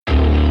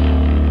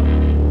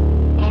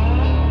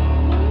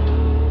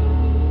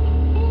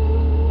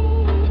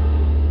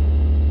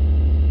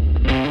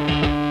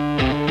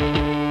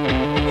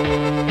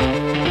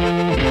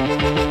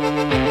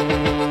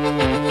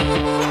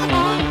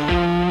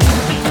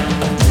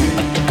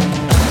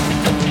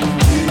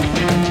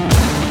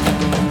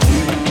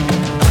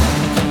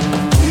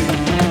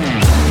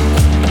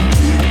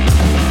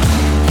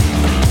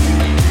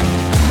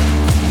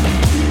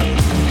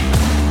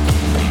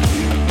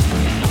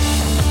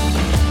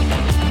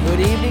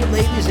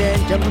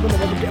and gentlemen,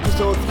 and welcome to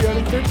episode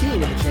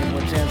 313 of the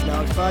Chamberlain Sands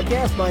Knowledge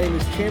Podcast. My name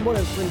is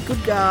Chamberlain, and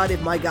good God,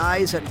 if my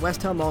guys at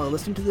West Town Mall are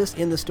listening to this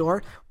in the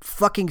store,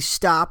 fucking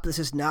stop. This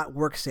is not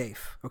work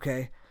safe,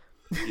 okay?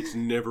 It's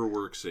never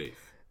work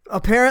safe.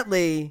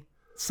 Apparently,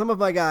 some of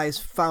my guys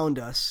found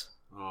us.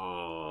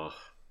 Oh.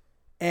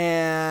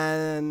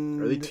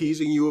 And... Are they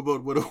teasing you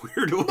about what a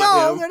weirdo I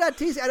No, am? they're not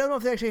teasing. I don't know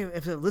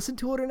if they listened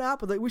to it or not,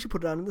 but we should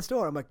put it on in the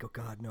store. I'm like, oh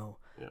God, no.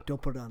 Yeah.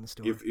 Don't put it on in the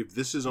store. If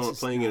this is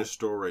playing in a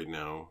store right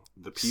now,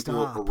 the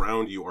people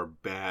around you are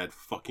bad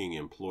fucking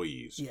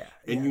employees. Yeah.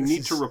 And you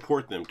need to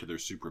report them to their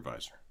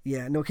supervisor.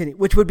 Yeah, no kidding.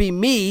 Which would be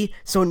me,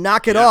 so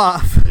knock it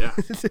off. Yeah.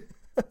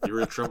 You're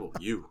in trouble.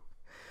 You.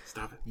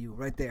 Stop it. You,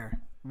 right there.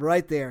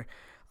 Right there.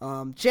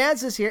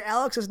 Chance is here.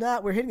 Alex is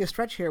not. We're hitting a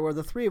stretch here where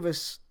the three of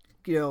us,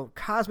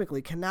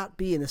 cosmically cannot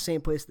be in the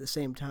same place at the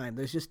same time.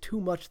 There's just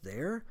too much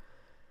there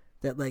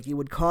that, it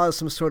would cause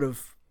some sort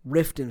of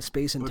rift in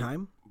space and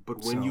time.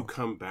 But when you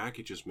come back,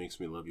 it just makes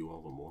me love you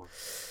all the more.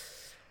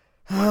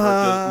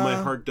 My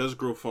heart does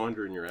grow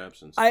fonder in your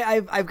absence.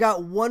 I've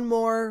got one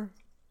more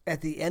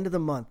at the end of the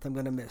month I'm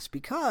going to miss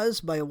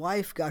because my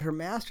wife got her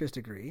master's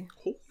degree.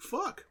 Holy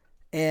fuck.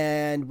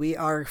 And we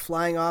are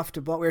flying off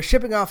to we're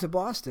shipping off to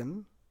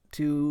Boston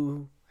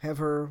to have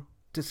her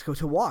just go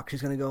to walk.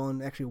 She's going to go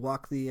and actually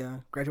walk the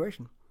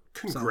graduation.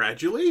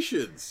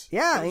 Congratulations. So,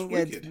 yeah,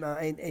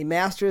 a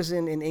master's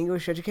in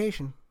English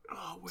education.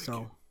 Oh, wicked.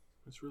 So,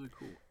 that's really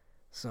cool.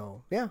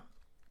 So, yeah.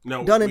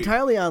 No, done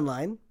entirely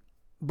online,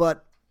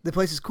 but the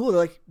place is cool.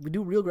 They're we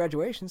do real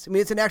graduations. I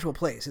mean, it's an actual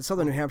place. It's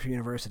Southern New Hampshire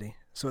University.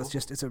 So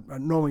it's a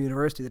normal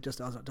university that just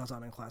does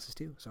online classes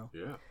too. So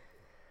yeah.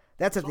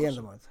 That's at the end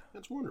of the month.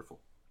 That's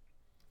wonderful.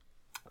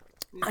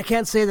 I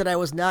can't say that I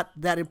was not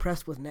that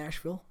impressed with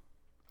Nashville.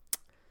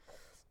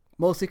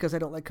 Mostly because I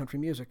don't like country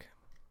music.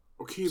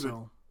 Okay,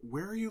 but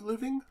where are you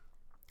living?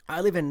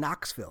 I live in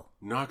Knoxville.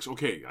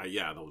 Okay.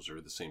 Yeah, those are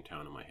the same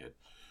town in my head.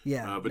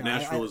 Yeah. But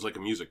Nashville is like a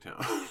music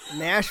town.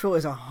 Nashville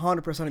is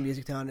 100% a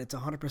music town. It's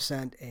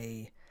 100%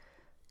 a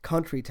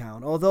country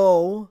town.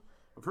 Although...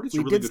 I've heard it's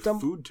a really good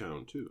food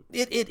town, too.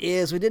 It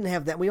is. We didn't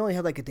have that. We only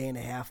had a day and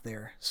a half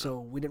there,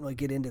 so we didn't really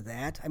get into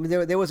that. I mean,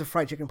 there was a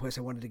fried chicken place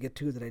I wanted to get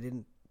to that I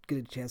didn't get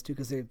a chance to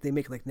because they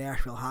make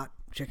Nashville hot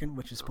chicken,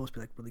 which is supposed to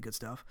be really good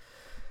stuff.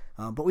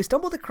 But we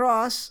stumbled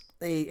across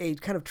a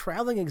kind of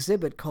traveling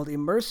exhibit called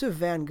Immersive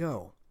Van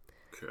Gogh.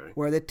 Okay.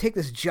 Where they take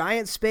this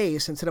giant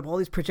space and set up all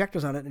these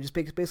projectors on it and just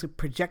basically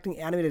projecting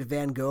animated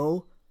Van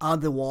Gogh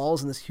on the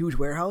walls in this huge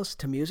warehouse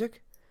to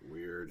music.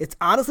 Weird. It's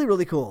honestly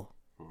really cool.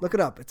 Look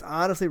it up. It's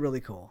honestly really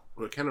cool.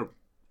 Well, it kind of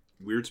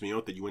weirds me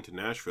out that you went to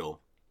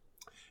Nashville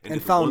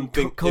and found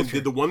culture. And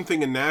did the one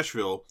thing in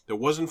Nashville that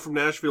wasn't from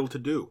Nashville to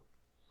do.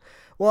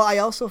 Well, I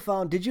also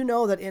found, did you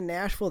know that in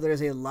Nashville there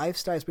is a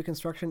life-size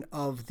reconstruction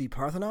of the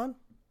Parthenon?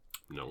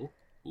 No.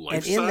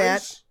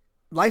 Life-size?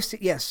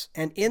 Yes,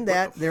 and in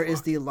that there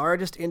is the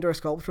largest indoor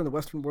sculpture in the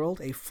Western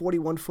world, a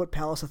 41-foot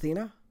Pallas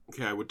Athena.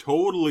 Okay, I would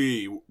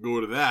totally go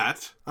to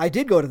that. I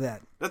did go to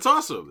that. That's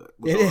awesome.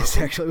 It is,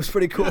 actually. It was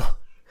pretty cool.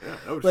 Yeah,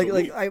 that was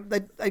so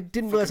I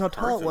didn't realize how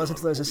tall it was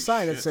until there's a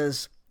sign that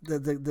says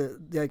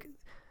the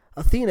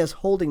Athena's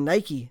holding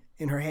Nike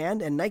in her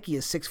hand, and Nike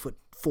is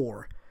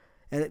 6'4",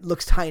 and it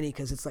looks tiny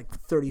because it's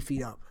 30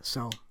 feet up.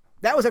 So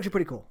that was actually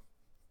pretty cool.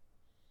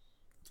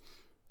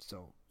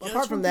 So.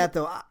 Apart from that,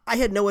 though, I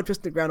had no interest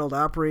in the Grand Ole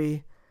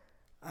Opry.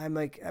 I'm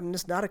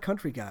just not a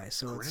country guy.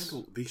 So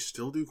they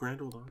still do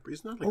Grand Ole Opry?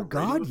 Isn't that oh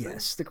God,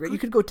 yes. You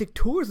could go take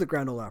tours of the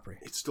Grand Ole Opry.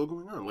 It's still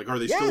going on. Are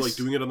they still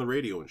doing it on the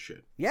radio and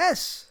shit?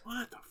 Yes.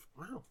 What the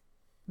wow?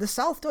 The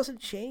South doesn't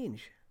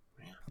change.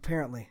 Man.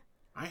 Apparently.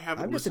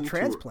 I'm just a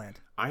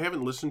transplant. I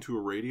haven't listened to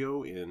a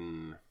radio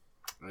in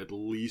at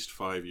least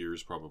 5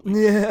 years,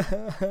 probably.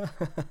 Yeah.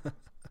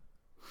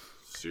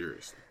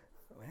 Seriously.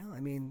 Well, I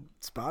mean,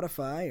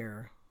 Spotify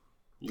or.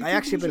 YouTube I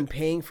actually have been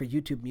paying for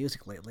YouTube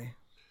Music lately.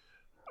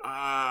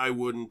 I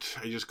wouldn't.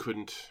 I just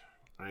couldn't.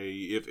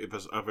 If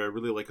I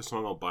really like a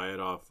song, I'll buy it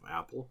off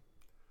Apple.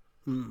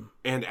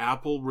 And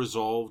Apple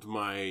resolved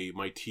my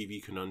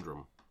TV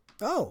conundrum.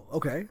 Oh,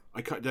 okay.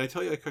 Did I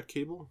tell you I cut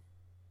cable?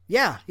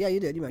 Yeah, you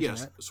did. You mentioned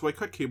that. So I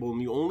cut cable,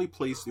 and the only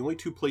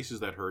two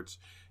places that hurts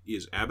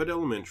is Abbott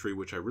Elementary,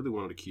 which I really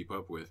wanted to keep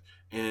up with,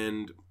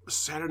 and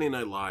Saturday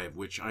Night Live,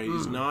 which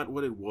is not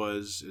what it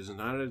was, is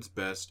not at its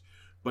best,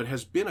 but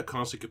has been a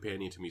constant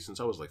companion to me since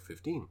I was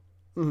 15.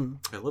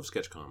 Mm-hmm. I love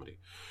sketch comedy,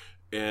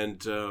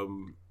 and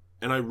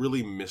I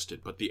really missed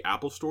it. But the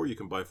Apple Store, you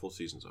can buy full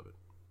seasons of it.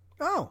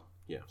 Oh,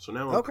 yeah. So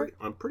now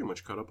I'm pretty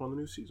much caught up on the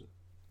new season.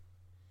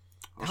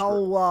 How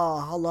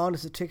long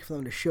does it take for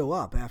them to show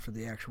up after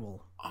the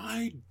actual?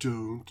 I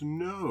don't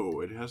know.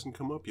 It hasn't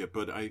come up yet,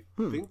 but I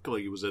think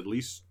it was at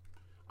least.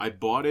 I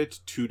bought it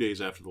 2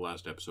 days after the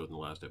last episode, and the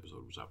last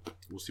episode was up.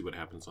 We'll see what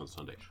happens on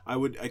Sunday. I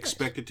would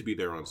expect it to be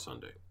there on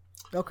Sunday.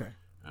 Okay.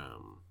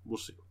 We'll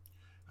see.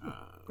 All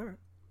right.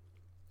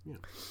 Yeah.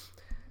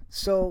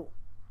 So,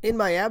 in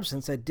my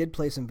absence, I did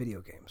play some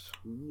video games.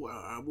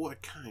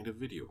 What kind of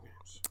video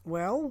games?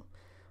 Well,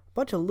 a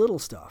bunch of little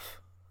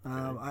stuff.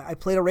 I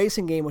played a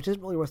racing game, which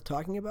isn't really worth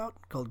talking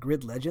about, called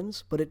Grid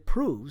Legends, but it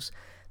proves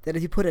that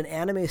if you put an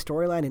anime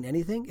storyline in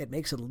anything, it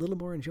makes it a little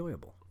more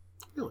enjoyable.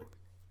 Really?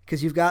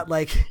 Because you've got,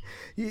 like,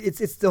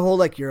 it's the whole,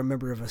 like, you're a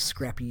member of a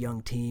scrappy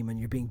young team and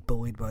you're being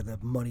bullied by the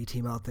money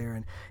team out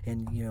there,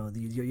 and you know,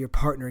 your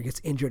partner gets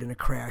injured in a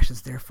crash,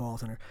 it's their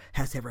fault, and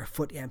has to have her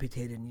foot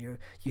amputated, and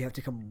you have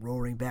to come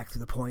roaring back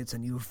through the points,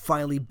 and you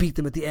finally beat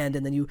them at the end,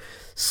 and then you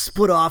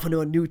split off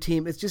into a new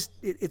team. It's just,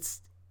 it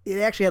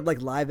actually had,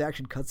 like, live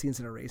action cutscenes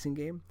in a racing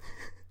game,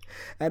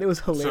 and it was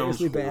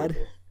hilariously bad.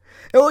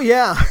 Oh,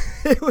 yeah.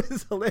 It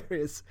was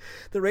hilarious.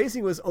 The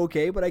racing was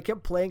okay, but I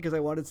kept playing because I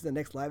wanted to see the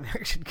next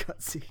live-action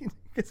cutscene.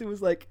 Because it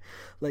was like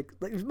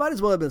it might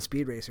as well have been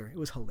Speed Racer. It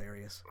was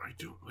hilarious. I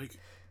do. Like,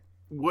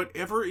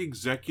 whatever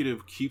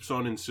executive keeps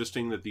on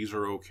insisting that these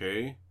are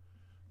okay,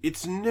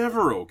 it's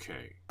never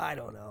okay. I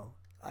don't know.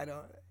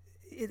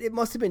 It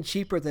must have been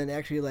cheaper than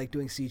actually, like,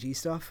 doing CG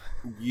stuff.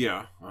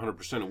 Yeah,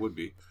 100% it would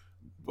be.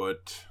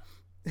 But...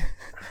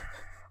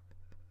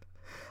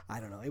 I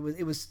don't know.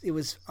 It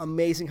was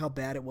amazing how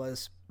bad it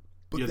was.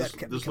 But yeah,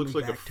 this looks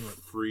like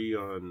free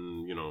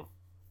on, you know,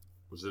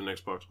 was it an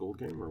Xbox Gold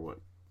game or what?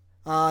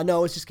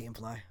 No, it's just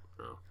GameFly.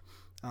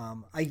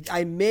 Oh.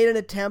 I made an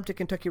attempt at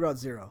Kentucky Route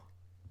Zero.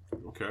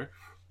 Okay.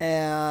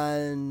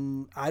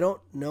 And I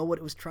don't know what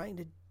it was trying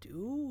to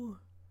do.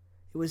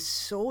 It was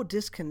so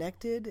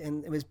disconnected,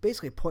 and it was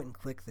basically a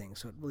point-and-click thing,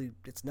 so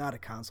it's not a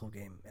console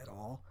game at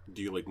all.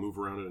 Do you, like, move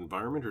around an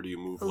environment, or do you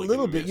move, a like,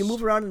 little bit? You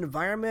move around an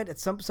environment. At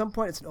some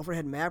point, it's an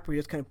overhead map where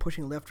you're just kind of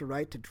pushing left or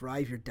right to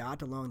drive your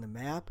dot along the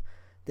map.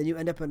 Then you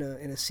end up in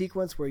a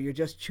sequence where you're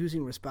just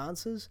choosing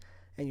responses,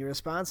 and your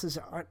responses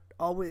aren't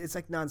always... It's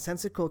like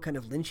nonsensical kind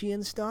of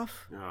Lynchian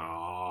stuff.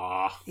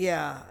 Aww.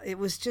 Yeah, it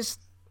was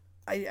just...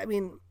 I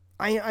mean...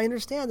 I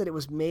understand that it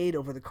was made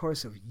over the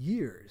course of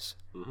years.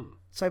 Mm-hmm.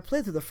 So I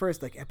played through the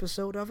first, like,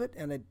 episode of it,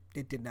 and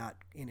it did not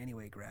in any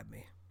way grab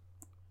me.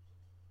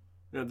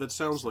 Yeah, that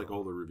sounds like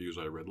all the reviews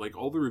I read. Like,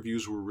 all the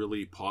reviews were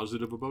really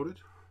positive about it,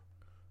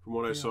 from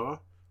what I saw.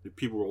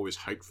 People were always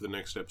hyped for the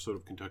next episode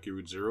of Kentucky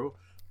Route Zero,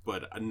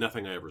 but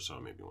nothing I ever saw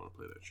made me want to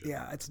play that shit.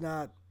 Yeah, it's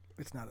not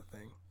a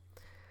thing.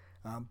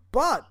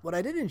 But what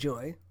I did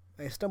enjoy,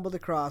 I stumbled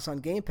across on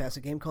Game Pass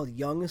a game called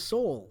Young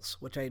Souls,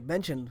 which I had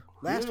mentioned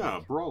last week.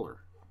 Yeah, Brawler.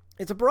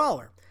 It's a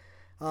brawler.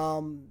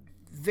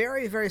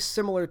 Very, very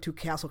similar to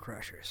Castle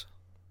Crashers.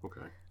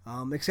 Okay.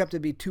 Except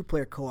it'd be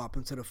 2-player co-op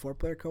instead of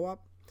 4-player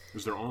co-op.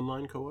 Is there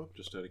online co-op?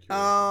 Just out of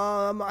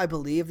curiosity. I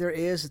believe there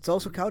is. It's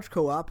also couch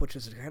co-op, which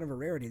is kind of a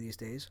rarity these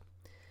days.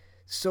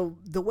 So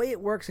the way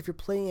it works if you're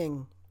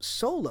playing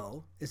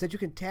solo is that you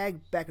can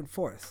tag back and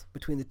forth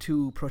between the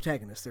two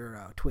protagonists.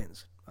 They're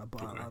twins, a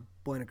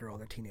boy and a girl.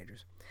 They're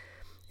teenagers.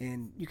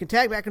 And you can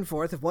tag back and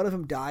forth. If one of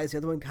them dies, the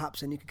other one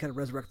hops in. You can kind of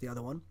resurrect the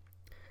other one.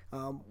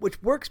 Which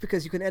works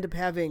because you can end up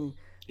having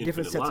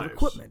different sets of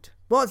equipment.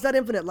 Well, it's not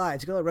infinite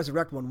lives. You can only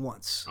resurrect one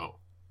once. Oh,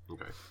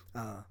 okay.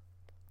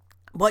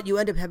 But you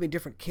end up having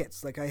different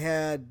kits. Like I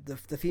had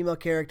the female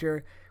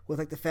character with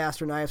like the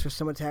faster knives for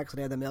some attacks, and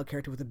I had the male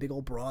character with a big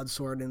old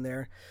broadsword in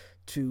there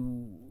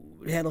to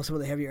handle some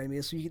of the heavier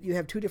enemies. So you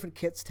have two different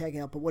kits tagging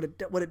out. But what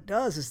it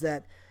does is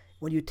that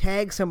when you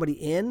tag somebody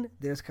in,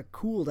 there's a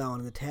cooldown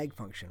in the tag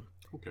function.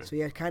 Okay. So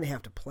you kind of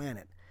have to plan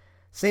it.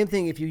 Same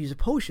thing if you use a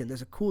potion.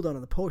 There's a cooldown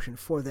on the potion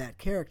for that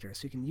character.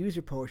 So you can use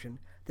your potion,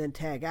 then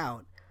tag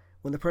out.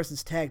 When the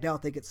person's tagged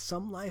out, they get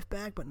some life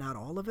back, but not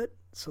all of it.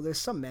 So there's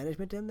some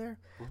management in there.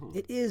 Mm-hmm.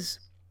 It is...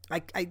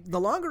 the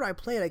longer I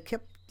played, I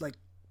kept like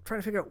trying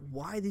to figure out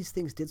why these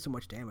things did so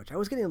much damage. I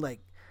was getting like...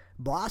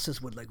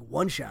 Bosses would like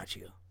one-shot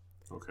you.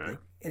 Okay.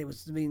 And it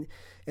was... and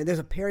there's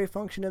a parry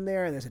function in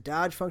there, and there's a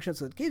dodge function,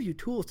 so it gives you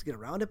tools to get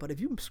around it. But if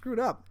you screwed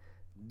up,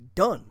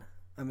 done.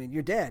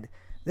 You're dead.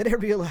 Then I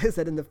realized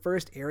that in the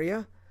first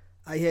area,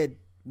 I had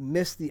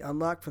missed the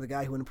unlock for the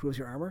guy who improves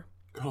your armor.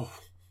 Oh.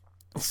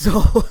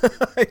 So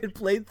I had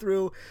played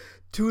through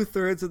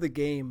 2/3 of the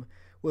game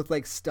with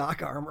like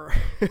stock armor.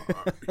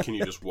 Can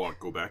you just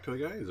go back to the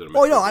guy? Is it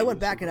no, I went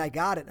back and I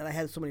got it, and I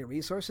had so many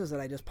resources that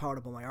I just powered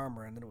up on my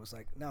armor, and then it was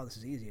like, now this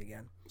is easy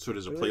again. So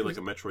does it play like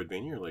a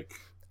Metroidvania? Like,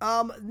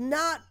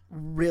 not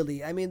really.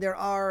 There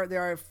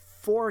are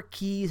 4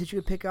 keys that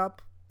you can pick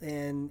up.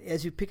 And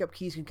as you pick up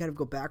keys, you can kind of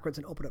go backwards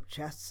and open up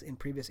chests in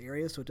previous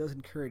areas, so it does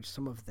encourage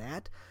some of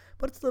that.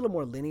 But it's a little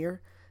more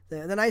linear.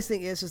 The nice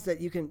thing is that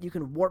you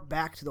can warp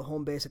back to the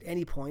home base at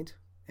any point,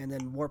 and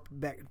then warp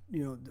back,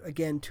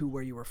 again to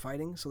where you were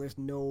fighting. So there's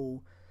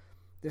no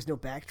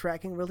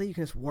backtracking really. You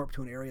can just warp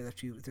to an area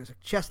that if there's a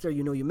chest there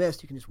you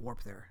missed, you can just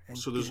warp there. And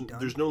so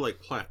there's no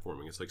like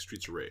platforming. It's like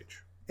Streets of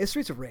Rage. It's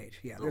Streets of Rage.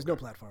 Yeah, there's no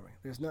platforming.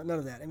 There's none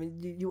of that.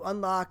 You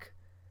unlock.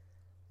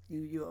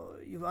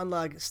 You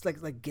unlock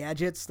like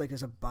gadgets, like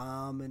there's a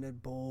bomb and a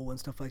bow and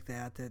stuff like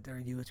that are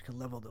used. You can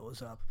level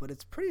those up, but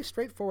it's pretty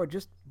straightforward,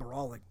 just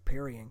brawling,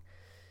 parrying.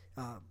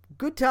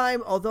 Good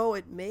time, although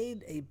it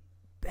made a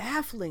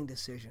baffling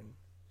decision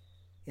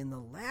in the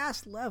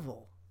last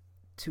level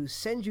to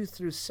send you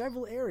through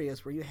several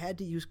areas where you had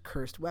to use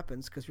cursed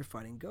weapons because you're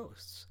fighting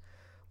ghosts.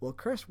 Well,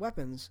 cursed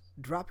weapons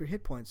drop your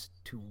hit points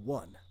to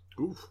 1.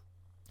 Oof.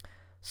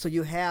 So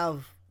you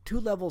have 2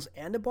 levels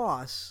and a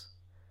boss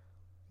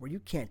where you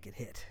can't get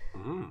hit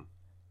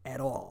at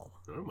all.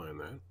 I don't mind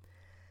that.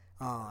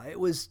 It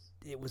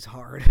was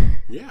hard.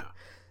 Yeah.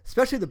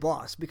 Especially the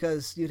boss,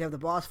 because you'd have the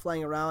boss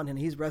flying around and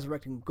he's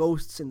resurrecting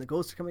ghosts, and the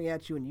ghosts are coming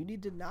at you, and you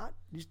need to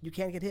you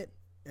can't get hit.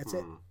 That's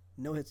it.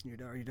 No hits, and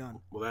you're done.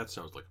 Well, that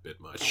sounds like a bit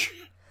much.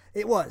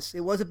 It was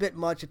a bit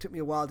much. It took me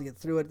a while to get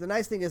through it. The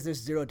nice thing is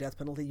there's 0 death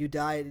penalty. You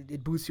die,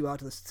 it boots you out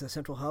to the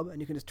central hub, and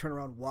you can just turn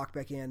around, walk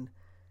back in,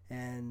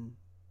 and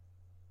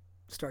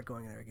start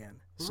going there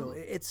again. So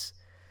it's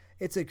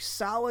a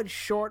solid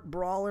short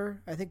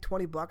brawler. I think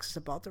 $20 is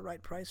about the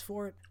right price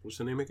for it. What's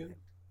the name again?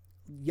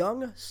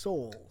 Young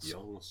Souls.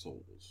 Young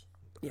Souls.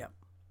 Yeah.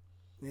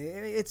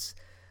 It's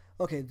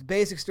okay. The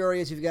basic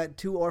story is you've got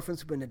 2 orphans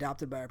who've been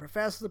adopted by a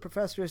professor. The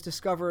professor has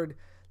discovered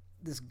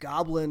this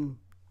goblin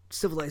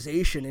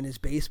civilization in his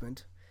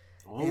basement.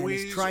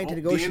 Always and is trying to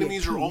negotiate the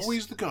enemies peace. Are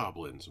always the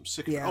goblins. I'm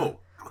sick of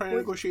trying to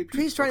negotiate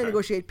peace. He's trying to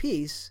negotiate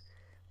peace,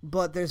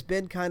 but there's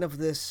been kind of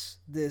this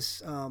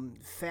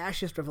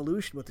fascist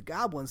revolution with the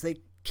goblins. They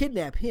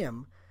kidnap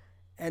him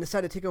and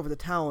decide to take over the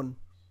town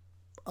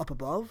up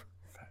above.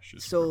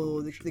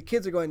 So the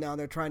kids are going down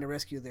there trying to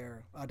rescue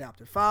their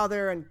adopted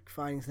father and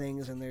finding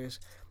things, and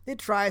it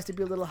tries to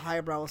be a little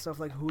highbrow stuff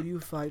like, who do you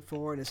fight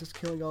for, and is this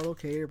killing all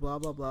okay, or blah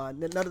blah blah. And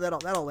none of that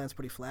all lands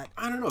pretty flat.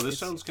 I don't know. This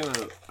sounds kind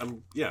of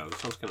this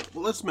sounds kind of.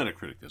 Well, let's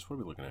Metacritic this. What are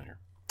we looking at here?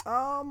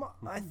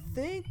 I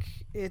think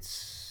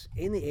it's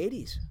in the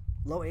 80s,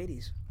 low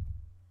 80s.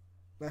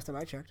 Last time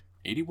I checked.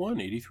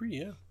 81, 83,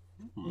 yeah.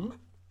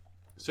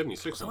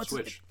 76 on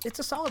Switch. It's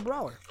a solid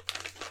brawler.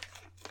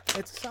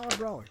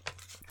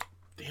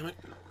 Damn it,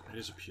 that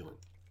is appealing.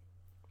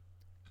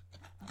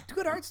 It's a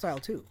good art style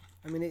too.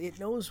 I mean, it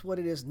knows what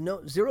it is.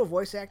 No, 0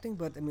 voice acting,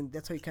 but I mean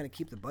that's how you kind of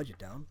keep the budget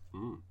down.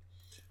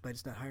 By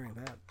just not hiring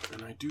that.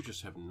 And I do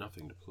just have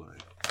nothing to play.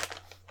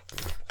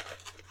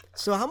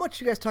 So, how much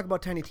you guys talk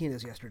about Tiny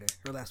Tina's yesterday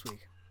or last week?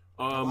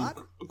 Quite Are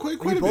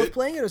you you a both bit.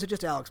 playing it, or is it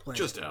just Alex playing?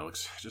 Just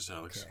Alex.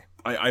 Okay.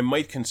 I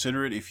might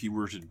consider it if he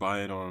were to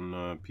buy it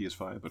on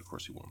PS5, but of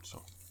course he won't.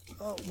 So.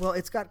 Oh well,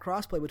 it's got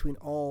crossplay between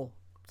all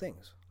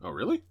things. Oh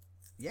really?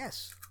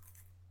 Yes.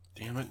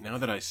 Damn it! Now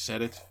that I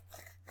said it.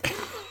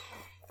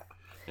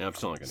 Yeah, I'm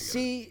still not going to get it.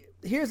 See,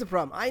 here's the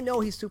problem. I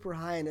know he's super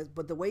high in it,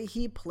 but the way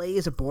he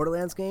plays a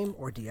Borderlands game,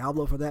 or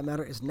Diablo for that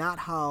matter, is not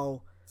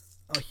how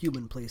a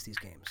human plays these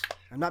games.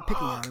 I'm not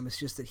picking on him. It's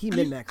just that he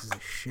min-maxes the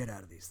shit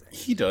out of these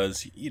things. He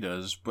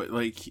does, but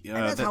like... and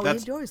that's how he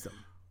enjoys them.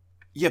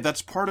 Yeah,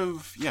 that's part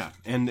of... Yeah,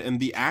 and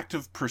the act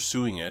of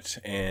pursuing it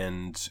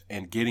and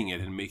getting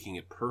it and making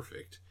it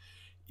perfect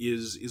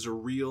is a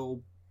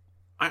real...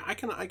 I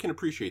can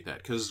appreciate that,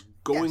 because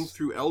going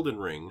through Elden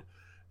Ring...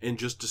 and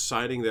just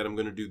deciding that I'm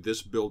going to do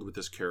this build with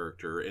this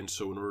character, and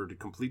so in order to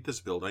complete this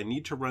build, I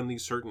need to run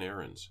these certain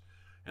errands,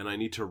 and I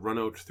need to run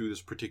out through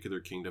this particular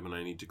kingdom, and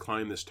I need to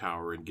climb this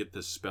tower and get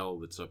this spell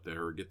that's up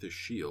there, or get this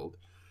shield.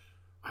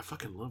 I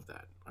fucking love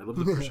that. I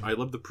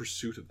love the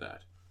pursuit of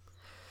that.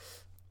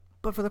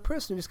 But for the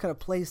person who just kind of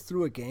plays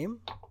through a game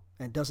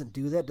and doesn't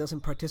do that,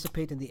 doesn't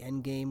participate in the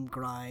end game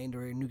grind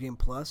or New Game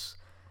Plus,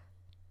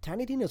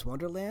 Tiny Tina's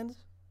Wonderland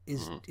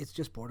it's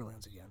just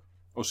Borderlands again.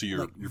 Oh, so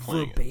you're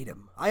playing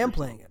verbatim. it? I am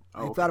playing it.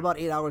 I've got about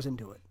 8 hours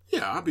into it.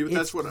 Yeah,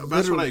 that's what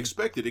I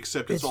expected.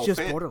 Except it's all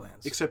just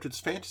Borderlands. Except it's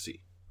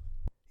fantasy.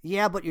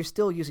 Yeah, but you're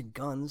still using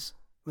guns.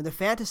 I mean, the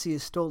fantasy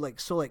is still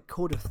so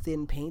coat of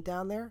thin paint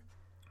down there.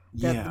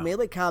 That the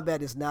melee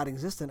combat is not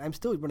existent. I'm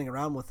still running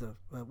around with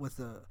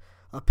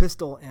a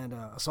pistol and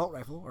an assault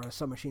rifle or a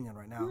submachine gun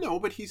right now. No,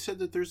 but he said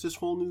that there's this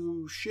whole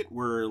new shit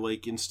where,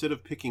 like, instead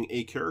of picking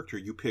a character,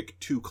 you pick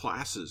 2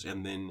 classes,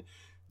 and then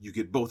you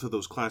get both of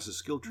those classes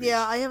skill trees.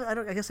 Yeah,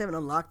 I guess I haven't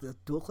unlocked the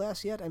dual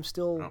class yet. I'm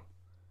still. Oh.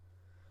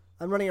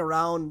 I'm running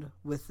around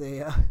with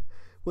a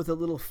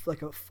little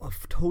like a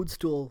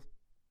toadstool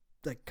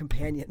like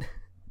companion,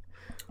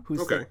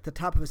 who's the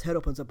top of his head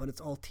opens up, but it's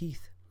all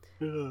teeth.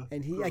 Yeah,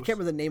 and I can't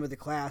remember the name of the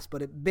class,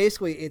 but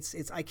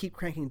it's I keep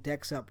cranking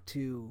dex up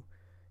to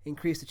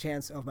increase the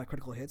chance of my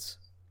critical hits,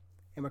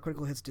 and my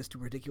critical hits just do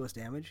ridiculous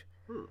damage.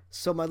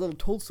 So my little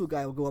toadstool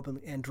guy will go up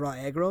and draw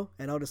aggro,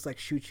 and I'll just like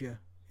shoot you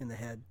in the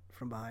head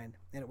from behind,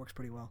 and it works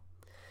pretty well.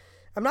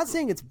 I'm not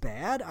saying it's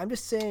bad. I'm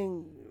just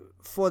saying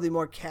for the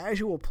more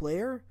casual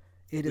player,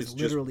 it's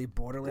literally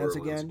Borderlands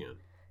again.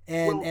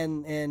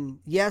 And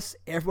yes,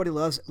 everybody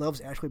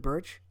loves Ashley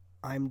Birch.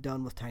 I'm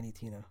done with Tiny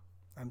Tina.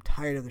 I'm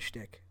tired of the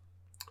shtick.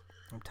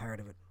 I'm tired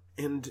of it.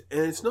 And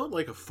it's not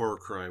like a Far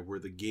Cry where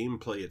the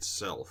gameplay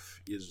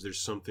itself there's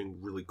something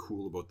really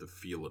cool about the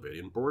feel of it.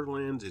 In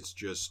Borderlands, it's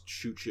just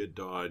shoot you,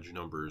 dodge,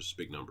 numbers,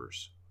 big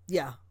numbers.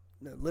 Yeah,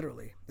 no,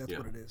 literally, that's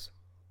what it is.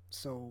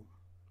 So,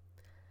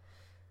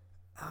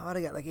 I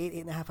got like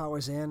 8.5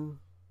 hours in.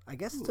 I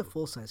guess it's a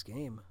full-size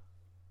game.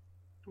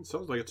 It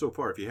sounds like it so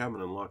far. If you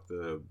haven't unlocked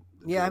the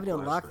I haven't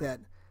unlocked that.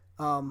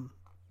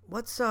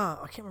 What's I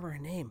can't remember her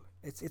name.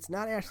 It's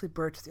not Ashley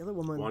Birch. It's the other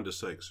woman. Wanda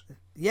Sykes.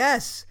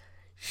 Yes,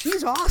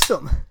 she's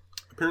awesome.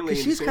 Apparently,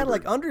 she's kind of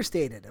like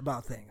understated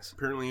about things.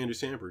 Apparently, Andy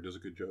Samberg does a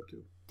good job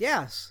too.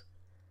 Yes.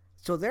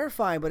 So they're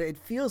fine, but it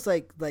feels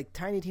like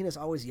Tiny Tina's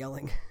always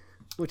yelling,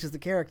 which is the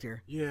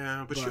character.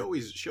 Yeah, but she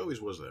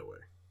always was that way.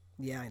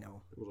 Yeah, I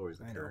know. It was always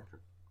the character.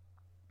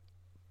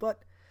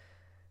 But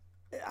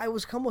I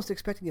was almost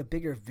expecting a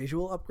bigger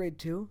visual upgrade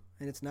too,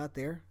 and it's not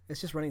there.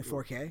 It's just running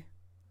 4K.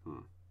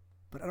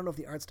 But I don't know if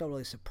the art style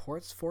really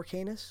supports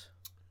 4K-ness.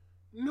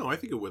 No, I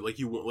think it would.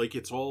 Like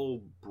it's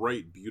all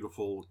bright,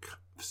 beautiful,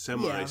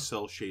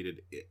 semi-cell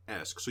shaded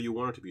esque. So you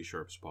want it to be as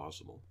sharp as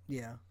possible.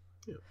 Yeah.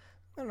 Yeah.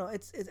 I don't know.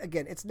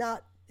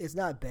 It's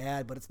not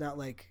bad, but it's not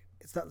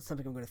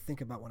something I'm going to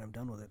think about when I'm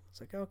done with it. It's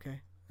like,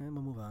 okay, I'm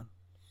gonna move on.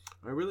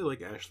 I really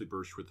like Ashley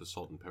Burch with the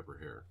salt and pepper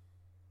hair.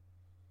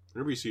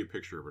 Whenever you see a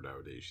picture of her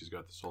nowadays, she's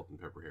got the salt and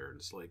pepper hair, and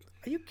it's like,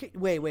 are you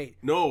kidding? Wait.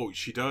 No,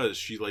 she does.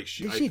 Did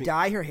she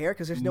dye her hair?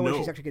 Because there's no way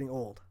she's actually getting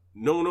old.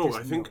 No.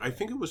 I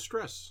think it was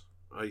stress.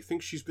 I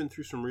think she's been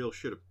through some real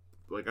shit.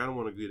 Like, I don't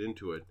want to get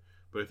into it,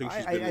 but I think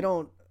she's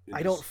been.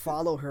 I don't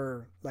follow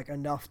her like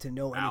enough to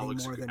know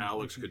anything more than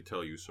Alex could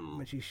tell you some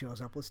when she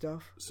shows up with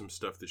stuff. Some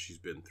stuff that she's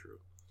been through,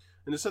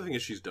 and it's nothing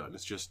that she's done.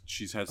 It's just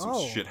she's had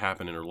some shit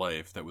happen in her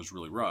life that was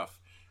really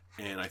rough,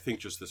 and I think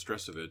just the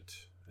stress of it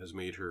has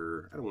made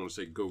her. I don't want to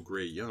say go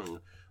gray young,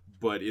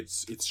 but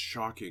it's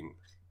shocking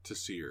to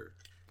see her.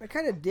 I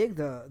kind of dig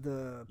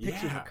the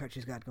pixie haircut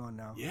she's got going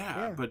now.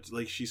 Yeah, but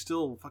like she's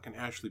still fucking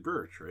Ashley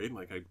Burch, right?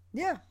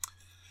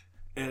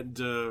 And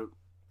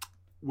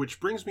which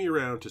brings me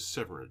around to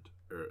Severance.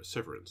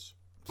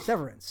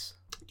 Severance.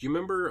 Do you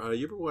remember?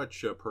 You ever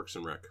watch Parks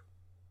and Rec?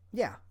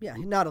 Yeah.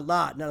 Not a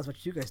lot, not as much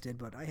as you guys did,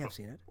 but I have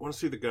seen it. I want to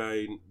see the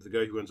guy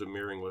who ends up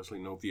marrying Leslie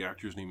Knope. The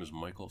actor's name is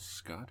Michael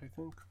Scott, I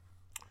think.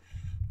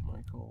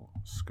 Michael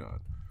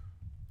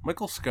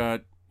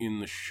Scott in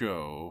the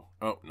show.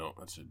 Oh no,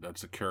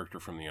 that's a character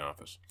from The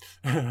Office.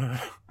 Hang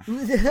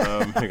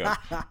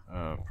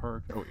on.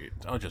 Park. Oh, wait,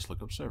 I'll just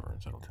look up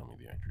Severance. That'll tell me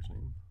the actor's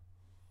name.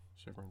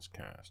 Severance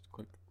cast.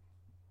 Click.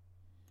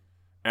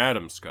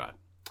 Adam Scott.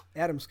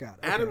 Adam Scott.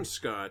 Okay. Adam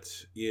Scott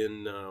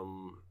in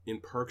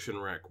Parks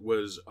and Rec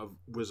was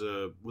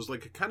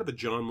like a kind of a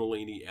John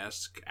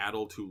Mulaney-esque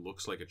adult who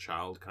looks like a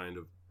child kind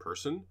of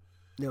person.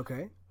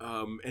 Okay.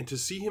 And to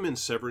see him in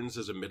Severance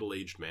as a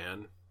middle-aged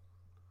man,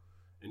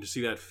 and to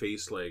see that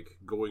face like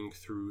going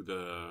through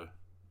the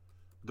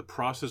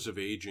process of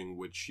aging,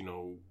 which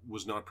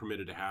was not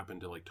permitted to happen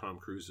to like Tom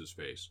Cruise's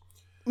face.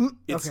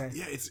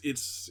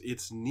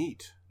 It's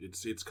neat.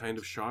 It's kind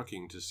of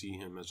shocking to see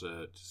him as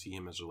a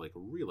like a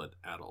real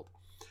adult.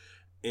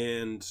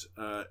 And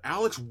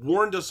Alex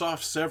warned us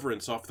off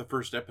Severance off the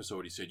first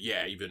episode. He said,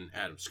 "Yeah, even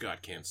Adam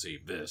Scott can't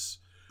save this."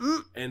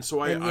 And so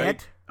I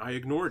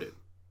ignored it.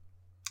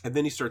 And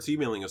then he starts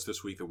emailing us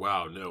this week that,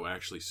 wow, no,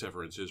 actually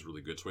Severance is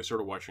really good. So I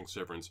started watching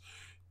Severance.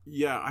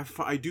 Yeah,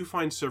 I do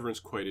find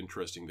Severance quite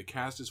interesting. The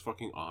cast is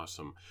fucking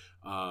awesome.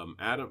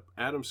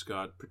 Adam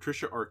Scott,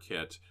 Patricia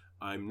Arquette.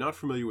 I'm not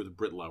familiar with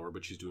Britt Lauer,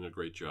 but she's doing a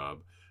great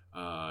job.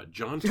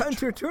 John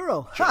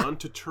Turturro. John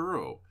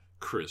Turturro.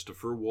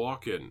 Christopher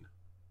Walken.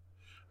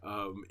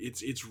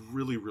 It's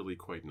really, really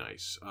quite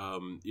nice.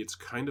 It's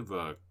kind of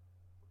a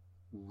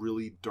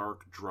really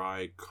dark,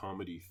 dry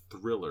comedy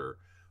thriller,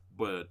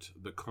 but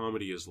the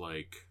comedy is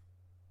like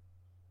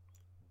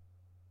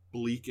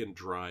bleak and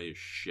dry as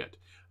shit.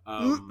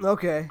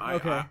 Okay.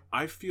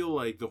 I feel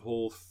like the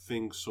whole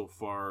thing so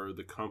far,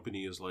 the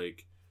company is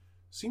like,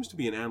 seems to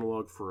be an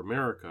analog for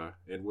America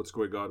and what's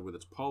going on with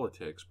its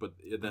politics, but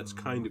that's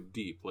kind of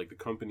deep. Like the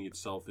company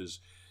itself is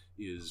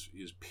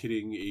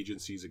pitting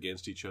agencies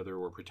against each other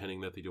or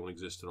pretending that they don't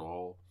exist at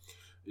all.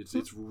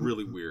 It's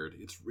really weird.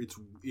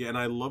 And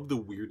I love the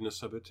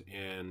weirdness of it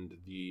and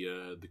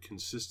the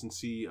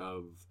consistency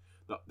of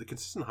the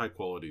consistent high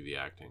quality of the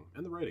acting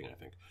and the writing. I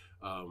think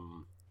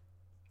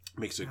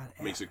makes it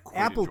quite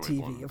Apple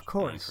enjoyable TV, of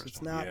course.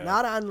 It's not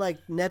on like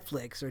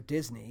Netflix or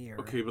Disney.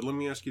 Okay, but let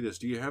me ask you this: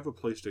 do you have a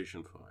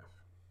PlayStation 5?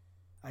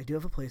 I do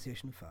have a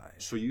PlayStation 5.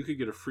 So you could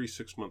get a free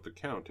 6-month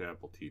account to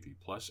Apple TV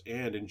Plus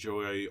and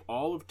enjoy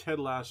all of Ted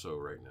Lasso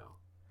right now.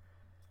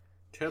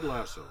 Ted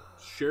Lasso.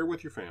 Share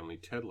with your family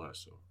Ted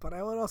Lasso. But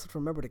I would also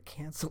remember to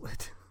cancel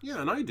it.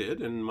 Yeah, and I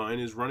did, and mine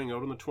is running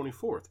out on the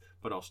 24th.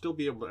 But I'll still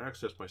be able to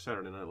access my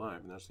Saturday Night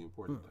Live, and that's the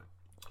important thing.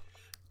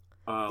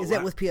 Is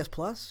that with PS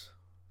Plus?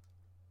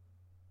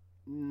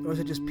 Or is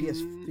it just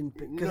PS?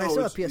 Because I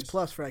still have PS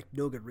Plus for like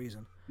no good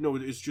reason. No,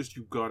 it's just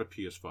you got a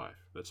PS5.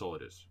 That's all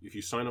it is. If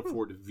you sign up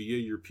for it via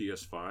your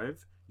PS5,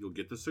 you'll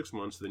get the 6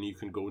 months. Then you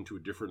can go into a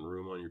different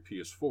room on your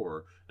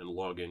PS4 and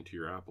log into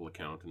your Apple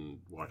account and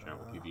watch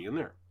Apple TV in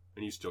there.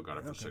 And you still got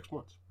it for 6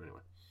 months.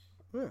 Anyway.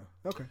 Yeah,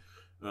 okay.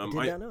 I did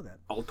not know that.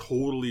 I'll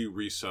totally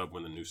resub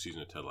when the new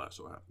season of Ted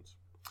Lasso happens.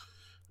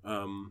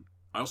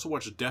 I also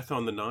watched Death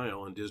on the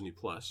Nile on Disney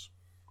Plus.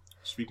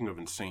 Speaking of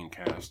insane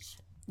casts.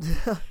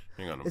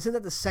 Hang on. Isn't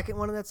that the second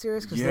one in that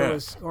series? Because there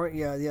was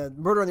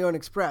Murder on the Orient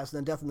Express and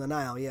then Death on the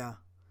Nile, yeah.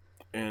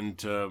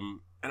 And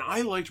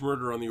I liked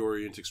Murder on the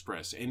Orient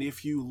Express. And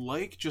if you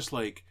like just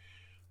like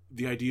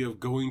the idea of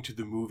going to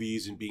the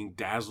movies and being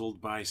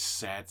dazzled by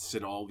sets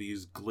and all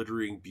these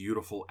glittering,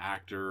 beautiful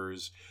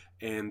actors,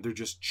 and they're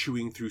just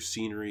chewing through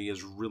scenery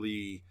as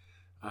really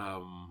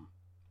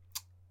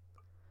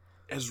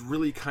as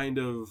really kind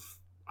of,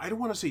 I don't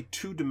want to say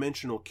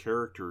two-dimensional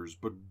characters,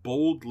 but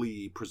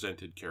boldly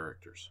presented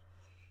characters.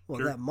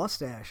 Well, that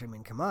mustache, I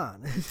mean, come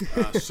on.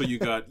 So you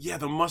got,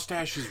 the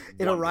mustache is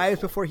It arrives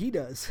before he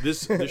does.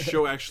 This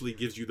show actually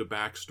gives you the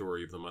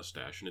backstory of the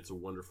mustache, and it's a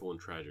wonderful and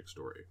tragic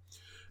story.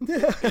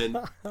 and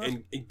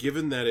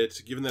given that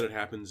it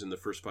happens in the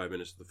first 5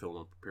 minutes of the film,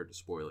 I'm prepared to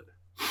spoil it.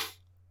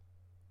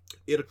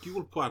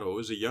 Hercule Poirot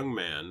is a young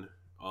man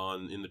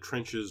in the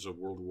trenches of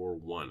World War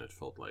I, it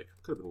felt like.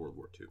 Could have been World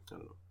War II, I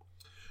don't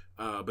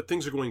know. But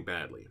things are going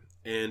badly,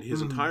 and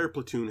his entire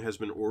platoon has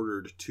been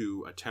ordered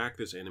to attack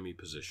this enemy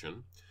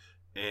position,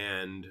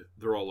 and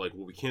they're all like,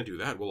 well, we can't do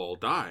that, we'll all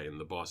die. And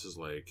the boss is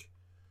like,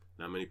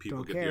 not many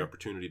people get the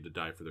opportunity to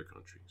die for their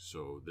country,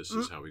 so this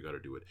is how we got to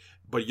do it.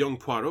 But young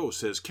Poirot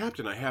says,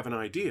 Captain, I have an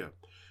idea.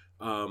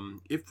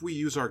 If we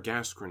use our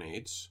gas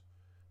grenades,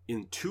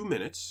 in 2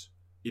 minutes,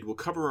 it will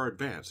cover our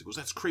advance. He goes,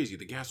 that's crazy.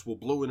 The gas will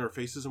blow in our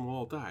faces and we'll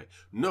all die.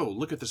 No,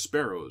 look at the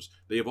sparrows.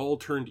 They have all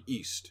turned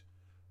east.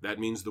 That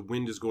means the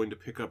wind is going to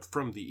pick up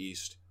from the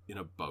east in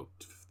about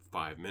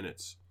 5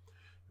 minutes.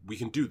 We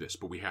can do this,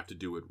 but we have to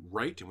do it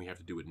right, and we have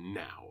to do it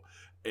now.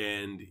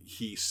 And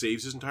he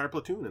saves his entire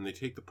platoon, and they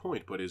take the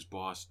point, but his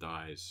boss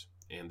dies,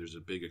 and there's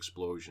a big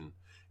explosion,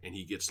 and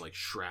he gets like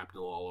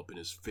shrapnel all up in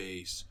his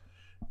face,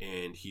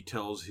 and he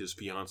tells his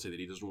fiancée that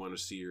he doesn't want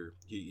to see her.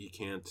 He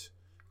can't,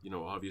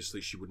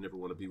 obviously she would never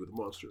want to be with a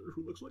monster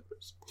who looks like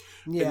this.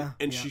 Yeah.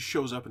 And she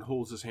shows up and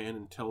holds his hand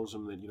and tells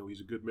him that,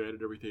 he's a good man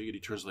and everything, and he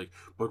turns like,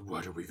 but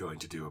what are we going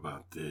to do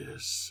about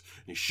this?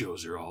 And he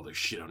shows her all the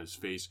shit on his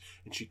face,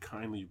 and she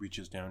kindly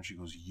reaches down, she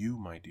goes, you,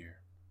 my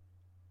dear,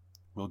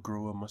 will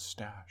grow a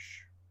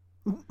mustache.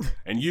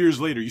 And years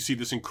later, you see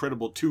this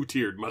incredible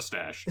two-tiered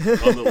mustache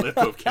on the lip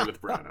of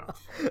Kenneth Branagh.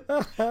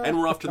 And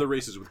we're off to the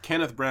races with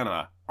Kenneth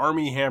Branagh,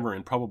 Armie Hammer,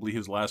 in probably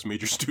his last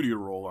major studio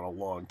role in a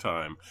long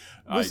time.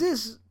 Was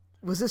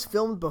this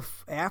filmed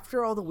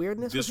after all the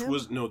weirdness? This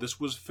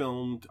was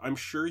filmed. I'm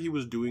sure he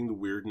was doing the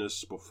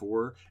weirdness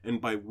before, and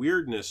by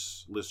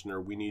weirdness,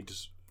 listener, we need to.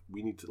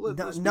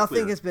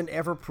 Nothing has been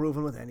ever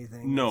proven with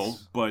anything. No,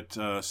 but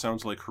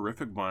sounds like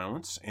horrific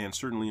violence and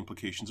certainly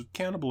implications of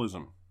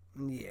cannibalism.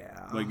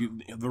 Yeah, like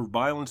the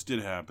violence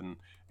did happen,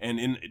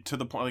 and to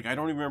the point, like I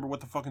don't even remember what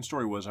the fucking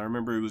story was. I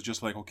remember it was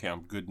just like, okay,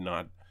 I'm good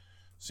not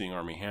seeing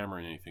Armie Hammer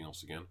and anything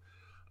else again.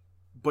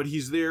 But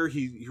he's there.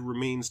 He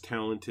remains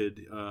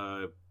talented.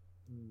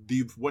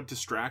 What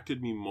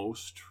distracted me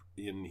most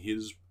in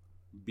his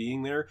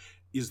being there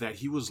is that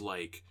he was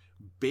like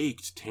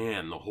baked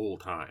tan the whole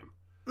time.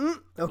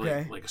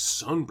 Okay. Like a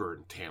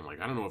sunburned tan. Like,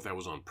 I don't know if that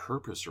was on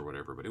purpose or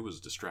whatever, but it was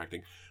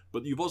distracting.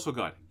 But you've also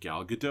got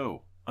Gal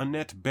Gadot,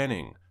 Annette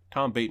Bening,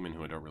 Tom Bateman,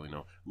 who I don't really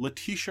know,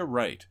 Letitia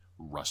Wright,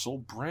 Russell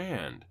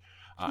Brand,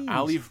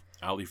 Ali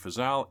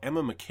Fazal,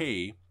 Emma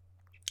McKay,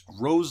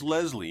 Rose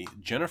Leslie,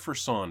 Jennifer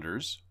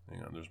Saunders.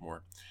 Hang on, there's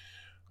more.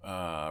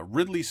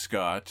 Ridley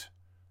Scott.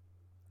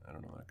 I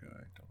don't know that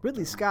guy.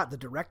 Ridley Scott, the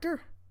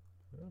director?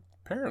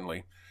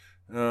 Apparently.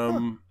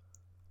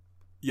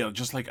 Yeah,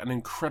 just like an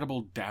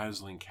incredible,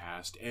 dazzling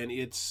cast. And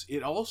it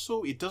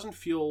doesn't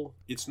feel,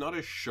 it's not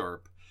as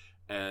sharp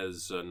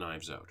as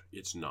Knives Out.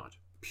 It's not,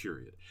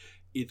 period.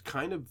 It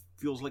kind of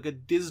feels like a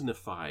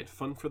Disney-fied,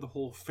 fun for the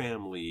whole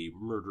family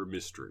murder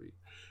mystery.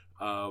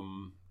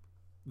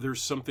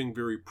 There's something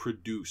very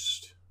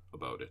produced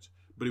about it,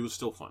 but it was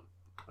still fun.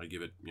 I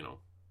give it,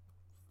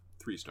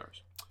 3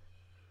 stars.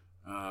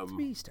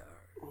 3 stars.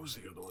 What was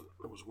the other one?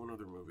 There was one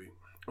other movie.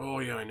 Oh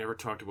yeah, I never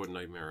talked about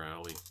Nightmare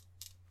Alley.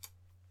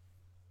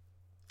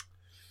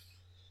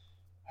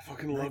 I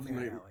fucking love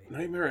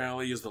Nightmare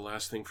Alley is the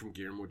last thing from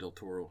Guillermo del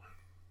Toro.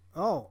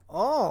 Oh.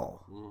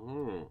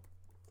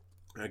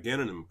 Mm-hmm. Again,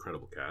 an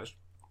incredible cast.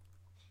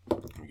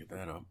 Let me get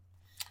that up.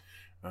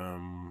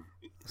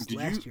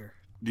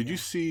 Did you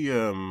see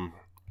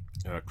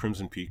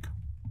Crimson Peak?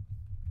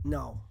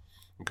 No.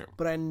 Okay.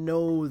 But I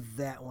know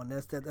that one.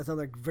 That's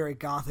another very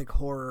gothic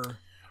horror.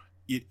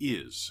 It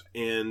is.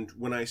 And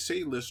when I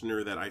say,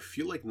 listener, that I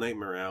feel like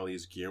Nightmare Alley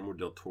is Guillermo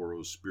del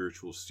Toro's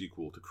spiritual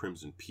sequel to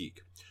Crimson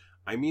Peak,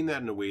 I mean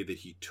that in a way that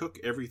he took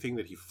everything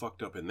that he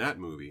fucked up in that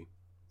movie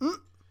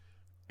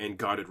and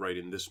got it right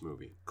in this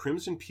movie.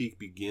 Crimson Peak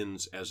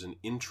begins as an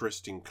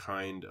interesting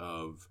kind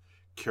of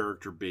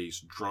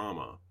character-based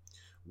drama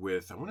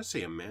with, I want to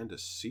say, Amanda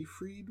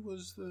Seyfried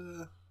was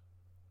the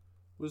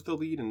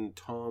lead, and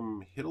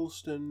Tom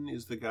Hiddleston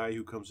is the guy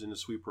who comes in to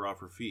sweep her off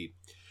her feet.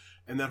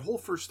 And that whole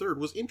first third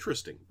was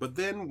interesting. But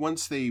then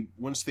once they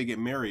get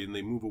married and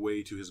they move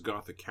away to his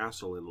gothic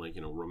castle in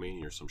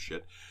Romania or some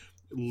shit,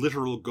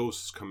 literal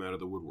ghosts come out of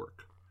the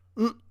woodwork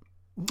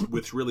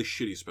with really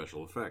shitty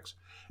special effects.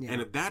 Yeah.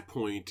 And at that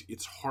point,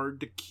 it's hard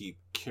to keep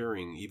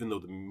caring, even though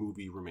the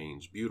movie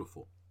remains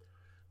beautiful.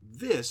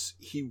 This,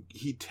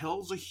 he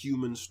tells a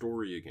human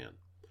story again,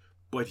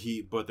 but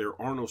there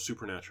are no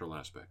supernatural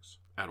aspects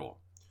at all.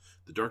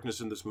 The darkness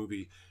in this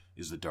movie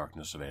is the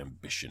darkness of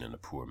ambition in a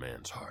poor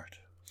man's heart.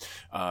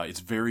 It's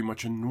very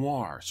much a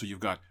noir. So you've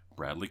got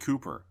Bradley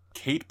Cooper,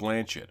 Cate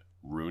Blanchett,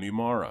 Rooney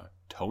Mara,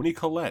 Toni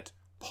Collette,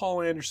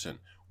 Paul Anderson,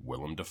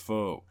 Willem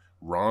Dafoe,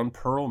 Ron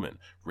Perlman,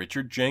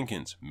 Richard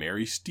Jenkins,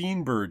 Mary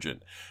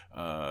Steenburgen,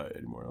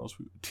 anyone else?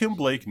 Tim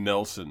Blake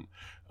Nelson.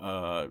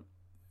 Where's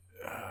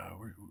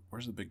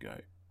the big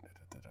guy?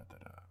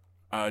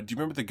 Do you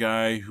remember the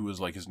guy who was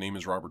like, his name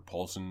is Robert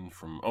Paulson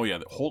from? Oh yeah,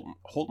 Holt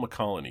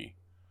McCallany.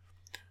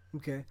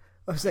 Okay.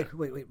 I was like,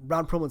 wait,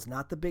 Ron Perlman's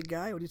not the big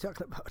guy? What are you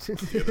talking about?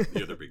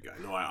 the other big guy.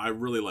 No, I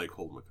really like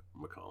Holt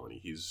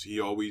McCallany.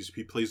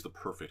 He plays the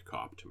perfect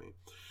cop to me.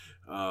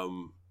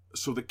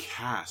 So the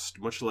cast,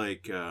 much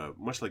like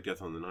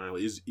Death on the Nile,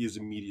 is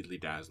immediately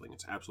dazzling.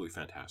 It's absolutely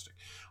fantastic.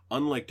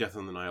 Unlike Death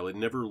on the Nile, it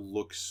never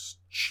looks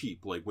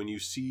cheap. Like when you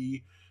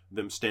see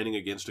them standing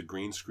against a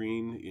green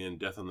screen in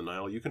Death on the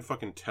Nile, you can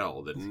fucking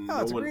tell that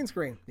it's a green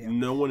screen. Yeah.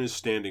 No one is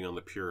standing on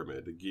the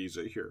pyramid of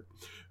Giza here.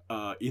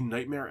 In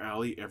Nightmare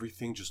Alley,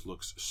 everything just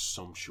looks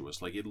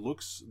sumptuous. Like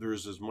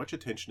there's as much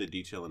attention to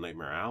detail in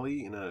Nightmare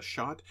Alley in a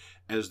shot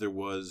as there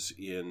was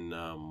in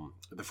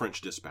The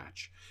French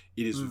Dispatch.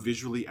 It is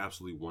visually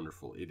absolutely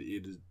wonderful.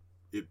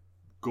 It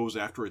goes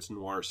after its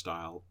noir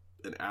style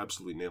and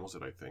absolutely nails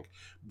it, I think,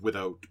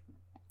 without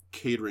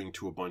catering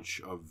to a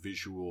bunch of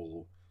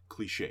visual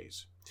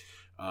cliches.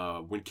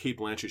 When Cate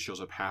Blanchett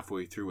shows up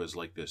halfway through as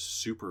like this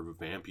super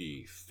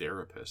vampy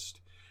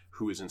therapist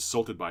who is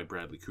insulted by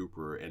Bradley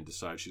Cooper and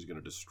decides she's going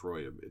to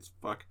destroy him, it's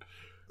fuck.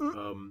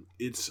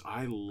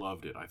 I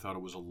loved it. I thought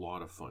it was a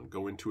lot of fun.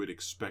 Go into it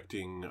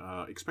expecting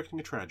a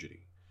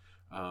tragedy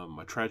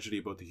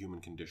about the human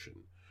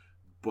condition,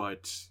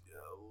 but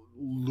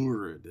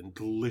lurid and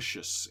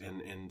delicious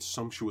and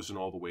sumptuous in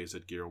all the ways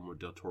that Guillermo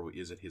del Toro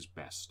is at his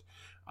best.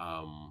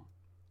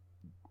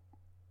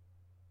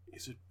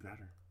 Is it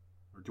better?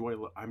 Or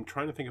do I'm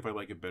trying to think if I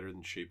like it better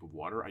than Shape of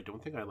Water. I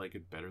don't think I like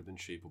it better than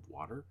Shape of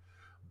Water,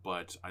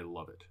 but I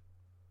love it.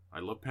 I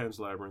love Pan's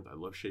Labyrinth. I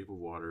love Shape of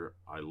Water.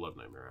 I love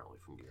Nightmare Alley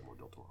from Guillermo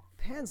del Toro.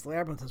 Pan's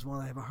Labyrinth is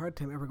one I have a hard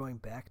time ever going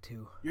back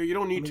to. Yeah, you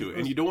don't need to,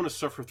 and you don't want to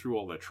suffer through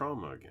all that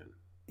trauma again.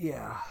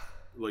 Yeah.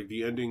 Like,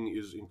 the ending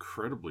is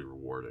incredibly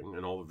rewarding,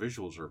 and all the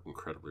visuals are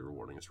incredibly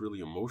rewarding. It's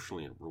really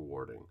emotionally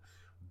rewarding,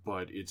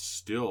 but it's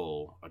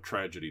still a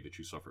tragedy that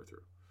you suffer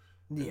through.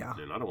 Yeah.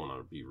 And I don't want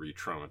to be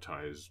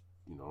re-traumatized,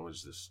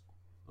 as this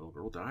little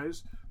girl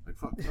dies. Like,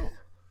 fuck, no.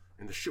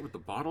 And the shit with the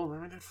bottle, I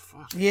mean, that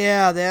fuck.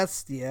 Yeah,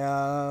 that's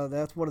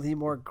one of the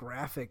more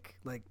graphic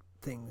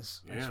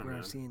things I swear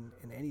I've seen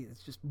in any.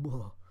 It's just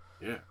whoa.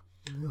 Yeah.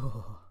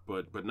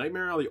 But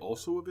Nightmare Alley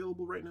also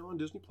available right now on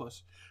Disney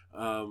Plus.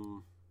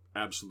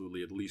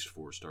 Absolutely, at least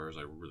 4 stars.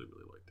 I really,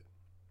 really liked it.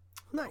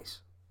 Nice.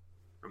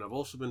 And I've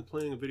also been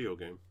playing a video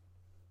game.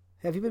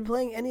 Have you been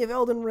playing any of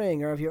Elden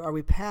Ring, or are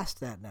we past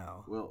that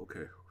now? Well,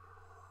 okay.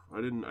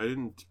 I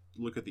didn't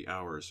look at the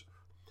hours.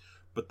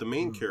 But the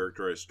main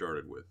character I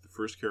started with, the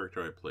first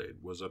character I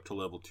played, was up to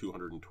level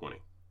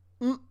 220.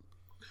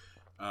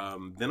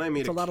 Then I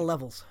made a lot of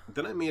levels.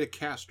 Then I made a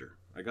caster.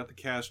 I got the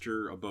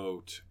caster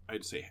about,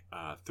 I'd say,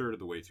 a third of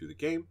the way through the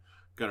game.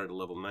 Got her to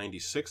level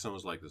 96. And I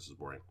was like, this is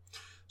boring.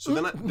 So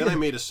then I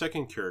made a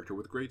second character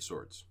with great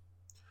swords.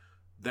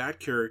 That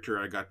character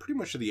I got pretty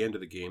much to the end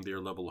of the game. They were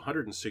level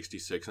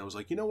 166. And I was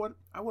like, you know what?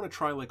 I want to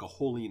try like a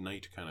holy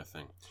knight kind of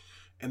thing.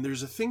 And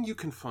there's a thing you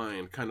can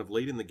find kind of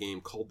late in the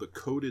game called the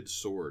Coded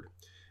Sword.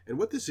 And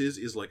what this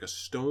is like a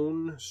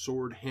stone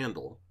sword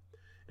handle.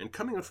 And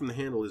coming up from the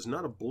handle is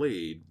not a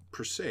blade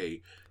per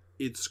se.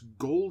 It's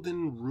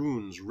golden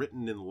runes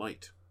written in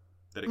light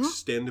that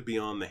extend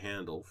beyond the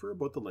handle for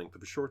about the length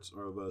of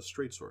a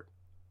straight sword.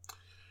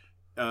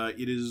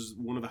 It is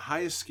one of the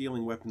highest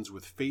scaling weapons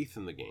with faith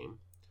in the game.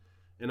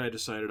 And I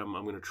decided I'm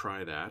going to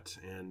try that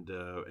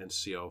and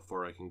see how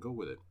far I can go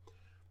with it.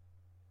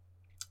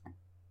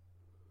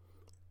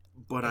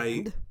 But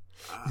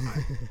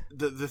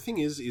the thing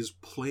is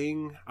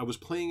playing. I was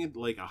playing it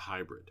like a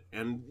hybrid,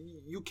 and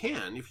you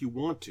can if you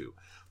want to.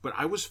 But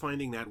I was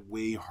finding that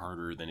way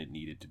harder than it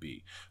needed to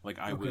be. Like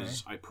I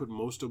put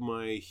most of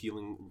my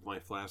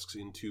flasks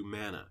into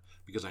mana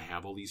because I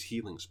have all these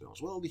healing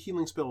spells. Well, the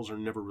healing spells are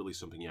never really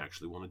something you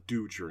actually want to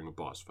do during a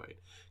boss fight,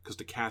 because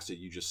to cast it,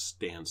 you just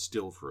stand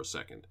still for a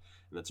second,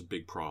 and that's a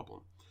big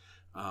problem.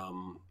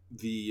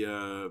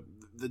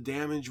 The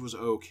damage was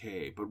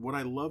okay, but what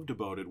I loved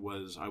about it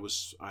was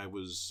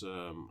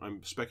I'm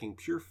speccing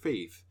Pure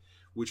Faith,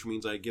 which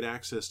means I get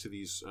access to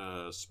these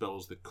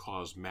spells that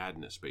cause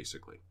madness,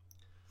 basically.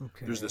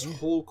 Okay. There's this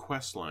whole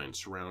quest line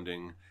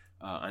surrounding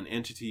an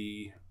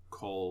entity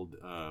called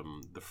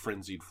the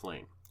Frenzied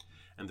Flame.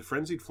 And the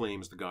Frenzied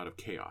Flame is the god of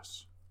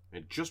chaos.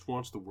 It just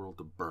wants the world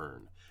to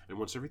burn. And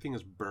once everything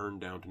is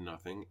burned down to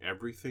nothing,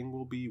 everything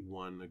will be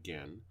one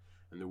again.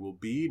 And there will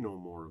be no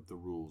more of the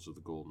rules of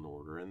the Golden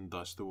Order, and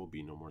thus there will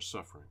be no more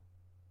suffering.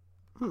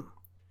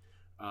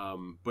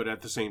 But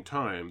at the same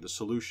time, the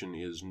solution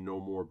is no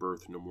more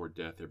birth, no more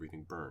death,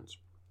 everything burns.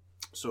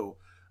 So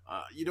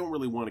you don't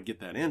really want to get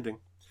that ending.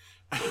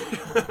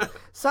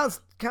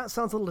 Sounds a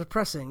little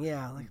depressing,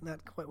 yeah, like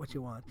not quite what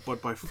you want.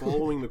 But by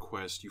following the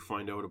quest, you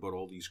find out about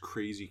all these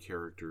crazy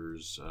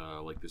characters,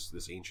 like this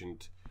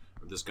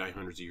guy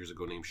hundreds of years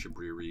ago named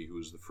Shabriri, who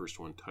was the first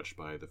one touched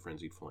by the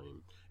Frenzied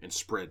Flame and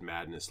spread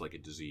madness like a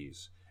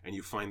disease. and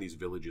you find these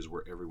villages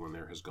where everyone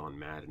there has gone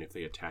mad, and if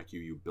they attack you,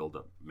 you build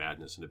up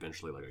madness, and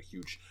eventually like a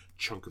huge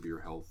chunk of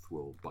your health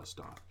will bust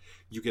off.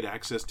 You get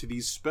access to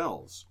these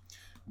spells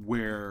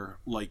where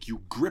like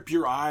you grip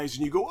your eyes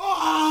and you go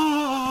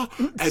ah,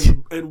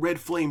 and red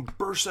flame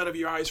bursts out of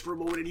your eyes for a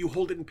moment and you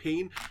hold it in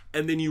pain,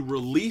 and then you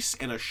release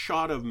and a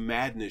shot of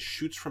madness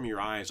shoots from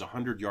your eyes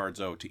 100 yards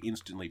out to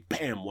instantly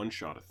bam one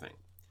shot a thing.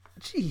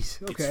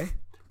 Jeez, okay.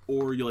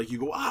 Or you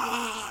go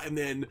ah, and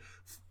then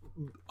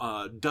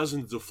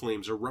dozens of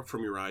flames erupt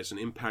from your eyes and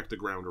impact the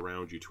ground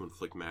around you to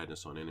inflict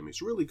madness on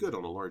enemies. Really good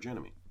on a large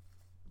enemy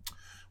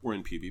or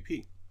in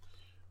PvP.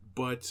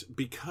 But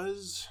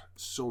because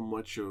so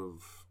much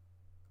of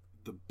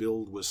the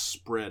build was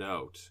spread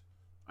out,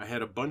 I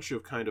had a bunch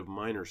of kind of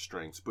minor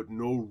strengths, but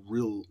no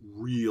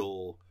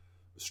real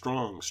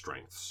strong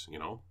strengths, you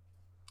know?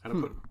 How to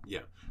put it?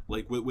 Yeah.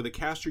 Like with a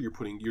caster,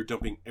 you're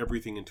dumping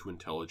everything into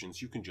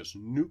intelligence. You can just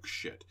nuke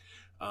shit.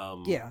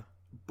 Yeah.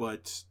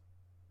 But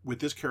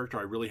with this character,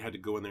 I really had to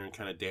go in there and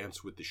kind of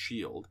dance with the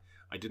shield.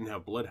 I didn't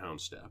have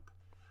Bloodhound Step.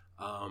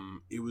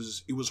 It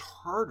was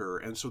harder,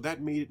 and so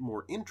that made it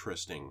more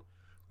interesting.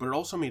 But it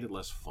also made it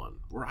less fun.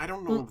 Or I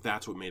don't know if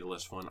that's what made it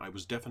less fun. I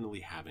was definitely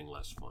having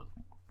less fun.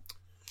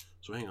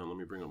 So hang on, let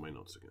me bring up my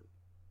notes again.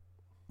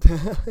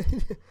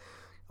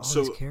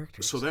 These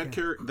characters. So that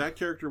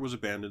character was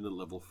abandoned at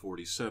level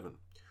 47.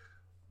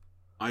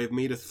 I have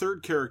made a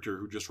third character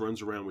who just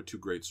runs around with 2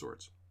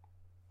 greatswords.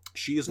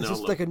 She is now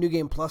this like a new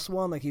game plus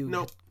one? Like you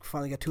no.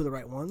 finally got 2 of the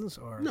right ones?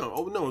 Or no?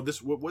 Oh no!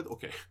 This what?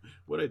 Okay,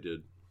 what I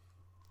did.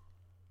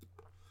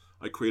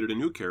 I created a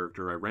new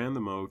character. I ran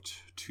them out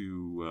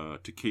to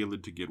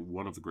Caelid to get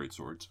one of the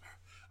greatswords.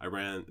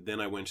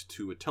 Then I went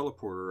to a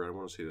teleporter, I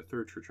want to say the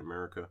Third Church of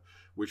America,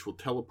 which will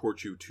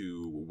teleport you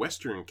to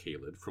Western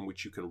Caelid, from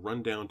which you can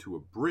run down to a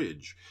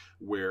bridge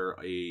where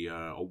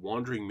a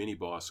wandering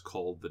mini-boss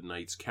called the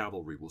Knights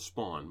Cavalry will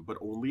spawn, but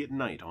only at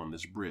night on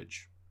this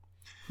bridge.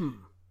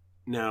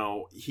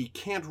 Now, he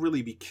can't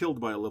really be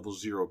killed by a level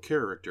 0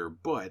 character,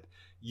 but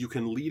you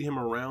can lead him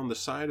around the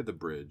side of the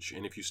bridge,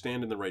 and if you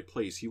stand in the right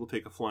place, he will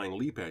take a flying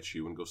leap at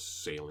you and go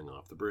sailing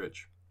off the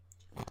bridge.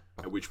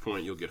 At which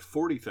point you'll get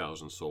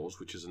 40,000 souls,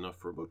 which is enough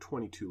for about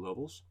 22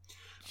 levels.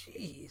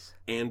 Jeez.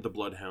 And the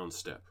Bloodhound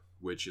Step,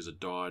 which is a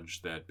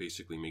dodge that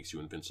basically makes you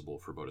invincible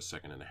for about a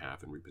second and a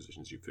half and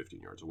repositions you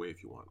 15 yards away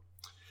if you want.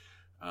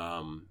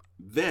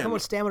 Then how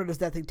much stamina does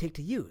that thing take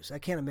to use? I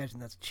can't imagine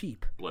that's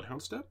cheap.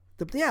 Bloodhound Step?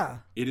 Yeah.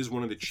 It is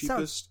one of the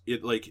cheapest.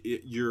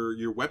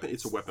 Your weapon.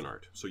 It's a weapon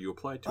art, so you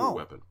apply it to a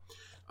weapon.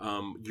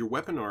 Your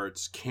weapon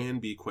arts can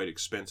be quite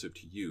expensive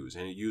to use,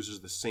 and it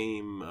uses the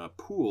same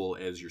pool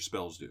as your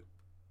spells do.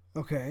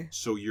 Okay.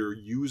 So you're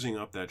using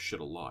up that shit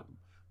a lot.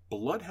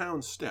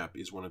 Bloodhound Step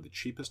is one of the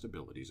cheapest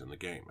abilities in the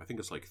game. I think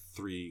it's like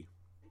 3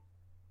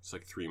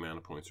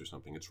 mana points or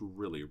something. It's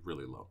really,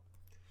 really low.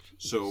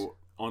 Jeez. So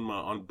on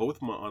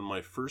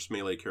my first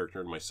melee character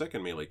and my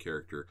second melee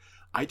character,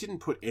 I didn't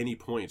put any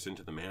points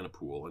into the mana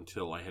pool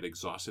until I had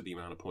exhausted the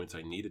amount of points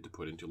I needed to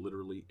put into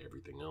literally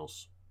everything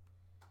else.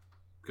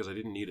 Because I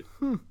didn't need it.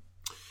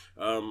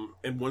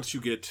 And once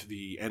you get to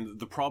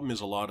the problem is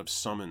a lot of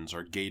summons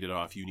are gated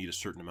off. You need a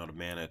certain amount of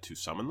mana to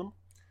summon them.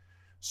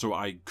 So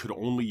I could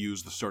only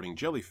use the starting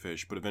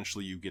jellyfish, but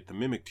eventually you get the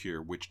mimic tier,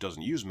 which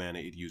doesn't use mana,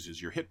 it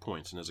uses your hit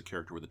points. And as a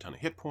character with a ton of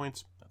hit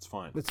points, that's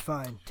fine. It's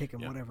fine. Take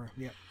them, whatever.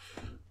 Yeah.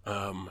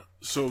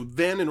 So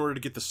then in order to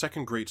get the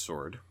second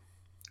greatsword,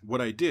 what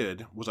I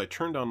did was I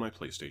turned on my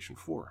PlayStation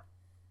 4.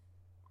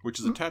 Which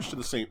is attached to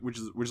the same, which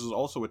is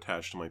also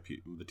attached to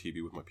the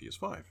TV with my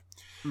PS5.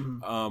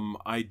 Mm-hmm.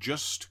 I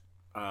just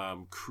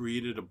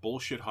created a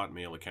bullshit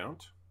Hotmail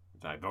account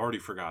that I've already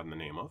forgotten the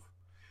name of.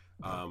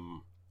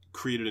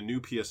 Created a new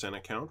PSN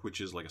account,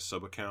 which is like a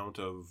sub account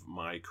of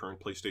my current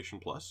PlayStation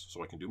Plus,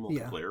 so I can do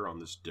multiplayer on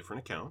this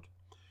different account.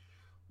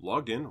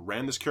 Logged in,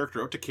 ran this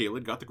character out to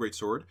Caelid, got the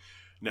greatsword.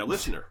 Now,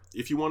 listener,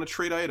 if you want to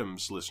trade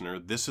items, listener,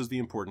 this is the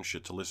important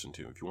shit to listen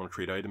to. If you want to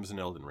trade items in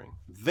Elden Ring,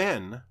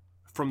 then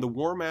from the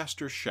War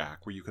Master's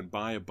Shack, where you can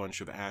buy a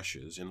bunch of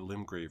ashes in the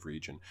Limgrave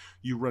region,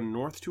 you run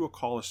north to a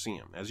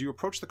Colosseum. As you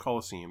approach the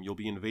Colosseum, you'll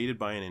be invaded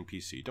by an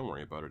NPC. Don't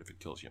worry about it if it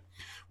kills you.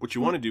 What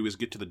you want to do is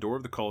get to the door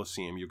of the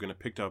Colosseum. You're going to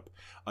pick up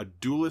a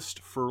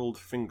Duelist Furled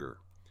Finger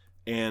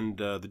and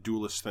the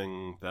Duelist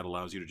thing that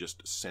allows you to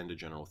just send a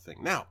general thing.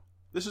 Now,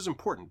 this is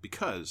important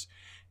because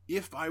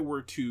if I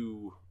were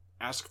to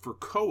ask for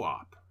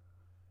co-op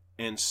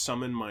and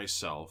summon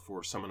myself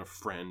or summon a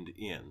friend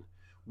in,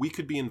 we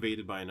could be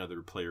invaded by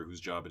another player whose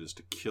job it is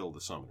to kill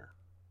the summoner.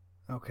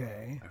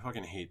 Okay. I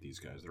fucking hate these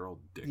guys. They're all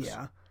dicks.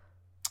 Yeah.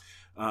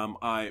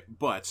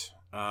 But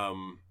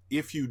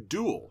if you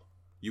duel,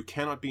 you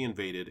cannot be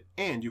invaded,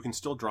 and you can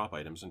still drop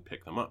items and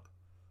pick them up.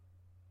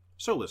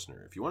 So,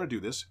 listener, if you want to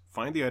do this,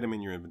 find the item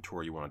in your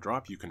inventory you want to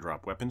drop. You can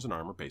drop weapons and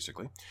armor,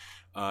 basically.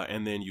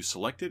 And then you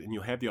select it, and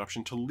you'll have the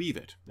option to leave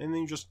it. And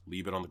then you just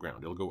leave it on the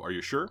ground. It'll go, are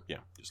you sure? Yeah,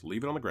 just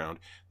leave it on the ground.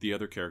 The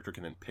other character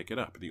can then pick it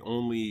up. The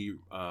only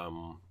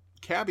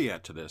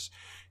caveat to this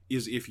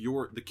is if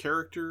the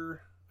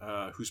character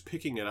who's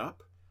picking it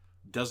up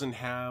doesn't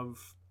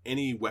have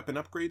any weapon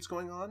upgrades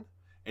going on,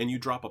 and you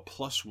drop a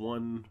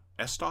 +1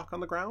 S-Stock on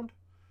the ground,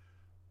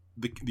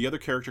 the other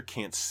character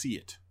can't see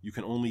it. You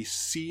can only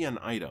see an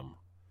item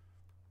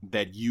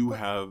that you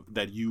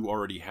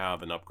already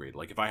have an upgrade.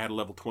 Like if I had a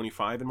level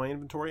 25 in my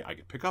inventory, I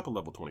could pick up a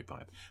level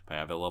 25. If I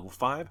have a level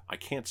 5, I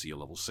can't see a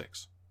level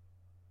 6.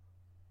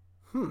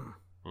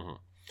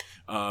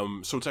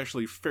 So it's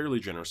actually fairly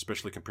generous,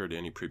 especially compared to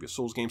any previous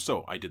Souls game.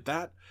 So I did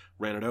that,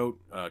 ran it out,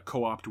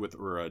 co-opted with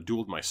or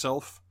dueled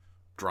myself,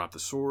 dropped the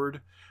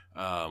sword,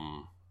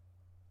 and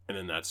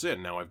then that's it.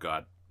 Now I've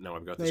got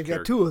this character.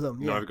 Got two of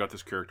them. Yeah. Now I've got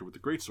this character with the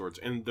great swords,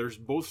 and they're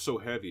both so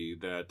heavy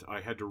that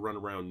I had to run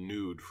around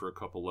nude for a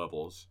couple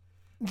levels,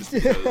 just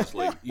because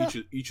like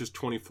each is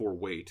 24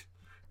 weight.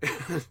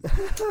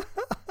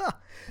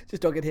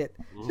 Just don't get hit.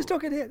 Just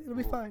don't get hit. It'll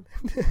be fine.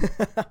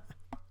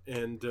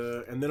 And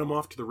then I'm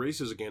off to the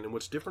races again. And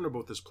what's different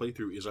about this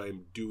playthrough is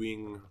I'm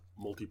doing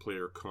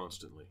multiplayer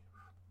constantly.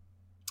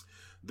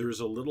 There's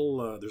a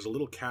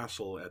little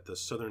castle at the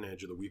southern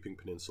edge of the Weeping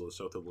Peninsula,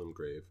 south of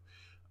Limgrave,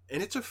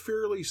 and it's a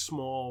fairly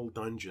small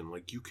dungeon.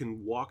 Like you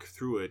can walk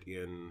through it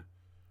in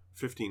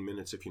 15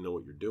 minutes if you know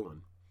what you're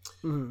doing.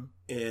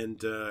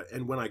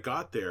 And when I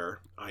got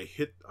there, I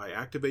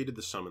activated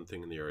the summon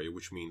thing in the area,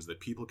 which means that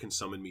people can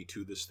summon me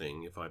to this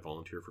thing if I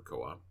volunteer for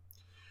co-op.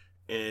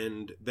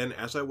 And then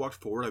as I walked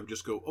forward, I would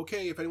just go,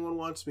 okay, if anyone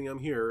wants me, I'm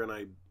here. And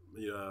I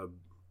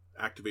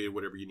activated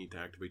whatever you need to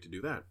activate to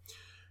do that.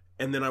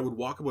 And then I would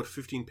walk about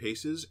 15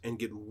 paces and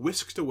get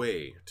whisked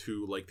away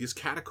to like these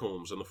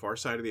catacombs on the far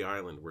side of the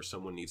island where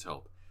someone needs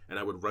help. And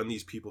I would run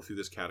these people through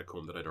this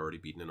catacomb that I'd already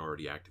beaten and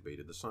already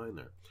activated the sign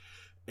there.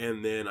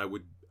 And then I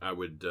would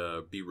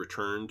be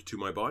returned to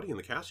my body in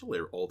the castle.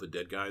 There, all the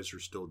dead guys are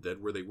still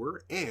dead where they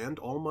were, and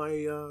all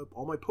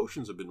my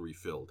potions have been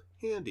refilled.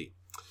 Handy.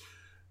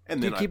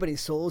 And do you keep any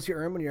souls you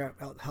earn when you're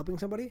out helping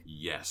somebody?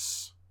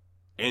 Yes.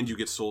 And you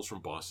get souls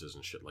from bosses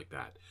and shit like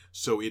that.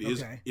 So it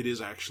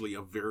is actually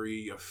a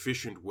very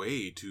efficient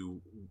way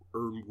to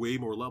earn way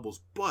more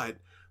levels. But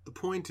the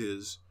point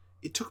is,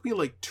 it took me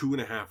like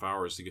 2.5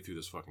 hours to get through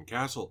this fucking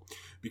castle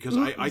because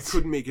I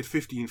couldn't make it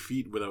 15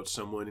 feet without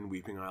someone in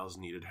Weeping Isles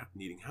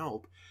needing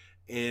help.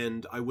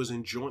 And I was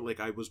enjoying,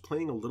 like I was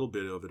playing a little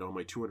bit of it on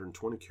my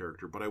 220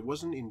 character, but I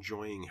wasn't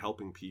enjoying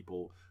helping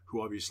people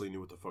who obviously knew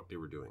what the fuck they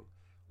were doing.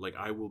 Like,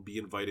 I will be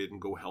invited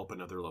and go help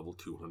another level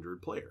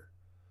 200 player.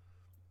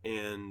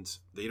 And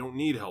they don't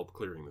need help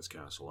clearing this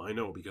castle. I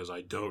know, because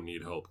I don't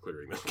need help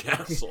clearing this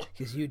castle.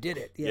 Because you did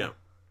it, yeah.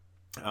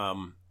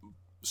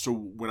 So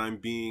when I'm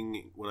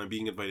being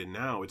invited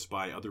now, it's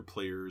by other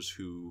players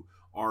who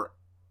are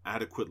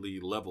adequately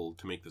leveled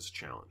to make this a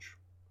challenge.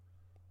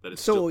 That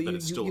it's still you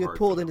get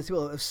pulled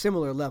into a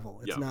similar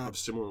level. It's not a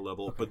similar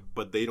level, okay.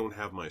 but they don't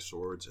have my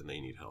swords and they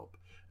need help.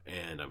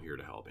 And I'm here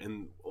to help.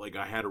 And like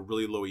I had a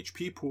really low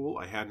HP pool.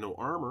 I had no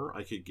armor.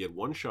 I could get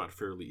one shot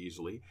fairly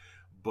easily.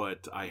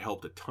 But I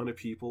helped a ton of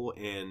people.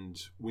 And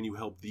when you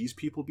help these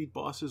people beat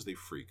bosses, they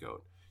freak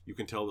out. You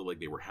can tell that like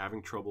they were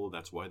having trouble.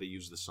 That's why they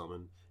use the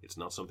summon. It's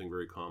not something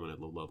very common at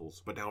low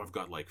levels. But now I've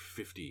got like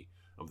 50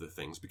 of the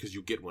things because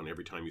you get one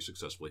every time you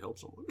successfully help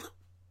someone.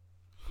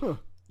 Huh.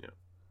 Yeah.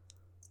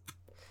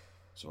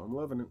 So I'm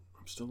loving it.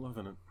 I'm still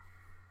loving it.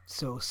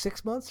 So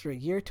 6 months or a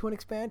year to an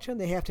expansion?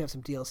 They have to have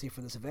some DLC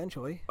for this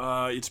eventually.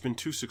 It's been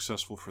too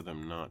successful for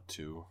them not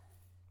to.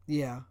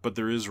 Yeah. But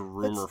there is a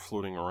rumor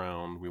floating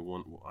around.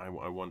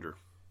 I wonder.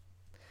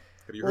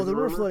 Have you heard the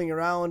rumor floating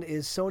around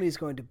is Sony's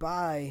going to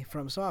buy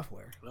From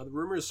Software. The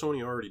rumor is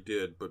Sony already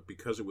did, but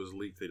because it was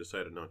leaked, they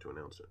decided not to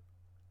announce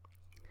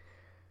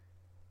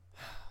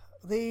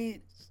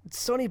it.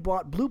 Sony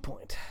bought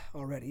Bluepoint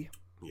already.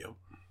 Yep.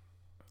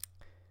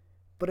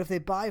 But if they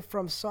buy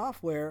From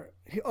Software...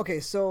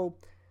 Okay, so...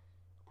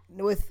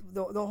 With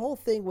the whole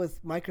thing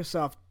with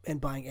Microsoft and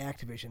buying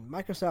Activision,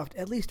 Microsoft,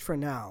 at least for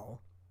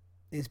now,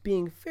 is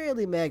being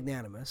fairly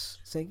magnanimous,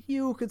 saying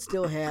you could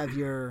still have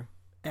your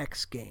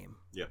X game,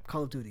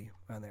 Call of Duty,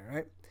 on there,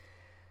 right?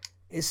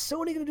 Is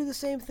Sony going to do the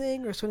same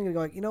thing, or is Sony going to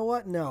go like, you know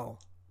what? No,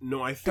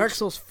 I think Dark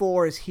Souls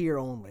 4 is here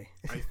only.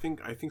 I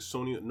think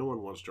Sony. No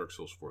one wants Dark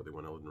Souls 4. They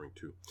want Elden Ring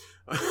 2.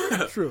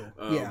 True.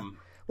 Yeah.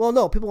 Well,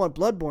 no, people want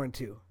Bloodborne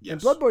 2. Yes.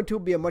 And Bloodborne 2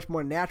 would be a much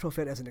more natural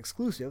fit as an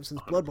exclusive, since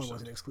 100%. Bloodborne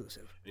wasn't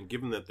exclusive. And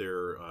given that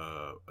they're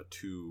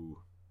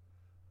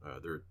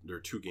they're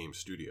a 2-game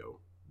studio,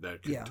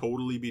 that could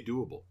totally be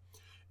doable.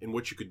 And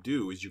what you could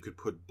do is you could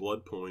put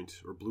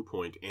Bloodpoint or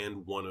Bluepoint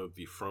and one of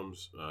the From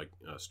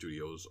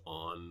studios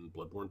on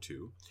Bloodborne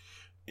 2,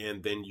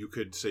 and then you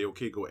could say,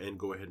 okay, go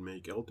ahead and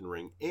make Elden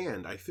Ring.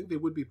 And I think they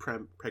would be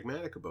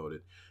pragmatic about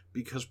it,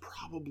 because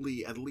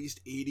probably at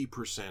least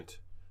 80%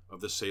 of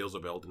the sales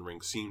of Elden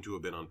Ring seem to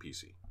have been on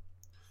PC.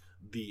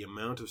 The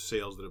amount of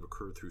sales that have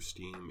occurred through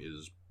Steam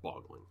is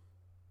boggling.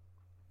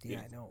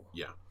 Yeah, I know.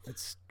 Yeah.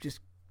 It's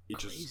just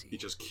crazy. It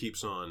just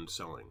keeps on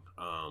selling.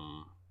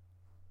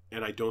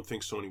 And I don't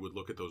think Sony would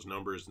look at those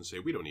numbers and say,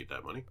 we don't need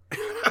that money.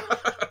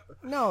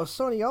 No,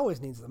 Sony always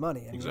needs the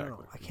money. I mean,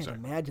 exactly. I can't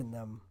imagine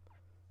them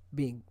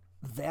being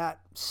that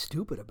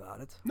stupid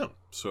about it. No.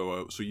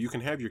 So you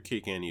can have your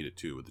cake and eat it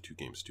too with a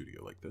 2-game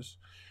studio like this.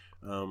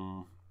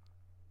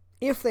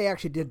 If they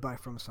actually did buy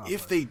From Software.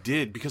 If they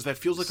did, because that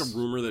feels like a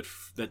rumor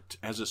that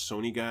as a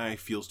Sony guy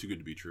feels too good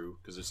to be true,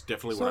 because it's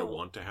definitely what I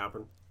want to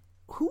happen.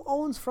 Who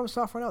owns From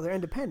Software now? They're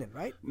independent,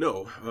 right?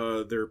 No,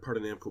 they're part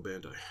of Namco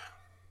Bandai.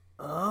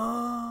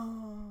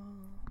 Oh.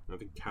 I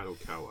think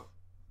Kadokawa.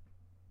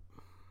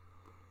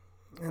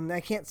 And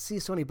I can't see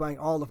Sony buying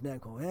all of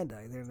Namco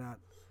Bandai. They're not.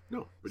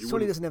 No, but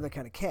Sony doesn't have that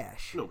kind of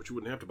cash. No, but you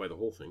wouldn't have to buy the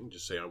whole thing.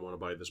 Just say I want to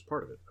buy this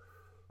part of it.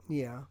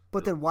 Yeah,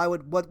 but then why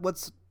would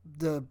what's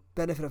the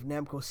benefit of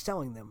Namco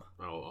selling them?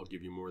 I'll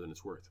give you more than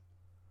it's worth.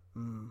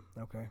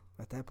 Okay,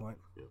 at that point.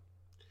 Yeah.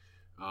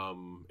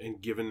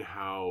 And given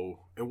how,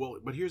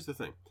 but here's the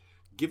thing.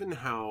 Given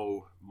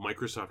how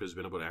Microsoft has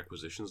been about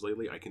acquisitions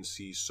lately, I can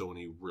see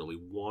Sony really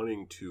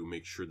wanting to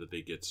make sure that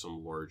they get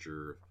some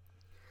larger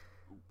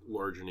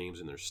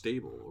names in their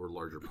stable or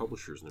larger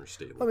publishers in their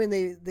stable. I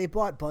mean, they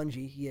bought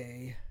Bungie,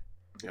 yay.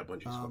 Yeah,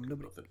 Bungie's fucking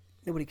nothing.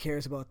 Nobody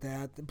cares about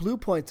that. The Blue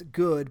Point's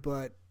good,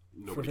 but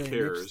nobody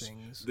cares.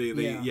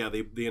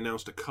 They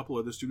announced a couple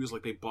other studios,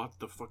 like they bought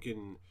the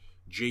fucking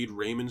Jade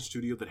Raymond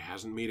studio that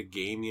hasn't made a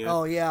game yet.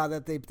 Oh yeah,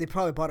 that they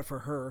probably bought it for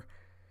her.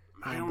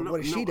 I don't know.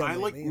 What has she done? I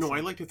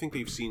like to think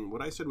they've seen.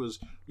 What I said was,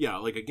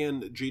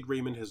 again, Jade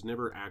Raymond has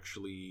never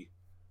actually.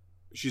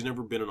 She's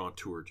never been an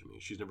auteur to me.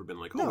 She's never been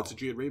like, it's a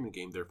Jade Raymond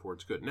game, therefore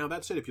it's good. Now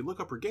that said, if you look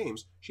up her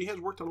games, she has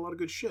worked on a lot of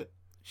good shit.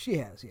 She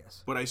has,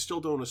 yes. But I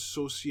still don't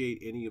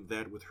associate any of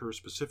that with her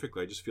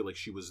specifically. I just feel like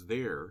she was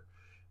there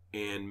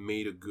and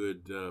made a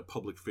good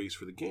public face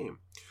for the game.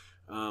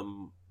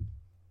 But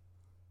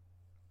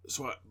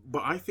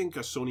I think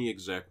a Sony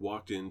exec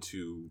walked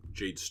into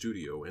Jade's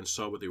studio and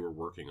saw what they were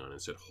working on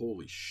and said,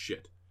 "Holy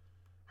shit,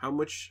 how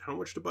much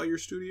to buy your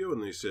studio?"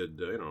 And they said,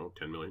 I don't know,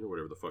 $10 million or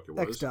whatever the fuck it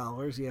was. X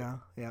dollars, yeah.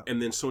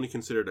 And then Sony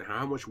considered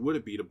how much would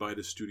it be to buy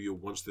the studio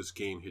once this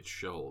game hit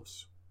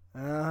shelves,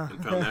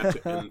 and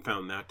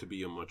found that to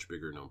be a much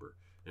bigger number,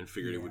 and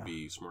figured it would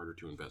be smarter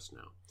to invest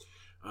now.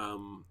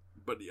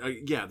 But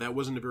that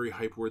wasn't a very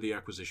hype-worthy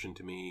acquisition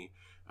to me.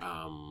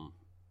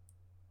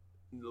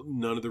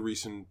 None of the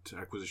recent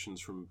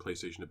acquisitions from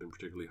PlayStation have been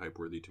particularly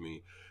hype-worthy to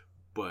me.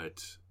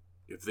 But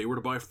if they were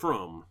to buy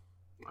From,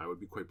 I would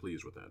be quite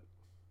pleased with that.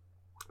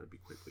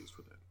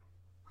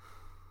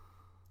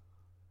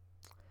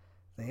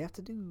 They have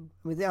to do...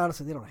 I mean,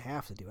 honestly, they don't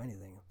have to do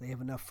anything. They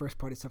have enough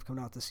first-party stuff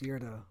coming out this year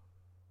to...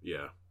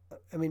 Yeah.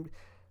 I mean,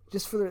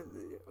 just for the...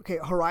 Okay,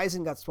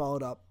 Horizon got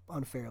swallowed up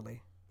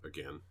unfairly.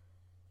 Again.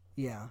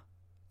 Yeah.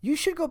 You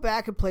should go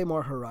back and play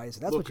more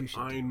Horizon. That's what you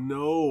should do. I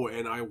know,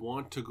 and I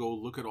want to go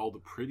look at all the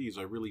pretties.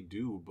 I really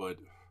do, but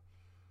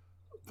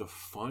the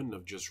fun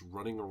of just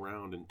running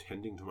around and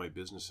tending to my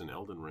business in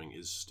Elden Ring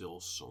is still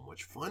so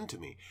much fun to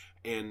me.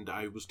 And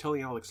I was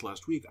telling Alex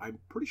last week, I'm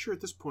pretty sure at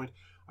this point,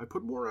 I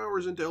put more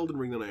hours into Elden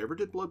Ring than I ever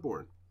did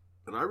Bloodborne.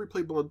 And I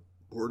replayed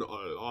Bloodborne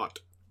a lot.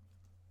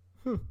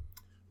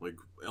 Like,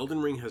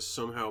 Elden Ring has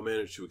somehow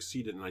managed to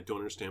exceed it, and I don't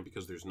understand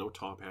because there's no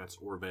top hats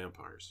or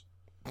vampires.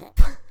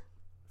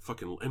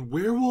 And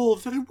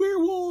werewolves! And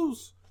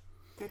werewolves!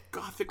 That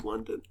gothic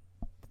London.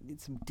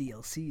 Need some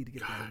DLC to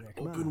get that in there.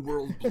 Open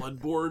world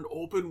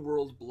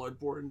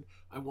Bloodborne.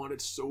 I want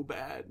it so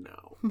bad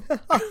now.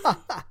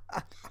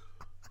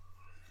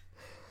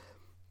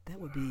 That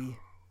would be...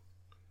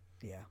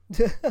 Yeah.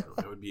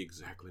 That would be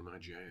exactly my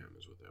jam,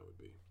 is what that would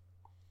be.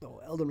 Oh,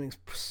 Elden Ring's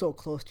so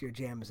close to your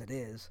jam as it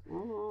is.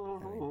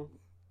 Well,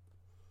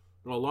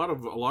 a lot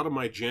of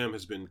my jam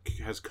has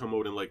come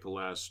out in like the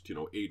last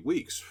 8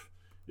 weeks.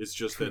 It's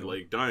just that,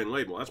 like, Dying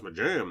Light, well, that's my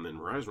jam. Then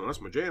Horizon, well,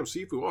 that's my jam.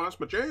 Sifu, oh, that's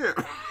my jam.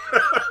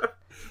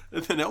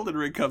 And then Elden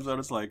Ring comes out,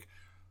 it's like,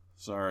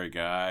 sorry,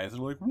 guys.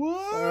 And I'm like,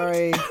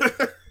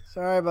 what?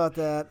 Sorry about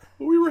that.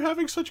 Well, we were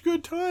having such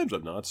good times.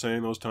 I'm not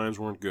saying those times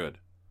weren't good.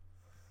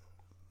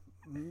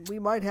 We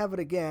might have it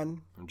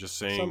again. I'm just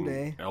saying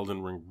someday.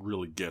 Elden Ring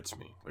really gets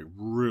me. Like,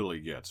 really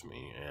gets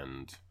me.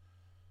 And,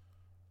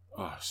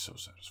 so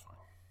satisfying.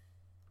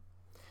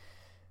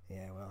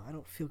 Yeah, well, I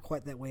don't feel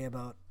quite that way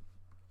about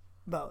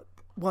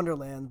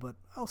Wonderland, but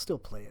I'll still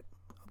play it.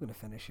 I'm going to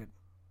finish it.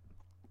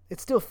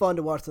 It's still fun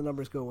to watch the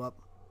numbers go up.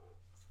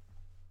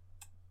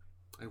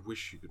 I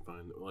wish you could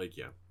find,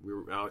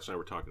 Alex and I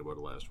were talking about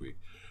it last week,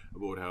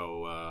 about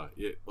how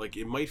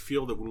it might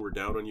feel that when we're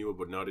down on you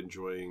about not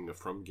enjoying a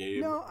From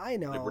game. No, I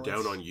know. Like, we're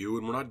down on you,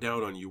 and we're not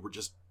down on you. We're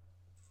just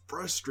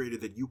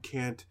frustrated that you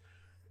can't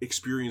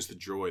experience the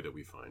joy that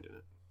we find in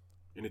it.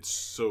 And it's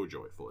so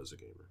joyful as a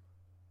gamer.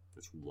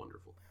 It's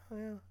wonderful.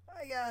 Yeah,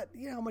 I got,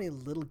 how many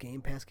little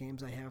Game Pass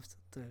games I have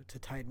to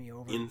tide me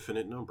over?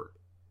 Infinite number.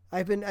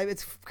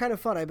 It's kind of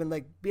fun. I've been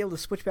be able to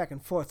switch back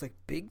and forth, like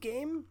big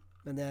game,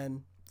 and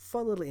then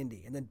fun little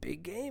indie, and then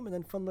big game, and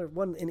then fun little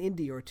one an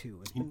indie or two.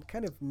 It's been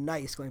kind of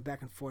nice going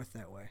back and forth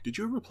that way. Did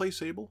you ever play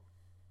Sable?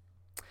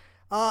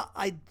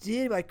 I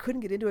did, but I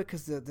couldn't get into it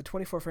because the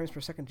 24 frames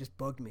per second just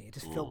bugged me. It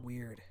just felt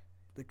weird.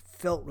 It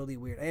felt really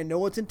weird. I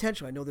know it's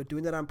intentional. I know they're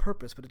doing that on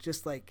purpose, but it's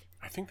just like...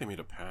 I think they made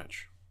a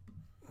patch.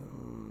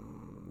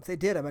 If they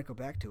did, I might go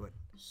back to it.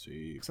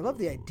 See, because I love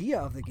the idea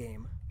of the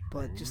game,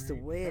 but just the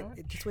way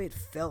it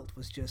felt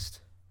was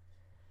just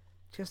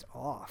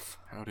off.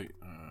 How do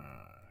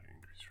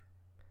increase?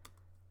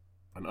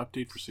 An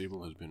update for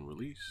Sable has been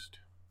released.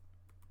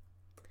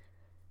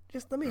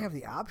 Just let me have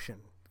the option.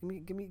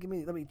 Give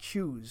me. Let me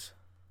choose.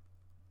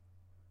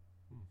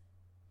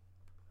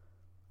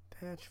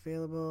 Patch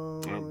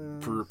available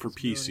for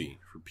PC.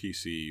 For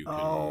PC, you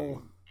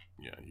can.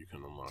 You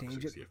can unlock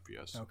Change 60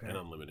 FPS and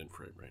unlimited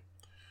frame rate.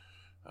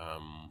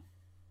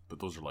 But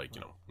those are like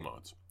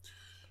mods.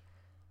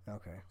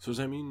 Okay. So does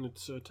that mean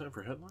it's time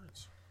for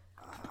headlines?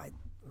 I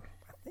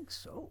think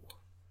so.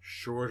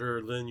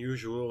 Shorter than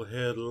usual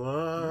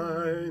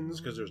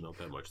headlines because there's not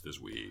that much this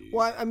week.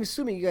 Well, I'm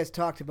assuming you guys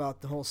talked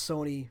about the whole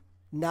Sony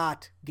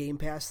not Game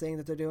Pass thing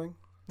that they're doing.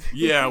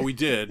 Yeah, we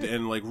did,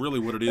 and like really,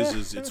 what it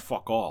is it's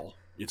fuck all.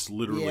 It's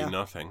literally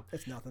nothing.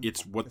 It's nothing.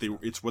 It's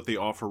what they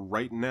offer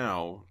right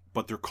now,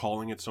 but they're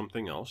calling it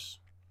something else,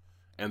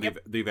 and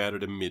they've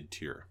added a mid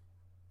tier,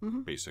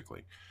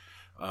 basically.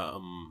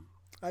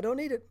 I don't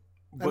need it.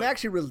 I'm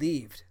actually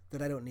relieved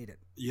that I don't need it.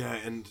 Yeah,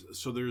 and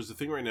so there's the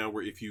thing right now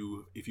where if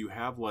you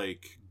have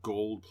like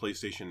gold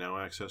PlayStation Now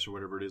access or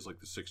whatever it is, like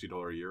the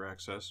 $60 a year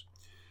access.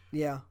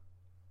 Yeah.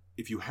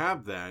 If you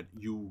have that,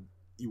 you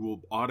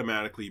will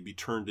automatically be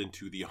turned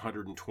into the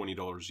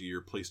 $120 a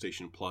year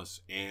PlayStation Plus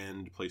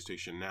and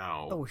PlayStation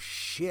Now. Oh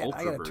shit! Ultra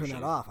I gotta version.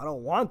 turn that off. I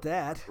don't want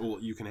that. Well,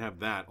 you can have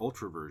that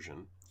Ultra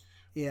version.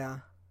 Yeah.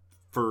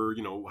 For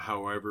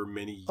however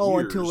many years. Oh,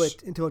 until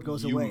it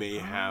goes away. You may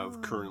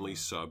have currently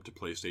subbed to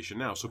PlayStation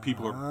Now, so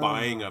people are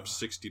buying up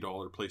 $60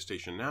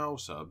 PlayStation Now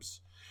subs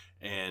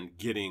and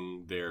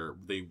getting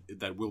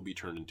that will be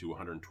turned into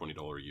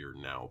 $120 a year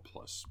now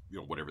plus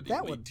whatever the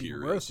elite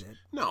tier is. It.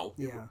 No,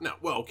 yeah. No.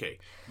 Well, okay.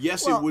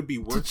 Yes, it would be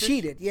worth it to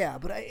cheat it. Yeah,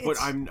 but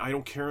I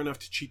don't care enough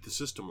to cheat the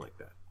system like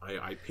that.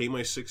 I pay my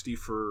 $60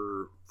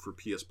 for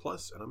PS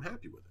Plus and I'm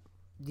happy with it.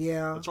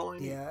 Yeah, that's all I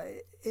need. Yeah,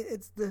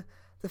 it's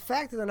the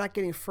fact that they're not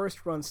getting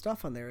first run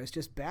stuff on there is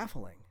just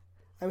baffling.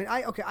 I mean,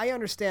 I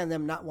understand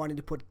them not wanting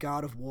to put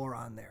God of War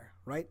on there,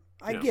 right?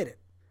 I get it.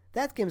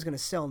 That game's going to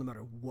sell no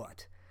matter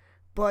what.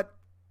 But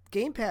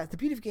Game Pass, the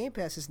beauty of Game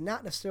Pass is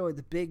not necessarily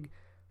the big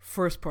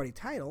first party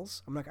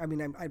titles.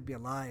 I'd be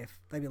lying if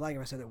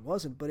I said it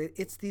wasn't. But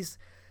it's these,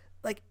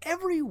 like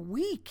every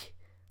week,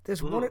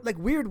 there's one like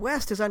Weird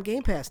West is on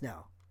Game Pass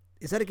now.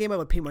 Is that a game I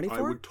would pay money for?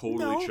 I would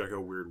totally check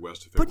out Weird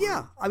West. But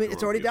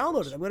it's already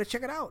downloaded. I'm going to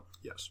check it out.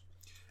 Yes.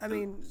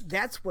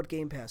 That's what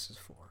Game Pass is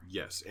for.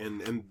 Yes,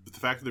 and the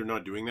fact that they're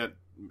not doing that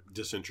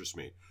disinterests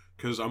me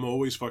because I'm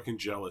always fucking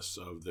jealous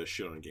of the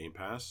shit on Game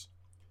Pass.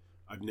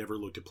 I've never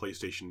looked at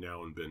PlayStation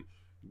Now and been,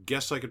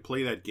 guess I could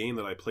play that game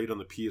that I played on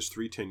the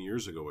PS3 10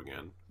 years ago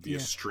again via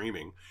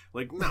streaming.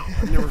 Like, no,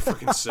 I've never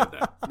fucking said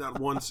that. Not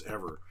once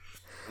ever.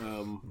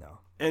 No.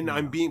 And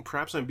I'm being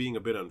a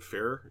bit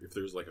unfair if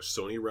there's like a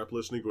Sony rep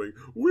listening going,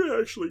 we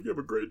actually give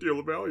a great deal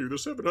of value.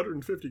 There's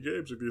 750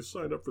 games if you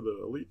sign up for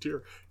the elite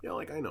tier. Yeah,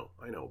 like I know.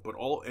 But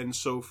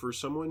so for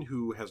someone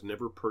who has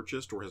never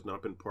purchased or has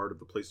not been part of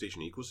the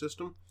PlayStation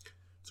ecosystem,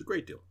 it's a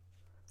great deal.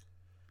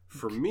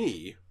 For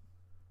me,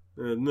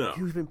 no.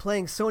 You've been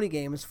playing Sony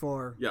games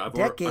for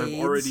decades. I've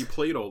already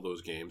played all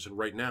those games, and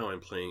right now I'm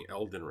playing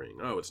Elden Ring.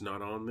 Oh, it's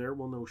not on there?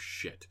 Well, no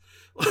shit.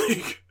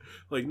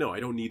 Like, no, I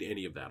don't need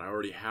any of that. I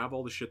already have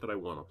all the shit that I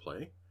want to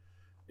play,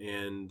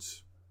 and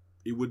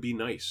it would be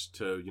nice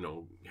to,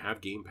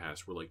 have Game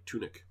Pass where, like,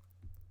 Tunic.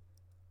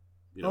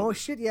 Oh,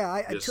 shit, yeah.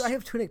 I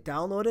have Tunic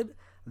downloaded.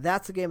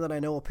 That's a game that I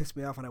know will piss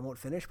me off and I won't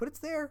finish, but it's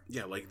there.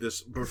 Yeah, like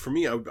this. But for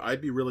me,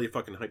 I'd be really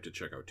fucking hyped to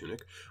check out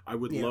Tunic. I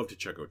would love to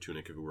check out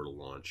Tunic if it were to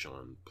launch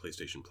on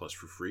PlayStation Plus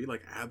for free.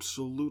 Like,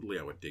 absolutely,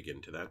 I would dig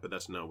into that. But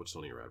that's not what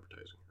Sony are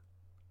advertising.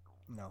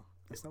 No,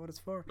 that's not what it's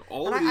for.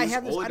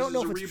 I don't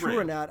know if it's true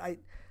or not.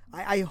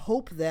 I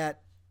hope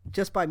that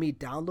just by me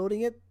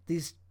downloading it,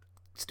 these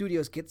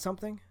studios get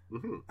something.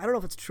 Mm-hmm. I don't know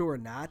if it's true or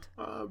not.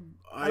 I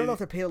don't know if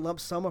they're paid a lump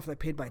sum or if they're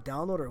paid by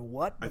download or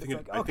what. I think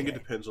it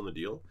depends on the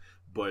deal.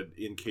 But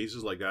in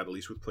cases like that, at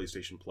least with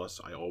PlayStation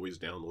Plus, I always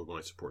download when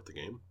I support the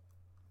game.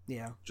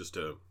 Yeah. Just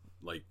to,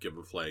 like, give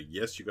a flag,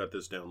 yes, you got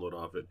this download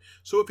off it.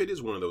 So if it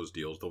is one of those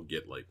deals, they'll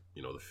get, like,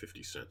 the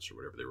 50 cents or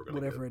whatever they were going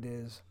to get. Whatever it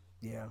is.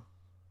 Yeah.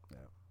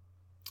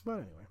 But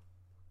anyway.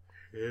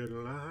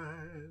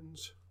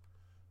 Headlines.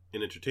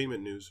 In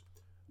entertainment news,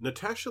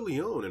 Natasha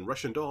Lyonne and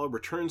Russian Doll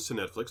returns to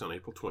Netflix on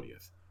April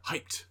 20th.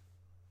 Hyped.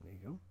 There you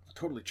go.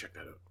 Totally check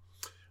that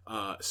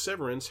out.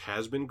 Severance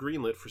has been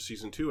greenlit for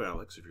season 2,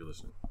 Alex, if you're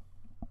listening.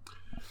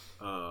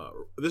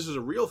 This is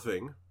a real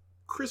thing.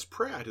 Chris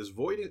Pratt is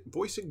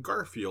voicing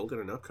Garfield in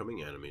an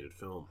upcoming animated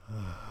film.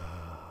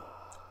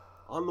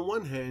 On the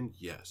one hand,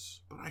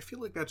 yes, but I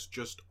feel like that's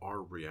just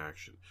our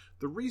reaction.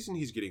 The reason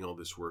he's getting all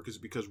this work is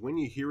because when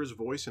you hear his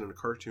voice in a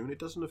cartoon, it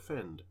doesn't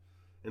offend.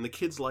 And the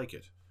kids like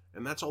it.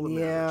 And that's all that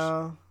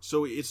matters.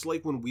 So it's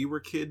like when we were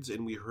kids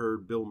and we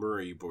heard Bill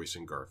Murray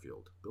voicing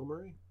Garfield. Bill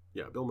Murray?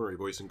 Yeah, Bill Murray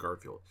voicing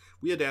Garfield.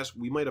 We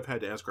might have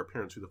had to ask our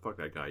parents who the fuck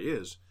that guy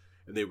is.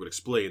 And they would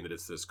explain that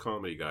it's this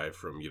comedy guy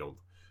from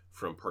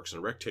Parks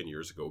and Rec 10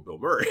 years ago, Bill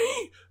Murray.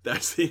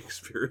 That's the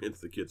experience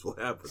the kids will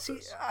have with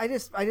this. I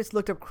just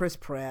looked up Chris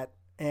Pratt,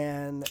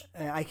 and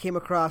I came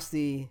across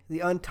the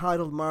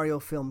untitled Mario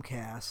film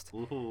cast,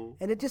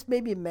 and it just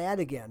made me mad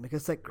again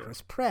because it's like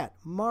Chris Pratt,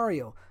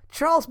 Mario,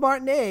 Charles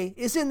Martinet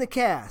is in the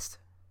cast,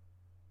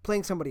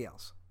 playing somebody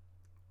else.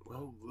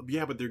 Well,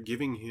 yeah, but they're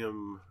giving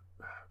him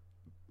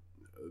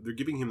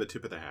the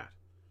tip of the hat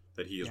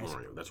that he is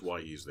Mario. That's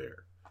why he's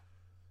there.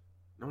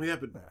 Not only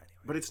that,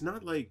 but it's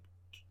not like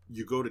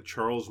you go to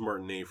Charles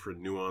Martinet for a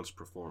nuanced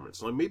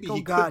performance. Like maybe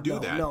he could do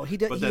that. No, he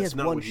has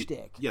one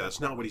shtick. Yeah, that's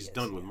not what he's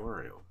done with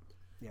Mario.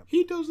 Yep.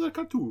 He does the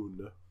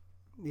cartoon.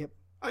 Yep.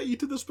 I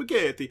eat the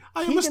spaghetti.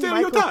 I am a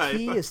stereotype.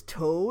 He is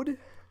Toad.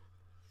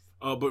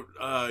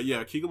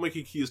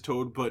 Keegan-Michael Key is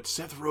Toad, but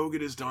Seth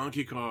Rogen is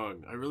Donkey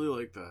Kong. I really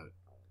like that.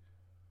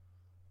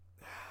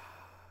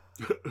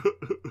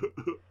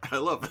 I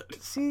love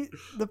it. See,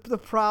 the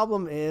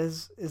problem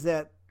is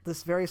that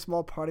this very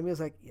small part of me is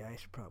like, yeah, I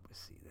should probably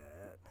see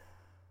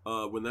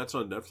that. When that's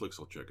on Netflix,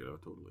 I'll check it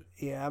out totally.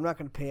 Yeah, I'm not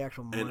going to pay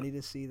actual money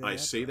to see that. I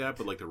say that,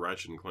 but like the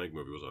Ratchet and Clank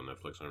movie was on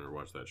Netflix. I never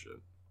watched that shit.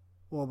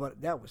 Well,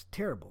 but that was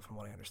terrible from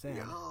what I understand.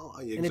 Yeah,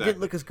 exactly. And it didn't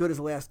look as good as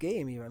the last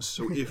game, even.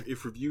 So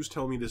if reviews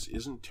tell me this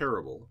isn't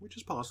terrible, which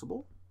is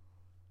possible,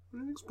 I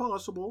think it's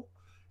possible.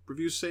 If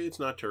reviews say it's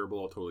not terrible,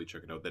 I'll totally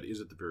check it out. That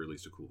is at the very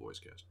least a cool voice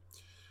cast.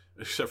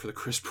 Except for the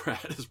Chris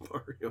Pratt as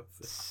Mario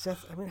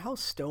thing. How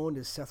stoned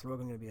is Seth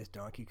Rogen going to be as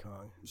Donkey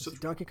Kong?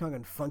 Donkey Kong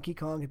and Funky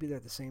Kong could be there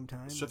at the same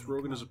time? Seth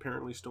Rogen is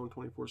apparently stoned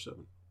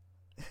 24/7.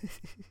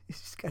 He's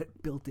just got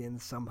it built in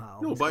somehow.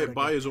 No,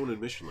 by his own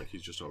admission, like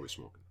he's just always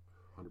smoking.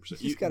 100%.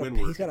 He's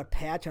got a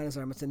patch on his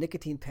arm. It's a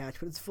nicotine patch,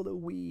 but it's full of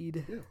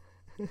weed.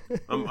 Yeah.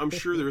 I'm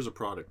sure there is a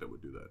product that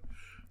would do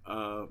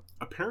that.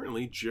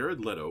 Apparently, Jared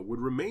Leto would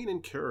remain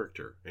in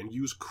character and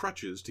use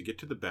crutches to get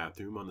to the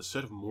bathroom on the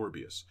set of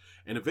Morbius,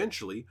 and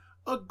eventually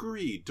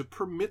agreed to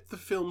permit the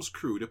film's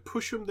crew to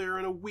push him there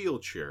in a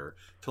wheelchair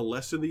to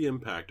lessen the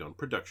impact on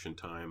production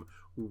time.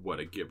 What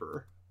a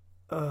giver.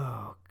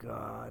 Oh,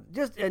 God.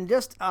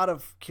 Just out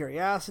of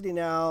curiosity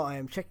now, I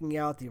am checking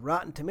out the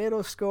Rotten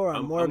Tomatoes score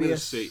on Morbius. I'm going to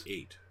say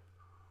 8.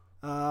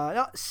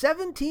 No,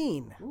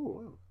 17. Oh,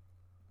 wow.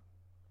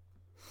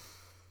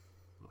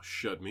 Well,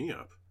 shut me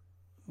up.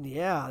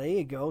 Yeah, there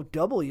you go.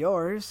 Double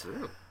yours.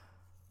 Yeah.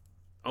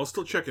 I'll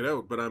still check it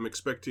out, but I'm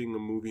expecting a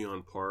movie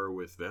on par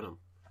with Venom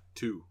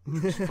 2,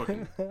 which is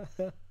fucking...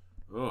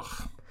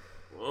 Ugh.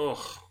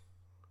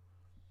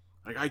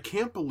 Like, I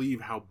can't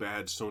believe how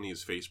bad Sony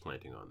is face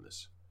planting on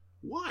this.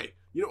 Why?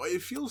 You know,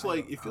 it feels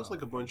like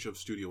a bunch of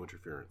studio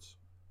interference.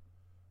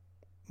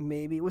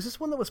 Maybe. Was this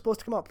one that was supposed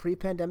to come out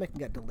pre-pandemic and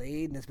got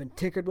delayed and has been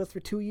tinkered with for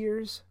 2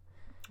 years?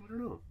 I don't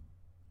know.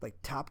 Like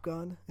Top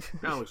Gun?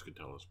 Alex could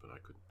tell us, but I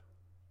couldn't.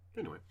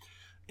 Anyway,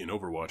 in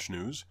Overwatch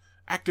news,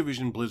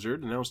 Activision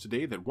Blizzard announced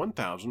today that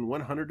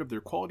 1,100 of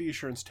their quality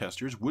assurance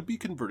testers would be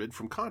converted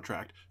from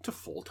contract to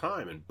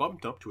full-time and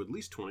bumped up to at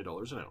least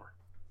 $20 an hour.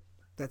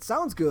 That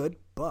sounds good,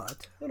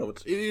 but... No,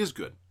 it is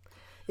good.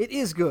 It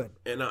is good.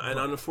 And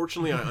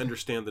unfortunately, I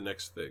understand the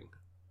next thing.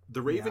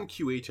 The Raven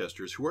QA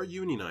testers who are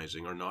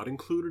unionizing are not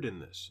included in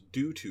this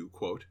due to,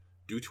 quote,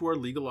 due to our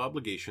legal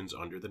obligations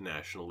under the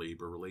National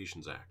Labor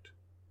Relations Act.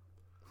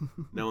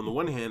 Now, on the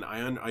one hand,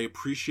 I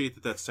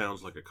appreciate that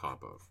sounds like a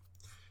cop-out.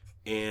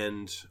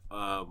 And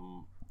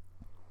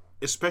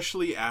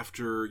especially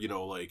after,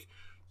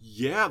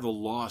 the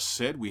law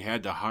said we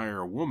had to hire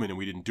a woman and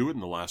we didn't do it in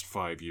the last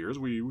 5 years.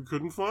 We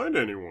couldn't find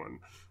anyone.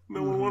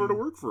 No one wanted to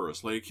work for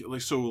us.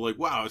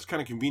 Wow, it's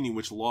kind of convenient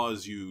which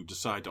laws you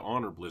decide to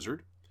honor,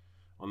 Blizzard.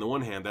 On the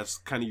one hand, that's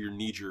kind of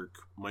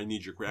my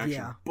knee-jerk reaction.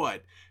 Yeah.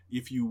 But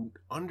if you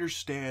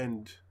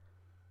understand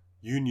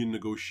union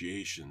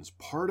negotiations,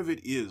 part of it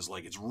is,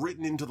 it's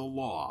written into the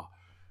law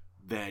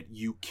that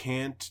you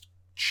can't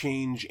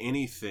change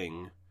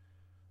anything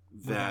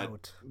that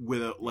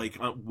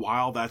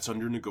while that's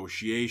under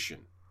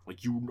negotiation.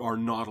 You are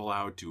not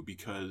allowed to,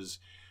 because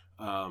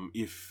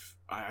if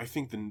I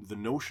think the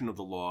notion of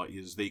the law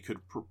is they could,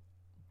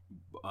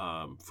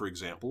 for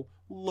example,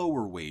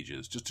 lower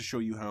wages just to show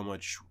you how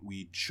much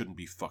we shouldn't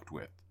be fucked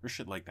with or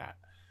shit like that.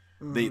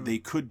 They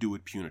could do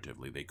it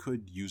punitively. They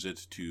could use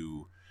it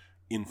to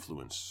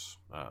influence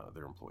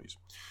their employees.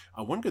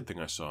 One good thing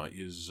I saw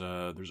is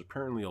there's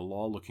apparently a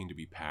law looking to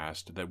be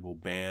passed that will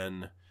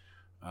ban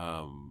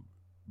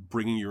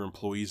bringing your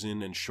employees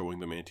in and showing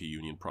them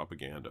anti-union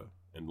propaganda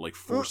and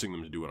forcing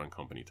them to do it on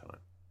company time.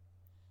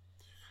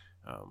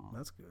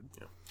 That's good.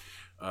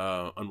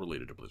 Yeah.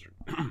 Unrelated to Blizzard.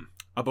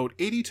 About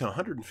 80 to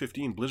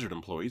 115 Blizzard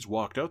employees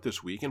walked out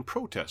this week in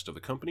protest of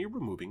the company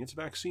removing its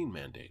vaccine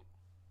mandate.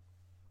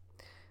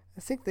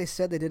 I think they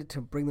said they did it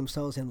to bring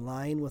themselves in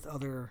line with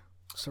other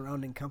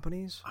surrounding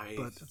companies,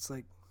 but it's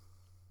like...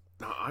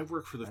 Now, I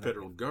work for the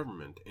federal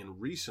government, and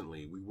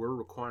recently we were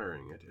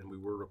requiring it, and we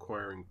were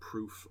requiring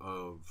proof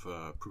of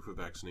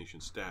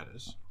vaccination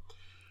status.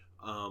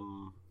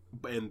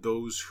 And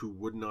those who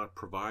would not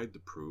provide the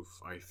proof,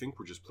 I think,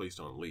 were just placed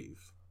on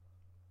leave.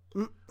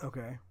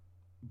 Okay.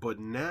 But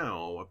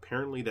now,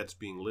 apparently that's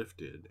being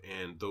lifted,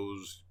 and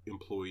those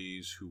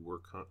employees who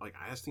work on...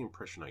 that's the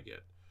impression I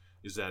get,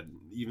 is that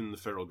even the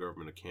federal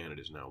government of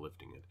Canada is now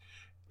lifting it.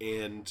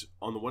 And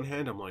on the one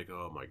hand, I'm like,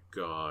 oh my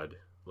God.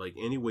 Like,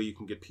 any way you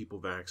can get people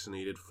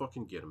vaccinated,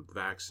 fucking get them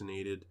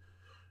vaccinated.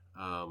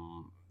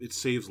 It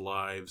saves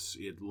lives.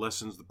 It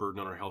lessens the burden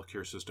on our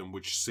healthcare system,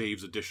 which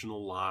saves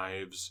additional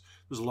lives.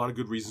 There's a lot of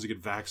good reasons to get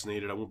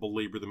vaccinated. I won't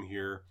belabor them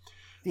here.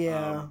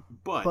 Yeah,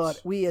 but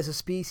we as a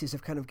species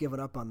have kind of given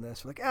up on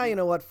this. We're like, you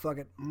know what? Fuck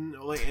it.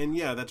 And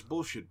yeah, that's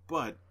bullshit.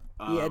 But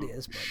yeah, it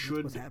is. But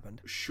that's what's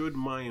happened. Should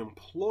my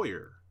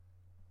employer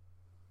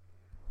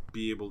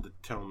be able to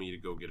tell me to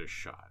go get a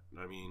shot?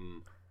 I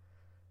mean,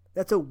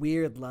 that's a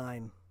weird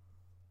line.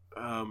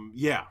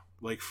 Yeah,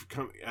 like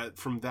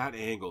from that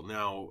angle.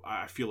 Now,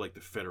 I feel like the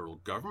federal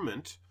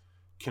government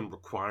can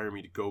require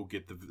me to go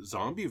get the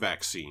zombie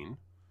vaccine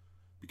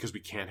because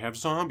we can't have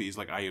zombies.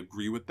 Like, I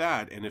agree with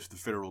that. And if the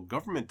federal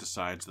government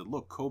decides that,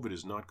 look, COVID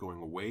is not going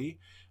away,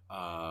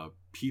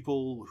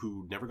 people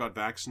who never got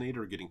vaccinated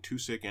are getting too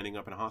sick, ending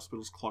up in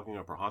hospitals, clogging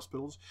up our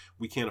hospitals,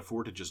 we can't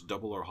afford to just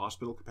double our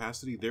hospital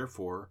capacity.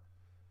 Therefore,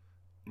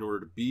 in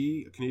order to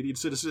be a Canadian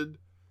citizen,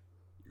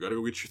 you gotta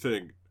go get your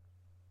thing.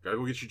 Gotta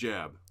go get your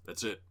jab.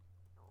 That's it.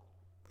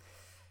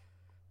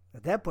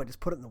 At that point, just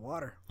put it in the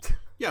water.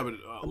 Yeah, but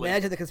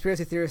imagine the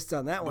conspiracy theorists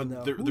on that one,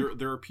 though.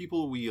 There are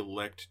people we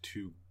elect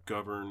to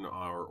govern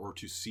or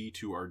to see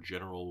to our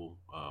general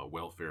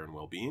welfare and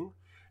well-being,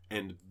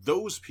 and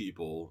those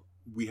people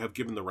we have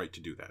given the right to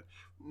do that.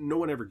 No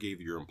one ever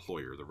gave your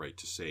employer the right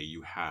to say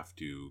you have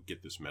to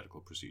get this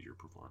medical procedure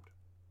performed,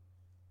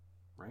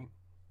 right?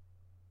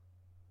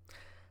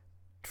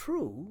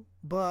 True,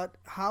 but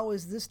how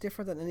is this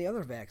different than any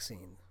other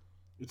vaccine?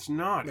 It's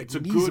not. Like it's a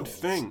measles. good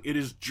thing. It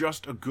is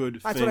just a good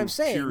thing. That's what I'm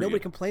saying. Period. Nobody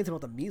complains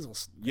about the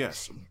measles.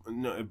 Yes,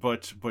 no,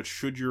 but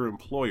should your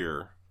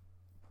employer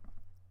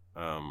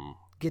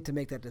get to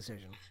make that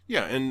decision?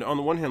 Yeah, and on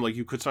the one hand, like,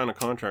 you could sign a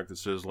contract that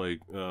says, like,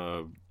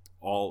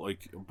 all,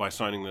 like, by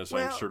signing this,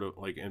 I'm sort of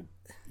like, and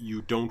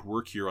you don't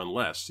work here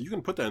unless. You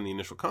can put that in the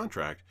initial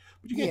contract,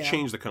 but you can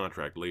change the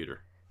contract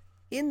later.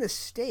 In the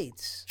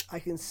States, I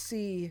can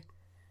see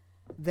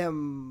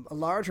them, a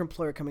large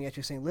employer coming at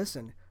you saying,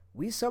 listen,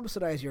 we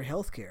subsidize your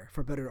health care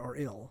for better or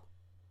ill.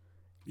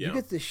 Yeah. You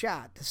get the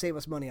shot to save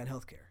us money on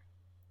health care.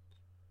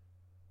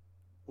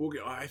 Well,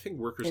 I think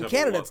workers in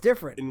Canada, it's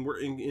different.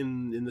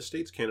 In the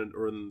States, Canada,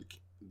 or in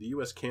the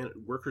U.S.,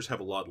 workers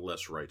have a lot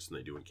less rights than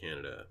they do in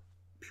Canada,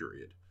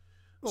 period.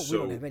 Well, we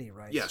don't have any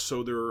rights. Yeah,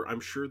 so I'm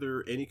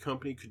sure any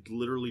company could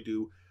literally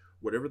do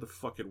whatever the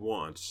fuck it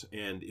wants,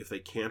 and if they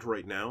can't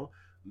right now,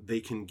 they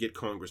can get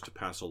Congress to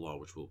pass a law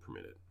which will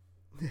permit it.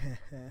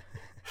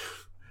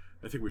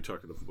 I think we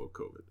talked enough about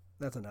COVID.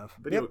 That's enough.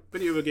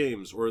 Video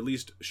games, or at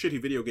least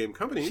shitty video game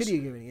companies.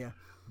 Shitty gaming, yeah.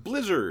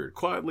 Blizzard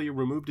quietly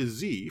removed a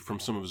Z from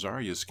some of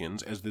Zarya's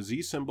skins, as the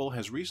Z symbol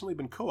has recently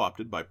been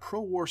co-opted by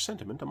pro-war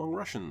sentiment among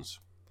Russians.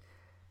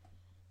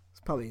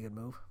 It's probably a good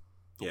move.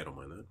 Yeah, I don't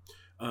mind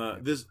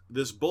that.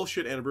 This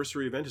bullshit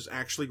anniversary event is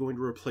actually going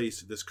to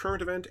replace this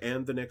current event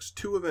and the next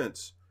 2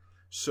 events.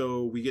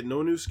 So we get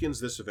no new skins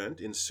this event.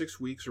 In 6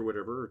 weeks or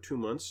whatever, or 2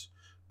 months,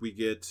 we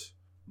get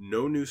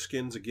no new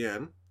skins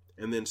again.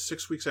 And then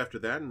 6 weeks after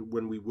that, and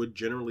when we would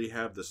generally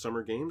have the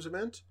Summer Games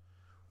event,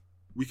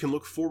 we can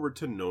look forward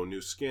to no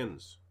new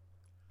skins.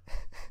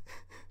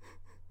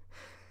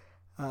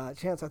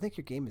 Chance, I think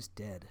your game is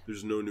dead.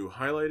 There's no new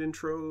highlight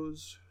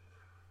intros.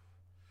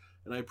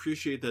 And I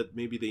appreciate that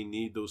maybe they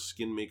need those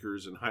skin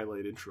makers and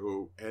highlight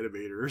intro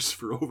animators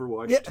for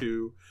Overwatch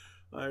 2.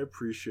 I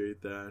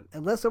appreciate that.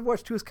 Unless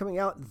Overwatch 2 is coming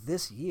out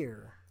this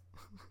year.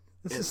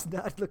 This is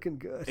not looking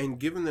good. And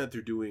given that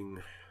they're doing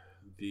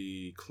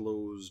the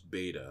closed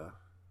beta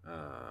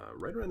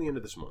right around the end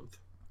of this month,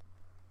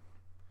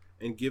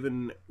 and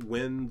given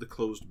when the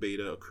closed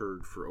beta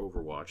occurred for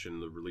Overwatch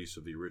and the release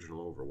of the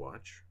original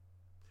Overwatch,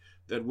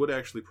 that would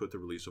actually put the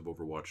release of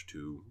Overwatch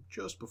 2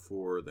 just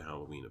before the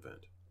Halloween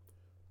event.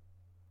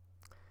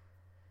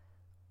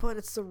 But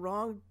it's the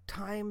wrong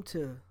time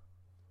to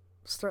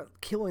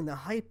start killing the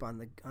hype on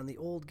the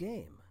old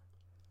game.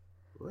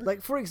 What?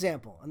 Like, for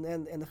example,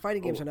 and the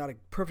fighting games are not a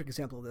perfect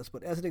example of this,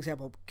 but as an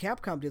example,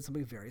 Capcom did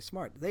something very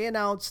smart. They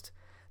announced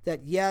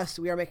that, yes,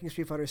 we are making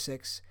Street Fighter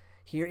 6.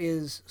 Here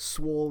is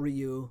Swole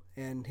Ryu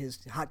and his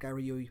Hot Guy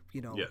Ryu,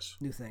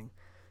 new thing.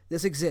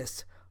 This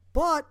exists.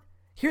 But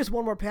here's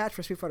one more patch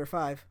for Street Fighter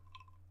 5.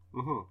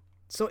 Mm-hmm.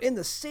 So in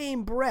the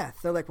same breath,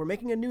 they're like, we're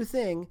making a new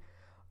thing,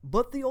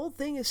 but the old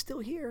thing is still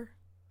here.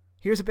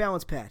 Here's a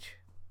balance patch.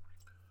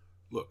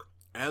 Look,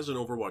 as an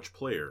Overwatch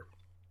player,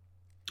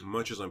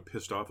 much as I'm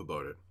pissed off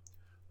about it,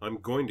 I'm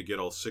going to get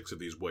all 6 of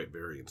these white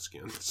variant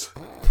skins.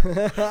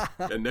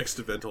 And next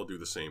event I'll do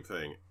the same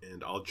thing.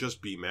 And I'll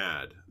just be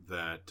mad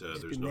that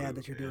there's no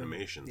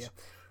animations. Yeah.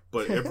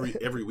 But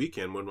every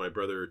weekend when my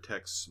brother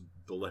texts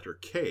the letter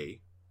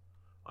K,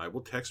 I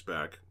will text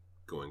back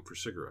going for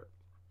cigarette.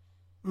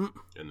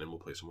 And then we'll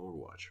play some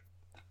Overwatch.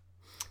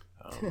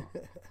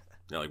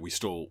 Now, like, we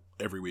still,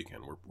 every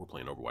weekend, we're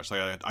playing Overwatch.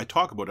 Like, I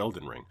talk about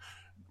Elden Ring.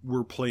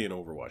 We're playing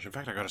Overwatch. In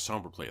fact, I got a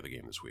soundboard play of the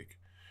game this week.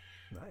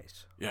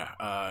 Nice. Yeah,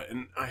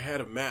 and I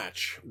had a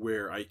match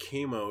where I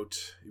came out,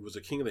 it was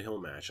a King of the Hill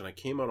match, and I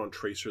came out on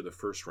Tracer the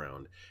first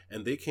round,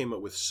 and they came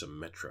out with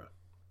Symmetra.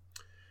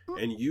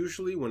 And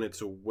usually when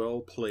it's a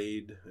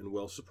well-played and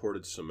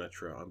well-supported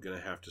Symmetra, I'm going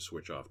to have to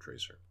switch off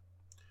Tracer.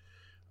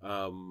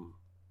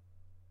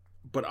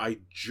 But I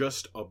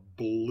just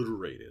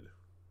obliterated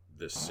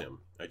this sim.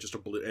 I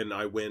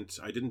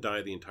didn't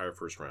die the entire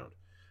first round.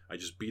 I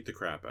just beat the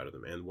crap out of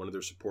them, and one of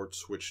their supports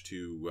switched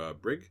to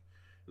Brig,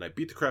 and I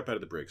beat the crap out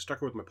of the Brig, stuck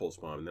her with my pulse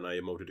bomb, and then I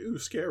emoted, ooh,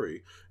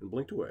 scary, and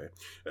blinked away.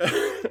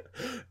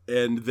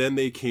 And then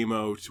they came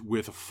out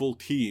with a full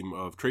team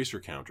of Tracer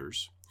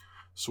counters,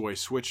 so I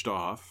switched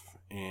off,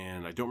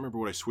 and I don't remember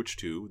what I switched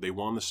to. They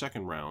won the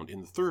second round.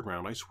 In the third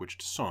round, I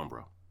switched to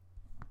Sombra.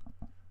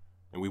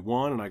 And we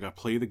won, and I got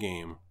play the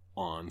game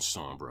on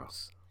Sombra.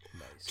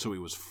 Nice. So it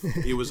was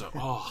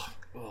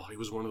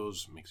one of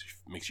those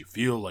makes you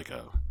feel like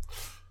a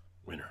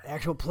winner.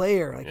 Actual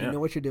player, like you know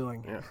what you're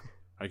doing. Yeah.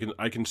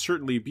 I can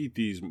certainly beat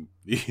these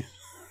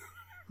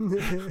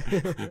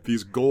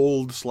these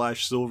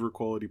gold/silver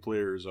quality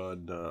players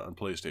on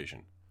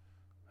PlayStation.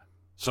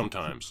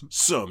 Sometimes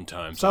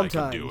I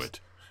can do it.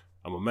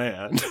 I'm a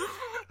man.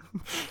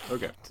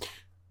 Okay.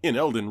 In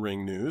Elden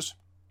Ring news,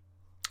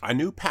 a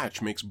new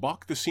patch makes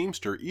Bok the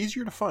Seamster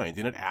easier to find,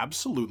 and it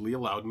absolutely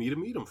allowed me to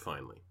meet him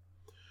finally.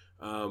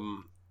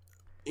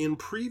 In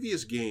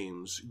previous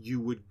games, you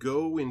would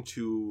go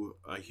into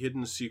a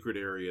hidden secret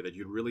area that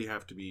you'd really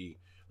have to be...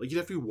 Like, you'd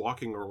have to be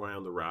walking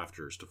around the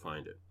rafters to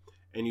find it.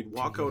 And you'd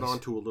walk out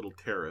onto a little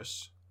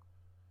terrace,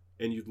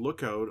 and you'd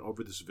look out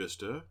over this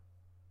vista,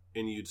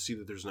 and you'd see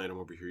that there's an item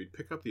over here. You'd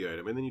pick up the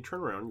item, and then you turn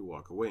around and you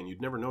walk away, and you'd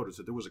never notice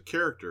that there was a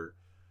character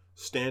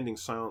standing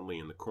silently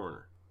in the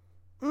corner.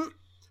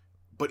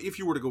 But if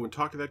you were to go and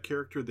talk to that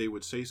character, they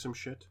would say some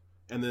shit,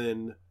 and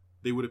then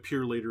they would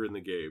appear later in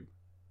the game.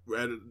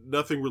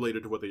 Nothing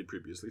related to what they had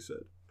previously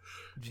said.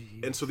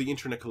 Jeez. And so the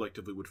internet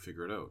collectively would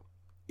figure it out.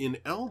 In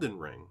Elden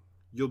Ring,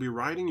 you'll be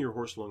riding your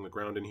horse along the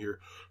ground and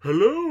hear,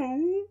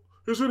 "Hello?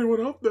 Is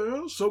anyone out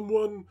there?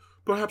 Someone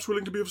perhaps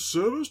willing to be of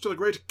service to the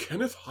great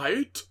Kenneth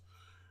Haight?"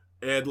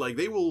 And like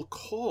they will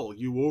call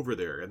you over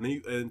there,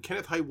 and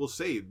Kenneth Haight will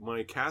say,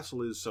 "My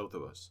castle is south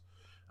of us.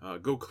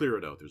 Go clear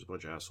it out. There's a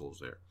bunch of assholes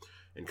there,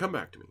 and come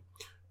back to me."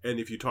 And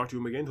if you talk to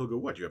him again, he'll go,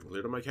 "What? You haven't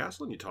cleared out my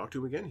castle?" And you talk to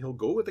him again, he'll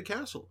go with the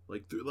castle.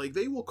 Like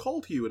they will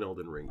call to you in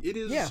Elden Ring. It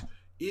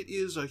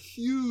is a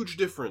huge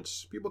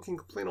difference. People can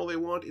complain all they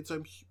want.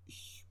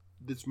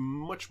 It's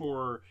much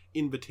more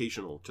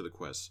invitational to the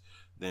quests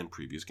than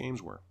previous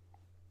games were.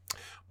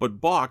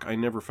 But Bok, I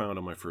never found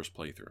on my first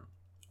playthrough.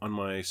 On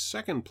my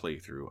second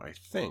playthrough, I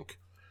think,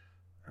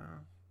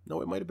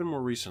 no, it might have been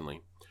more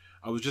recently,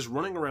 I was just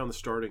running around the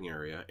starting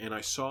area, and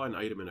I saw an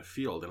item in a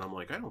field, and I'm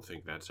like, I don't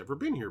think that's ever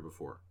been here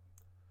before.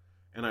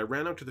 And I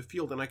ran out to the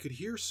field, and I could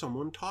hear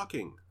someone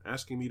talking,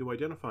 asking me to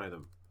identify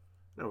them.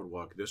 And I would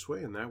walk this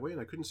way and that way,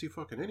 and I couldn't see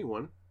fucking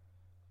anyone.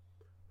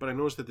 But I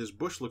noticed that this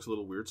bush looks a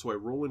little weird, so I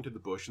roll into the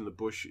bush, and the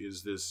bush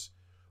is this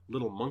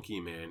little monkey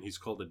man. He's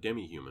called a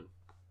demi-human.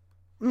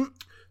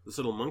 This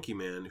little monkey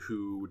man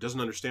who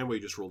doesn't understand why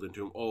you just rolled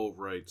into him. Oh,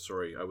 right,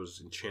 sorry, I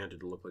was enchanted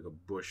to look like a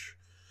bush,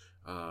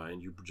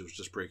 and you were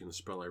just breaking the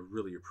spell. I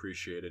really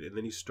appreciate it. And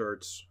then he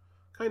starts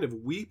kind of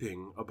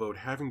weeping about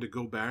having to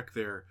go back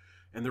there,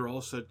 and they're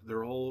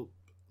all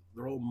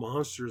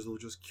monsters that'll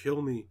just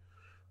kill me.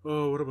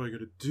 Oh, what am I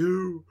gonna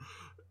do?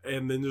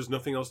 And then there's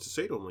nothing else to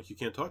say to him. Like, you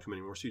can't talk to him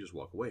anymore, so you just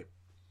walk away.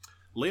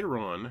 Later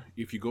on,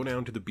 if you go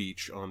down to the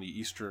beach on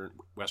the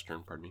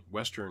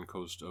western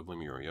coast of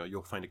Lemuria,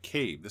 you'll find a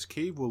cave. This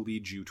cave will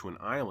lead you to an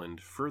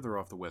island further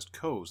off the west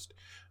coast,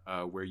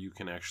 where you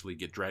can actually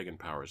get dragon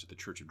powers at the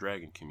Church of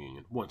Dragon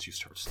Communion, once you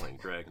start slaying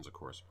dragons, of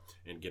course,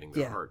 and getting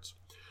their hearts.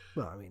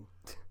 Well, I mean,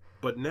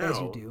 but now, as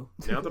you do.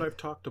 Now that I've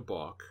talked to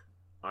Bok,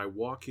 I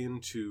walk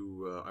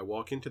into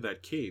that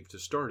cave to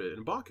start it,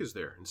 and Bok is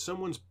there, and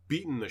someone's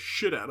beating the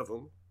shit out of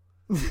him,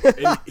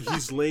 and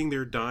he's laying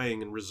there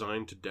dying and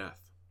resigned to death.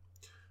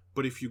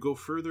 But if you go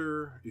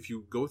further, if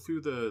you go through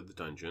the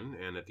dungeon,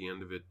 and at the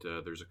end of it,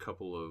 there's a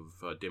couple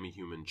of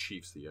demi-human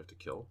chiefs that you have to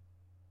kill,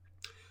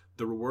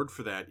 the reward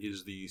for that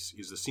is the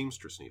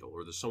seamstress needle,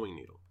 or the sewing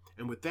needle.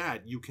 And with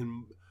that, you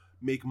can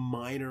make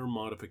minor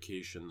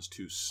modifications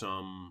to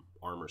some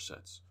armor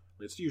sets.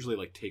 It's usually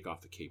like take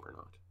off the cape or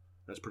not.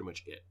 That's pretty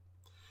much it.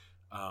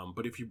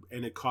 But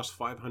and it costs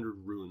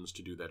 500 runes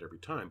to do that every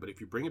time. But if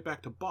you bring it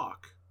back to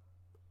Bok,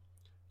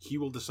 he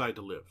will decide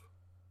to live,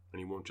 and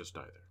he won't just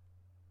die there.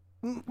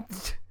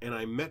 And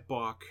I met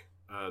Bok.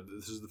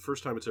 This is the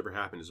first time it's ever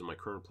happened. Is in my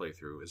current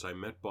playthrough. Is I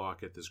met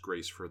Bok at this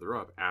grace further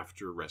up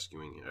after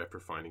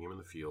finding him in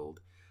the field,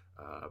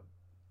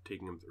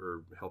 taking him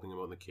or helping him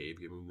out in the cave,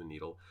 giving him the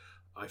needle.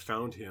 I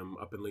found him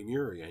up in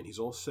Lemuria, and he's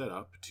all set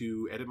up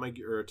to edit my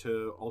gear, or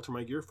to alter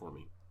my gear for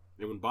me.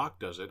 And when Bok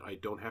does it, I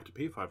don't have to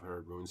pay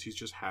 500 runes. He's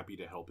just happy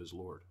to help his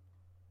lord.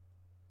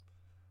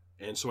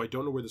 And so I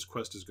don't know where this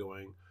quest is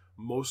going.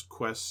 Most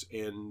quests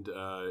end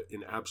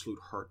in absolute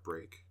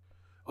heartbreak.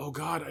 Oh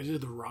God, I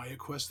did the Raya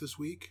quest this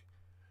week.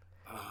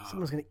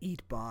 Someone's going to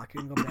eat Bok.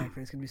 You're going to go back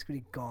and it's going to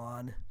be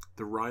gone.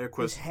 The Raya His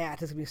quest.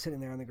 hat is going to be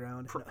sitting there on the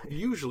ground.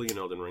 Usually in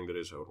Elden Ring, that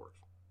is how it works.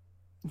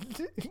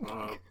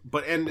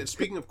 And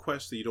speaking of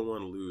quests that you don't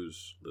want to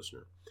lose,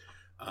 listener,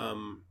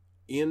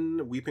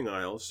 in Weeping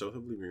Isles, south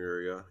of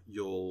Lemuria,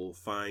 you'll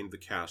find the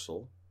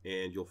castle,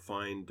 and you'll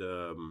find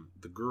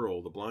the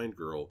girl, the blind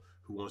girl,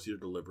 who wants you to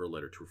deliver a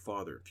letter to her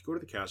father. If you go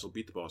to the castle,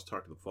 beat the boss,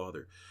 talk to the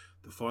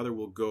father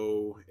will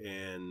go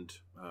and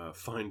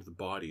find the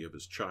body of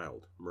his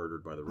child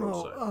murdered by the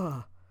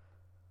roadside.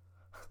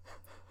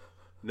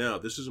 Now,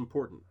 this is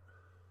important.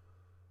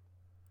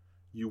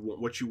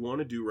 What you want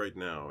to do right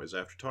now is,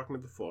 after talking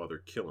to the father,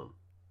 kill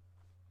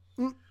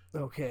him.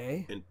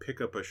 Okay. And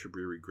pick up a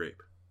Shabriri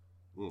grape.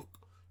 You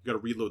got to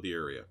reload the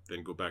area,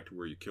 then go back to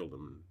where you killed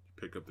him and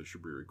pick up the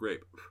Shabriri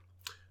grape.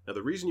 Now,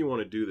 the reason you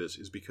want to do this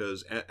is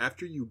because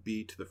after you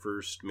beat the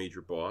first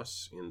major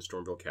boss in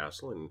Stormville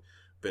Castle and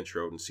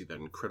venture out and see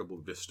that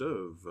incredible vista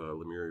of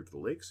Lemuria of the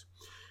Lakes,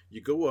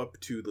 you go up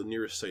to the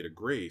nearest site of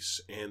grace,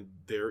 and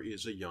there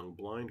is a young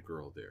blind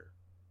girl there,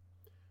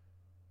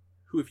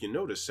 who, if you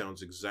notice,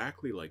 sounds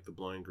exactly like the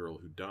blind girl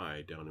who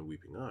died down in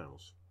Weeping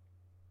Isles.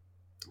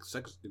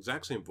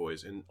 Exact same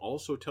voice, and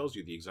also tells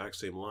you the exact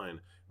same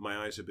line, "My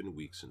eyes have been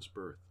weak since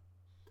birth."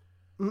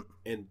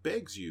 And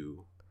begs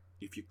you,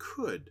 if you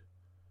could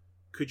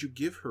you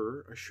give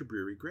her a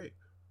Shabriri grape?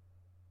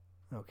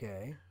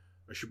 Okay.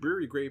 A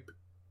Shabriri grape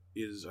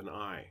is an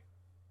eye.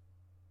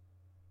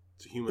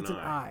 It's a human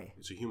eye.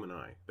 It's a human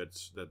eye. That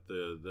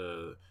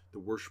the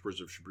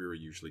worshippers of Shabriri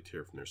usually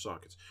tear from their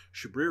sockets.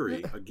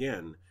 Shabriri,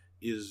 again,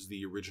 is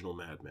the original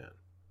madman,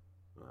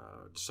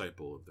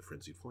 disciple of the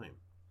Frenzied Flame.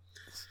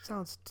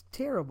 Sounds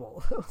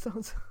terrible.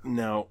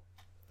 Now,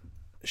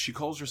 she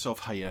calls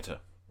herself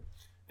Hayeta.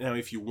 Now,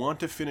 if you want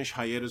to finish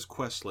Hayeta's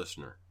quest,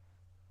 listener,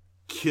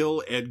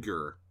 kill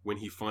Edgar when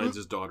he finds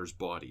his daughter's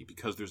body,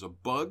 because there's a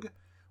bug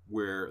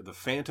where the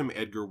Phantom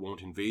Edgar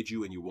won't invade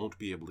you and you won't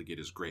be able to get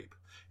his grape.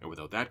 And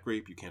without that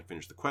grape, you can't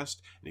finish the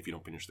quest. And if you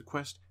don't finish the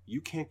quest,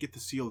 you can't get the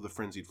seal of the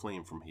Frenzied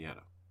Flame from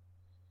Hayeta.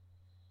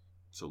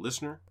 So,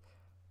 listener,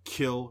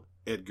 kill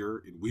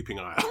Edgar in Weeping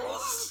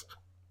Isles.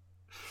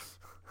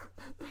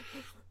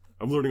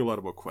 I'm learning a lot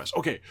about quests.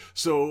 Okay,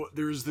 so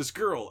there's this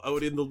girl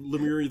out in the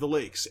Lemuria of the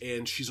Lakes,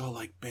 and she's all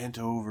like bent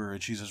over,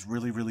 and she's this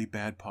really, really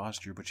bad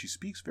posture, but she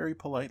speaks very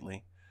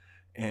politely.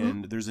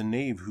 And there's a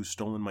knave who's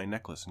stolen my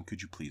necklace, and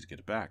could you please get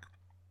it back?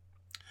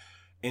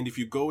 And if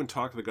you go and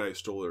talk to the guy who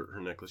stole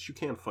her necklace, you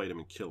can fight him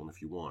and kill him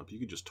if you want, but you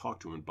can just talk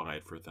to him and buy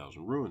it for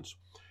 1,000 runes.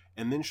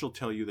 And then she'll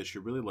tell you that she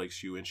really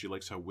likes you, and she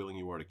likes how willing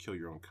you are to kill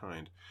your own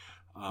kind.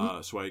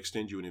 So I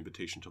extend you an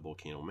invitation to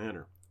Volcano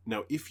Manor.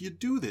 Now, if you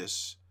do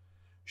this,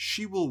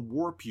 she will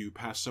warp you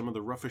past some of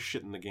the roughest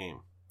shit in the game.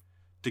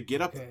 To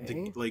get up,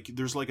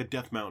 there's like a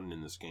death mountain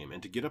in this game,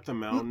 and to get up the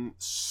mountain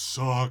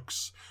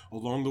sucks.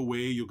 Along the way,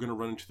 you're going to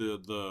run into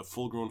the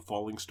full-grown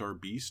falling star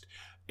beast,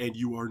 and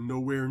you are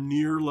nowhere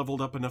near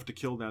leveled up enough to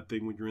kill that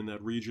thing when you're in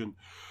that region.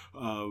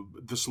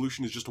 The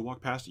solution is just to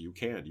walk past it. You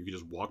can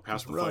just walk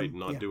past the fight and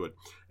not do it,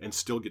 and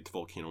still get to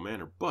Volcano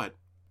Manor. But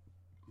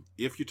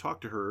if you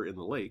talk to her in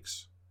the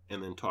lakes,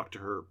 and then talk to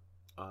her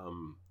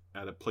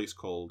at a place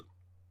called,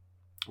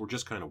 we're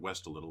just kind of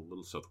west a little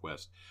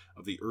southwest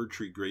of the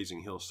Erdtree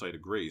Grazing Hill site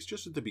of Grace,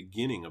 just at the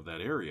beginning of that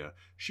area,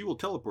 she will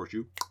teleport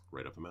you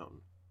right up the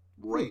mountain.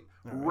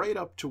 Right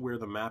up to where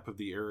the map of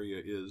the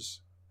area is.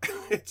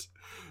 It's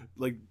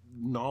like,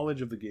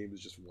 knowledge of the game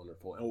is just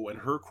wonderful. Oh, and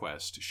her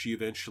quest, she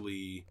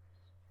eventually,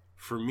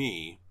 for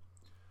me,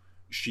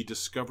 she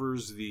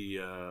discovers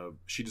the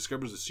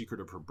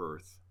secret of her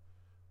birth,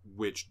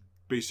 which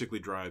basically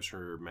drives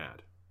her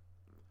mad.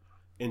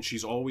 And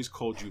she's always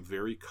called you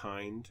very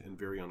kind and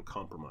very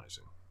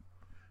uncompromising.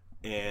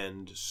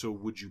 And so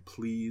would you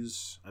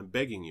please, I'm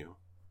begging you,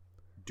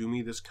 do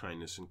me this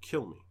kindness and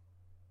kill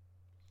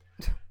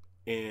me.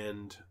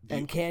 And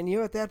can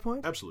you at that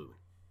point? Absolutely.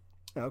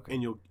 Okay.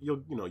 And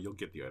you'll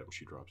get the item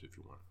she drops if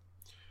you want.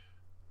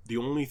 The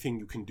only thing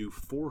you can do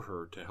for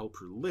her to help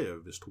her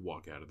live is to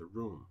walk out of the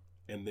room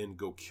and then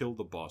go kill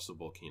the boss of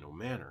Volcano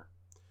Manor.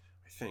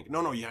 I think.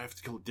 No, you have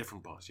to kill a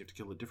different boss. You have to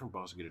kill a different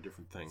boss and get a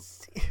different thing.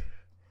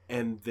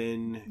 And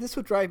then this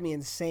would drive me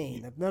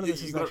insane. None of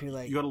this is actually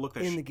like you got to look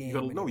that in the game.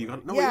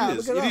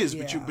 It is.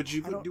 But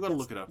you got to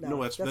look it up.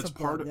 No, that's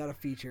part of, not a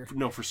feature.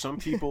 No, for some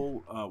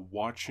people,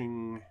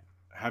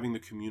 having the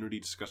community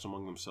discuss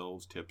among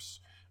themselves tips,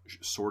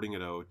 sorting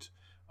it out,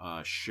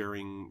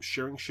 sharing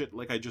shit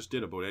like I just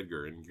did about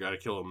Edgar, and you got to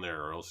kill him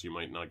there, or else you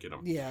might not get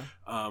him. Yeah.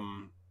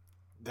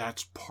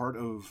 That's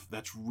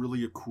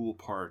really a cool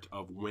part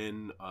of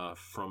when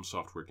From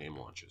Software game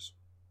launches.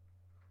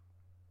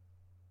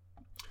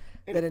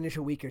 That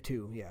initial week or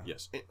two, yeah.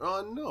 Yes.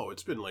 No,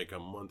 it's been like a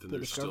month, and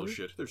there's still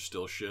shit. There's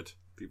still shit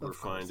people are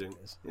finding.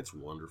 It's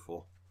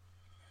wonderful.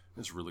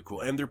 It's really cool.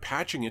 And they're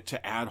patching it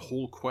to add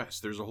whole quests.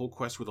 There's a whole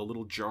quest with a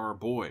little jar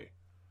boy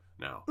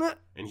now.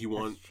 And he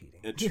wants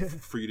it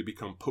for you to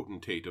become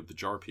potentate of the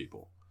jar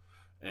people.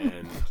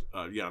 And,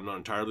 I'm not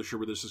entirely sure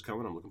where this is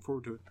coming. I'm looking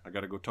forward to it. I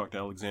got to go talk to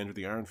Alexander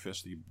the Iron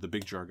Fist, the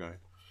big jar guy.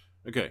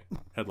 Okay,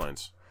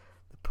 headlines.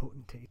 The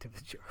potentate of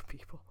the jar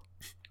people.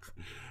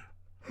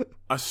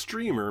 A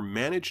streamer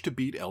managed to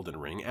beat Elden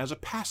Ring as a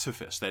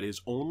pacifist, that is,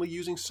 only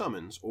using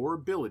summons or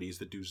abilities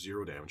that do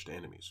 0 damage to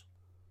enemies.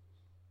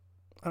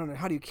 I don't know.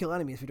 How do you kill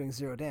enemies if you're doing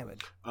 0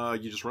 damage?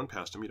 You just run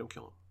past them, you don't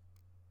kill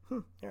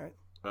them. All right.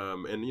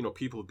 And, you know,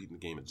 people have beaten the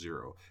game at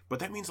 0. But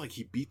that means, like,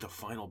 he beat the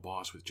final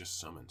boss with just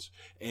summons.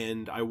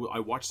 And I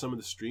watched some of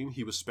the stream.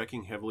 He was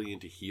speccing heavily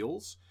into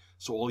heals.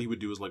 So all he would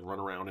do is, like, run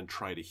around and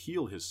try to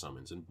heal his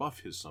summons and buff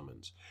his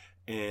summons.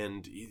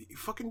 And he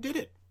fucking did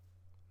it.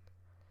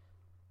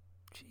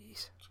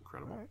 Jeez. It's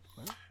incredible. All right.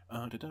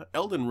 Well,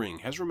 Elden Ring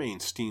has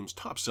remained Steam's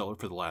top seller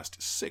for the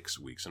last 6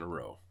 weeks in a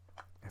row.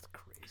 that's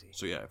crazy.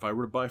 So, yeah, if I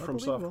were to buy From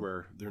Unbelievable.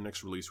 Software, their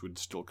next release would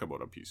still come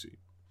out on PC.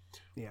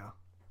 Yeah.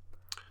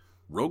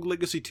 Rogue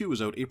Legacy 2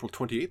 is out April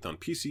 28th on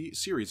PC,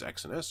 Series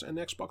X and S, and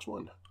Xbox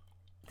One.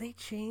 They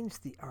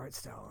changed the art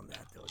style on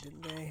that, though,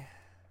 didn't they?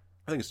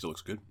 I think it still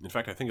looks good. In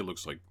fact, I think it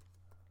looks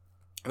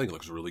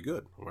really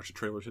good. I watched the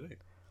trailer today.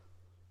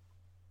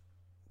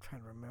 I'm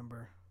trying to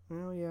remember.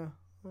 Oh, yeah.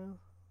 Well,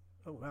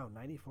 oh, wow,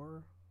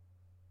 94?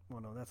 Well,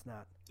 no, that's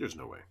not. There's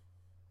no way.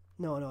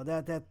 No,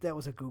 that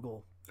was a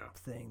Google Yeah.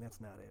 thing. That's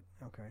not it.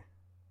 Okay.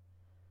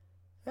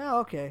 Yeah,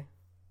 okay.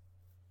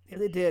 Yeah,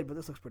 they did, but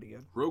this looks pretty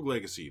good. Rogue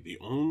Legacy, the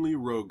only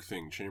Rogue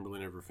thing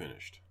Chamberlain ever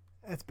finished.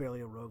 That's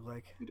barely a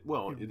roguelike.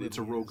 It's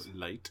a really Rogue is.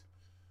 Light.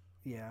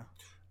 Yeah.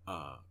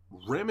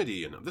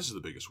 Remedy, and this is the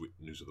biggest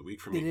news of the week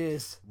for me. It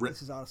is.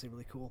 This is honestly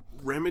really cool.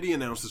 Remedy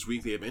announced this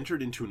week they have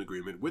entered into an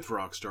agreement with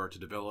Rockstar to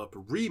develop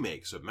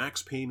remakes of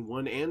Max Payne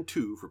 1 and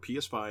 2 for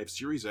PS5,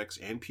 Series X,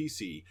 and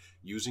PC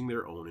using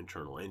their own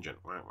internal engine.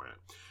 Wah, wah.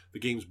 The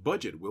game's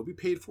budget will be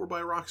paid for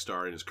by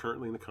Rockstar and is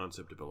currently in the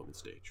concept development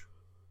stage.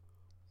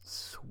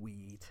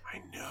 Sweet. I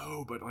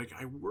know, but like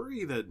I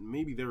worry that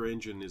maybe their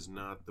engine is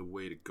not the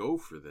way to go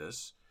for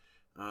this.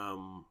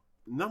 Not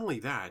only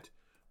that,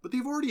 but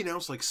they've already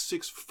announced like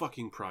 6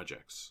 fucking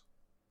projects.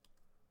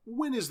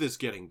 When is this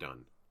getting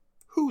done?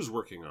 Who's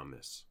working on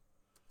this?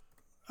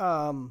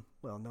 Well,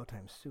 no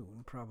time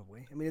soon,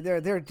 probably. I mean,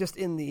 they're just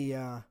in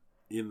the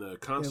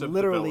Concept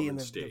literally development in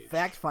the stage.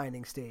 fact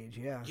finding stage.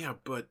 Yeah. Yeah,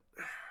 but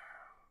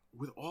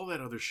with all that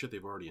other shit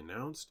they've already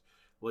announced,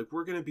 like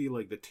we're gonna be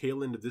like the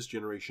tail end of this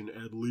generation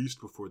at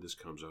least before this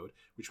comes out,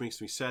 which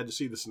makes me sad to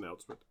see this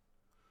announcement.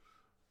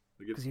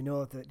 Because you know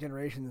that the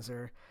generations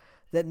are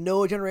that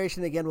no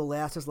generation again will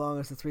last as long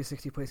as the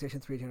 360 PlayStation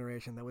 3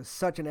 generation. That was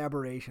such an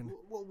aberration.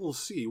 Well, we'll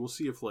see. We'll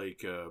see if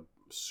like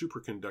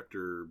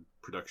superconductor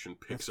production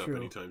picks That's up true.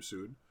 anytime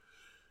soon.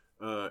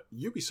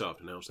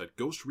 Ubisoft announced that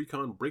Ghost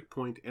Recon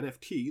Breakpoint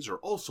NFTs are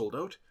all sold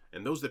out,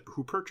 and those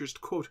who purchased,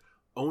 quote,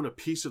 own a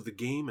piece of the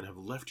game and have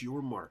left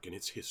your mark in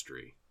its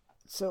history.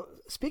 So,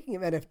 speaking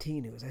of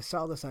NFT news, I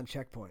saw this on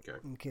Checkpoint. Okay.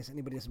 In case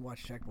anybody doesn't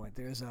watch Checkpoint,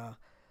 there's an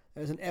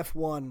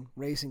F1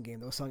 racing game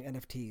that was selling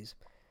NFTs,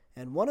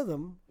 and one of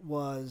them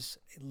was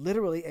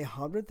literally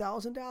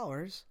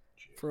 $100,000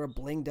 for a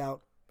blinged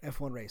out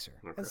F1 racer,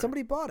 Okay. and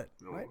somebody bought it,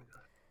 Oh, right? my God.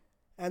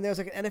 And there's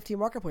like an NFT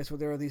marketplace where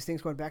there are these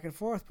things going back and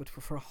forth, but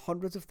for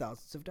hundreds of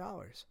thousands of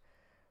dollars.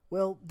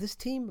 Well, this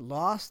team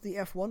lost the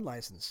F1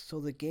 license, so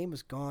the game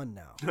is gone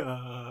now.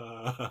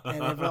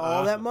 And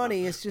all that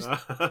money is just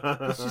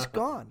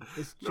gone.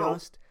 It's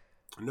just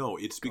No,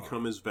 it's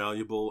become as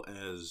valuable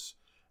as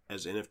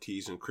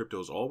NFTs and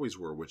cryptos always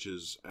were, which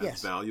is as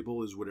Yes.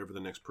 valuable as whatever the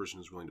next person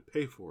is willing to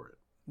pay for it.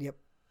 Yep.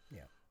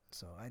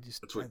 So I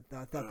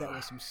thought that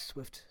was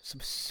some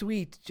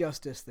sweet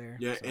justice there.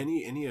 Yeah, So,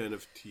 any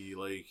NFT,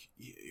 like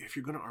if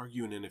you're going to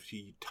argue an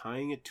NFT,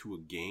 tying it to a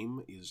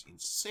game is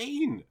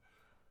insane.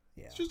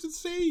 yeah. It's just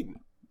insane.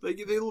 Like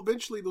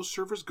those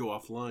servers go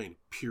offline.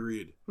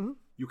 Period. Mhm.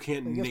 You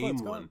can't And guess what? name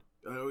It's one,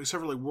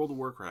 except for like World of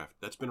Warcraft.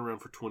 That's been around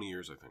for 20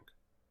 years, I think,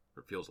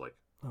 or it feels like.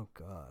 Oh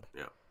God.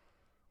 Yeah,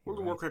 World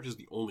of right. Warcraft is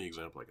the only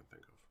example I can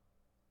think of.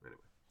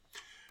 Anyway.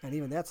 And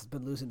even that's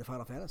been losing to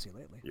Final Fantasy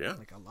lately. Yeah.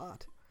 Like a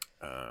lot.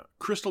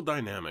 Crystal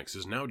Dynamics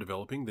is now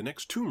developing the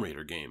next Tomb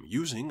Raider game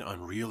using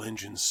Unreal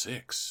Engine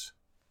 6.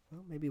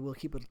 Well, maybe we'll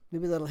keep it.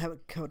 Maybe that'll have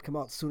it come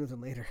out sooner than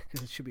later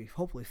because it should be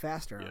hopefully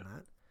faster Yeah. on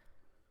that.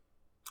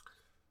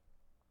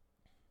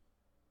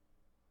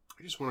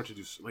 I just wanted to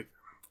do like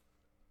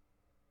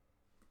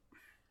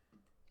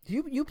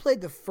You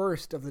played the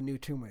first of the new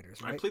Tomb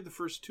Raiders, right? I played the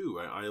first 2.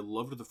 I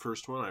loved the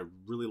first one. I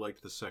really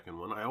liked the second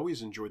one. I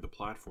always enjoyed the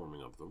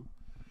platforming of them,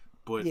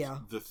 but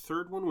Yeah. the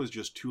third one was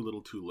just too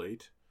little, too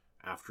late.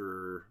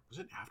 Was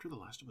it after The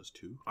Last of Us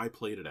 2? I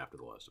played it after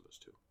The Last of Us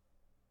 2.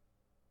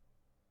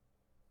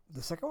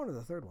 The second one or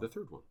the third one? The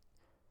third one.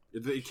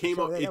 It came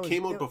So out. that It was-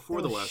 came out that-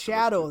 before that The was Last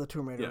Shadow of Us 2. of the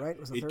Tomb Raider, Yeah. right?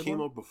 Was the It third came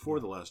one? out before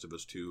The Last of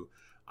Us 2.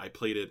 I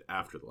played it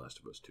after The Last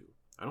of Us 2.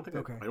 I don't think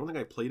Okay. I don't think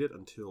I played it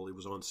until it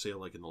was on sale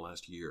like in the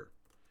last year,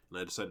 and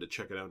I decided to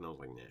check it out, and I was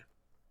like, nah.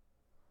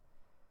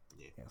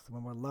 Yes, the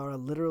one where Lara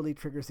literally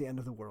triggers the end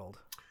of the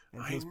world.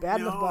 And I feels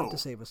bad enough about know. it to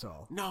save us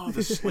all. No,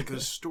 this like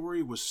the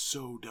story was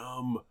so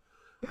dumb.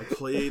 I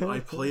played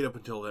up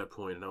until that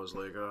point, and I was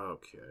like, oh,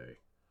 okay,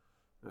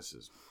 this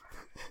is.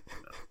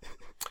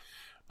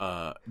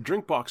 No.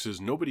 Drinkbox's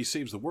Nobody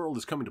Saves the World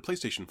is coming to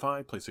PlayStation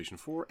 5, PlayStation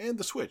 4, and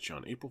the Switch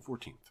on April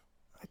 14th.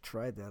 I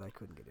tried that. I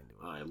couldn't get into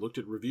it. I looked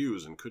at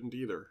reviews and couldn't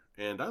either.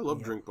 And I love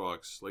Yep.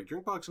 Drinkbox. Like,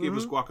 Drinkbox gave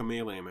us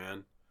Guacamelee,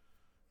 man.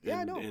 Yeah,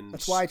 I know. And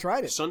That's why I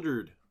tried it.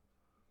 Sundered.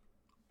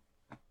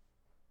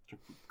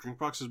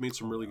 Drinkbox has made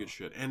some really good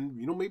shit. And,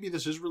 maybe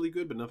this is really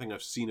good, but nothing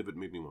I've seen of it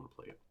made me want to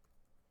play it.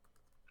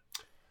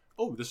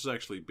 Oh, this is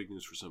actually big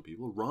news for some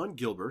people. Ron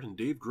Gilbert and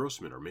Dave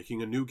Grossman are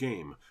making a new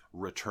game,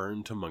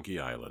 Return to Monkey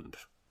Island.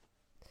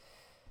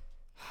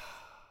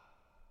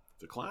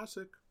 It's a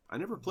classic. I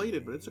never played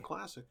it, but it's a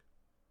classic.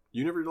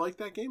 You never liked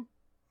that game?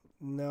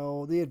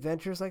 No, the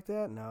adventures like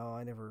that? No,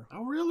 I never.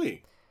 Oh,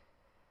 really?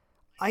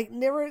 I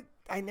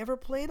never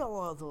played a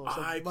lot of those. Like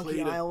I Monkey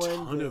played a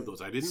Island, ton of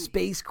those. I didn't.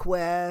 Space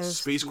Quest.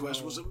 Space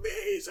Quest was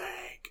amazing.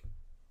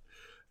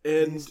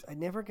 And I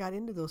never got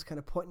into those kind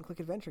of point-and-click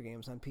adventure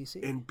games on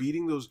PC. And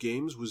beating those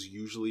games was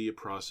usually a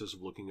process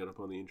of looking it up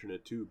on the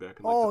internet too. Back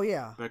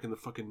in back in the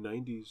fucking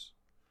 90s,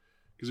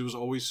 because it was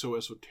always so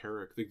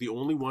esoteric. Like the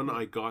only one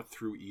I got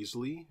through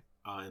easily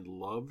and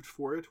loved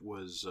for it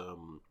was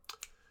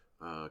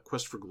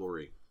Quest for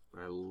Glory.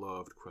 I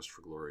loved Quest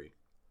for Glory.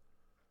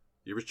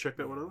 You ever check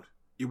that one out?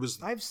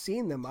 I've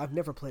seen them. I've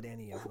never played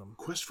any of them.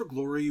 Quest for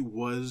Glory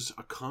was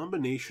a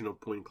combination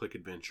of point-and-click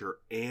adventure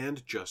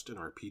and just an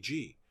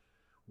RPG.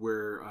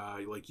 Where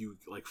you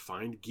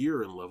find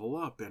gear and level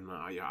up, and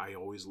I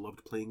always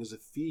loved playing as a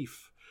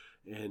thief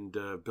and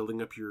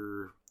building up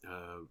your.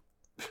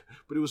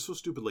 But it was so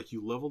stupid. Like you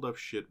leveled up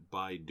shit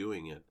by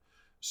doing it,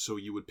 so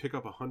you would pick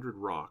up 100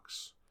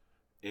 rocks,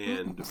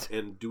 and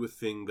do a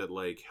thing that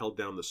held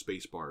down the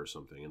space bar or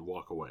something and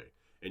walk away,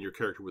 and your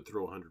character would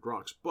throw 100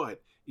 rocks.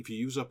 But if you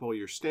use up all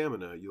your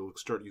stamina, you'll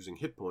start using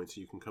hit points,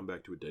 and you can come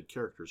back to a dead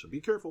character. So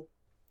be careful.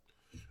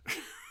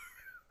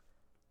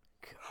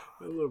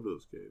 I love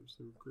those games.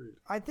 They were great.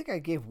 I think I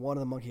gave one of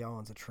the Monkey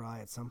Islands a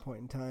try at some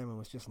point in time and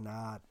was just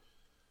not.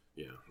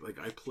 Yeah,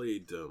 I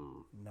played.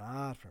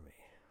 Not for me.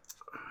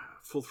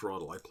 Full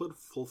Throttle. I played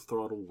Full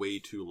Throttle way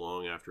too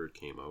long after it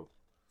came out.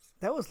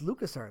 That was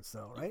LucasArts,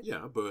 though, right?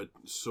 Yeah, but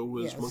so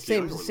was Monkey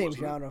same, Island. Same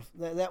genre.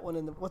 That one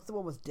what's the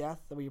one with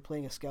Death? Where you're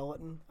playing a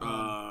skeleton?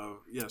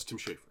 Yes, Tim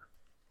Schafer.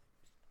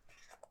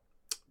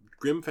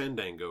 Grim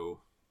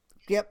Fandango.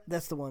 Yep,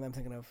 that's the one I'm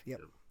thinking of.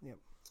 Yep.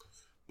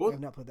 I've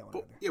not played that one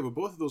either. Yeah, but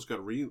both of those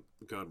got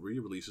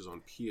re-releases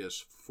on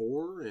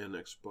PS4 and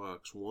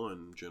Xbox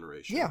One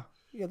generation. Yeah,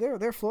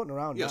 they're floating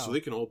around now. Yeah, so they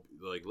can all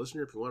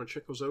listener, if you want to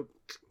check those out,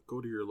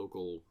 go to your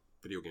local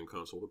video game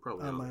console. They're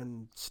probably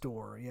online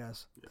store.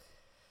 Yes, yeah.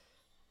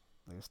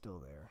 They're still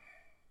there.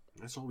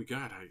 That's all we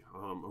got.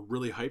 I'm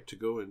really hyped to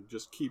go and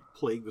just keep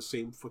playing the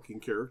same fucking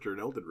character in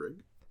Elden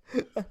Ring.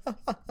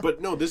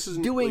 But no, this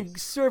isn't doing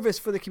service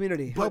for the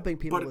community, helping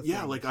people. But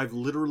yeah, things. I've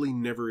literally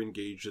never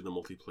engaged in the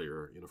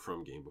multiplayer in a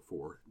From game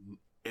before,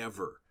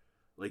 ever.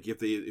 Like if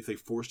they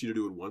forced you to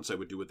do it once, I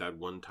would do it that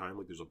one time.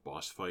 Like there's a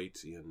boss fight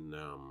in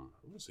I want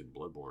to say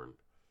Bloodborne,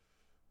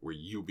 where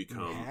you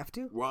become. You have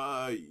to.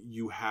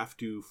 You have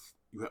to.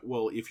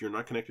 Well, if you're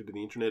not connected to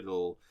the internet,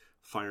 it'll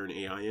fire an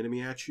AI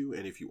enemy at you,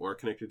 and if you are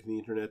connected to the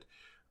internet,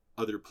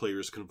 other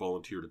players can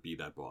volunteer to be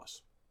that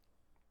boss.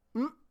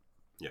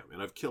 Yeah,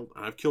 and I've killed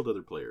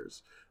other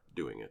players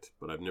doing it,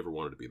 but I've never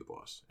wanted to be the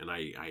boss. And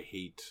I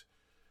hate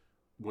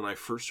when I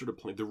first started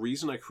playing. The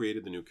reason I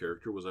created the new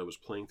character was I was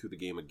playing through the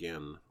game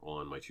again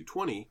on my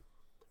 220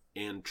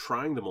 and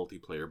trying the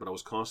multiplayer, but I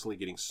was constantly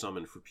getting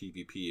summoned for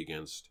PvP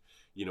against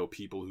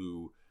people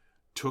who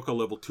took a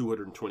level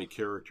 220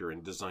 character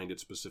and designed it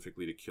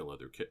specifically to kill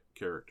other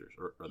characters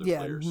or other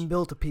players. Yeah,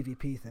 built a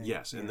PvP thing.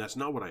 Yes, and that's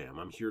not what I am.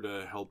 I'm here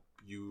to help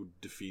you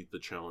defeat the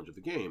challenge of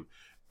the game.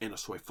 And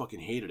so I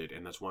fucking hated it,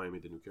 and that's why I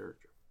made the new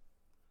character.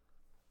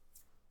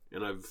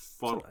 And I've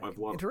fought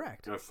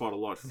a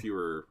lot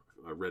fewer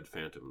red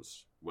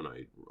phantoms when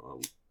I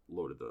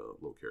loaded the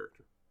low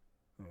character.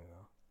 Yeah.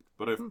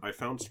 But I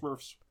found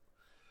Smurfs.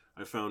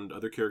 I found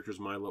other characters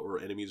my level or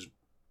enemies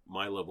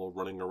my level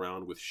running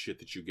around with shit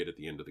that you get at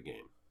the end of the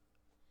game.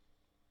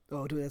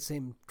 Oh, doing that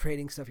same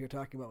trading stuff you're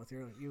talking about with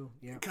you,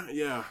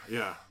 yeah.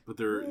 Yeah. But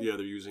they're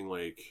using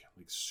like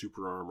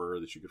super armor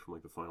that you get from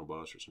the final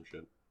boss or some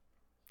shit.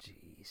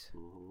 Jeez.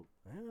 Mm-hmm.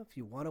 Well, if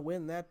you want to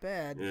win that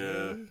bad,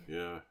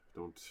 yeah.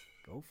 Don't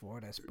go for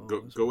it. I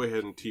suppose. Go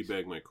ahead and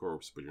teabag my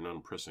corpse, but you're not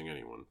impressing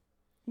anyone.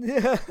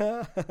 Yeah.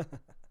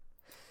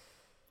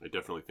 I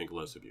definitely think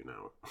less of you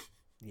now.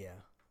 Yeah.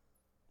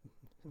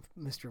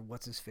 Mr.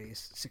 What's his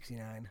face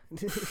 69.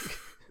 Yeah.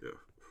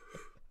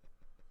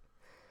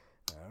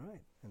 All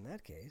right. In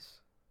that case,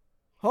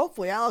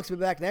 hopefully Alex will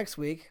be back next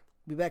week.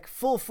 Be back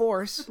full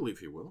force. I believe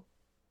he will.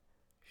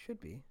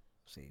 Should be.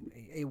 See,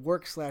 a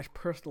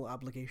work/personal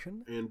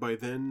obligation. And by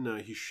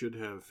then, he should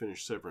have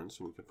finished Severance,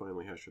 and we can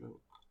finally hash it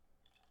out.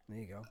 There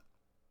you go.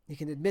 You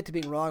can admit to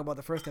being wrong about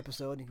the first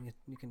episode.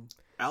 You can.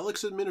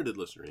 Alex admitted it,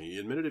 listener. He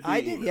admitted it.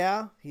 I did.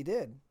 Yeah, he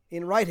did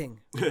in writing.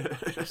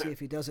 We'll see if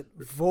he does it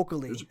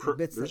vocally.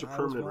 Admits that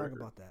I was wrong record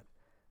about that.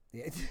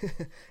 Yeah,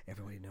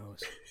 everybody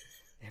knows.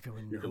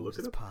 Everyone knows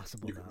it's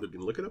possible now. You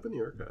can look it up in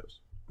the archives.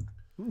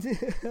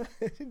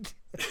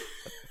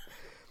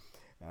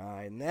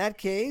 In that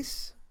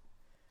case,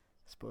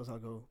 I suppose I'll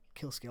go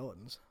kill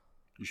skeletons.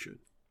 You should.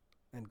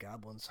 and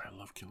goblins. I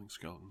love killing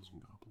skeletons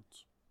and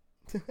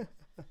goblins.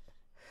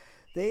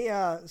 They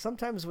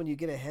sometimes when you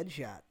get a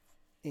headshot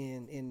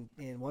in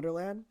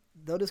Wonderland,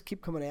 they'll just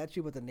keep coming at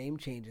you with the name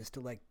changes to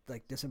like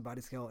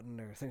disembodied skeleton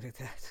or things like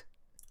that.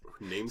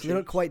 Name So they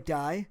don't quite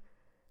die,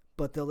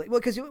 but they'll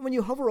because when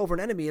you hover over an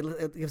enemy,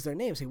 it gives their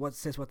name,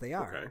 says what they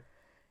are. Okay.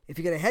 If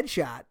you get a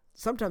headshot,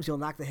 sometimes you'll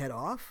knock the head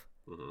off,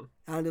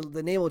 and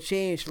the name will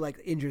change to like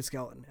injured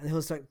skeleton, and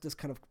he'll start just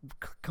kind of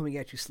coming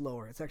at you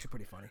slower. It's actually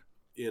pretty funny.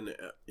 In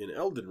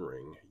Elden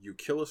Ring, you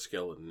kill a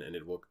skeleton and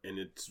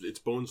its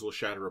bones will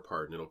shatter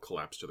apart and it'll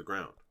collapse to the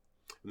ground.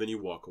 And then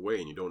you walk away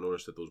and you don't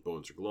notice that those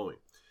bones are glowing.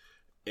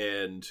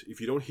 And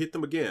if you don't hit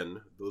them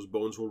again, those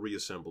bones will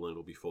reassemble and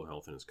it'll be full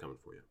health and it's coming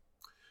for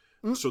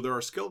you. So there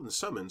are skeleton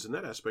summons, and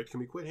that aspect can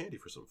be quite handy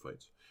for some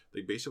fights.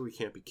 They basically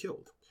can't be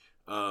killed.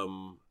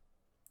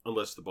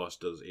 Unless the boss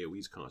does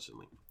AoEs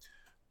constantly.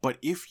 But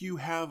if you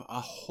have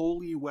a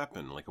holy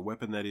weapon, like a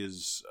weapon that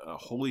is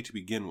holy to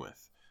begin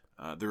with,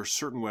 there are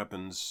certain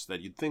weapons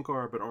that you'd think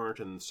are but aren't,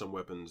 and some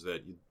weapons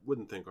that you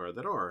wouldn't think are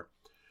that are.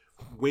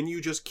 When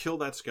you just kill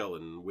that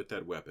skeleton with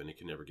that weapon, it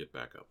can never get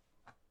back up.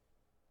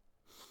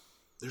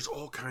 There's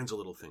all kinds of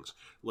little things.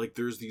 Like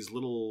there's these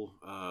little,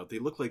 they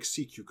look like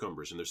sea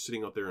cucumbers, and they're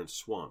sitting out there in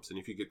swamps. And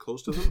if you get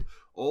close to them,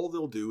 all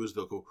they'll do is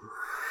they'll go...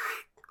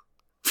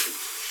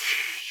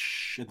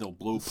 and they'll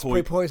blow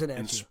poison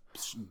at you.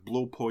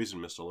 Blow poison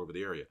mist all over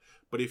the area.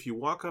 But if you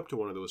walk up to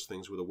one of those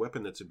things with a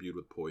weapon that's imbued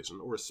with poison,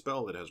 or a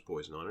spell that has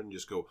poison on it, and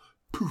just go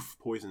poof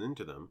poison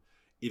into them,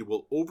 it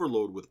will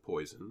overload with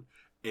poison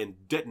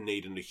and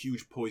detonate in a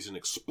huge poison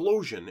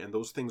explosion, and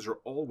those things are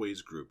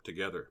always grouped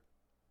together.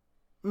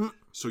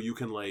 So you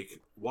can like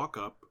walk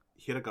up,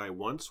 hit a guy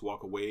once,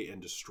 walk away, and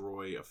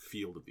destroy a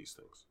field of these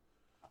things.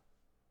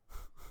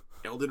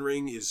 Elden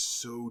Ring is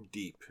so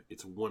deep.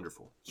 It's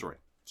wonderful. Sorry.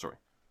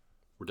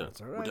 We're done.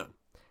 That's all right. We're done.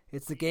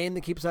 It's the game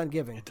that keeps on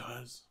giving. It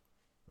does.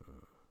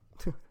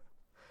 All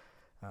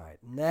right.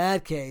 In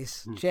that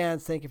case,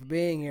 Chance, thank you for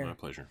being here. My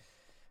pleasure.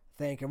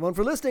 Thank everyone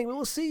for listening. We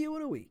will see you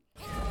in a week.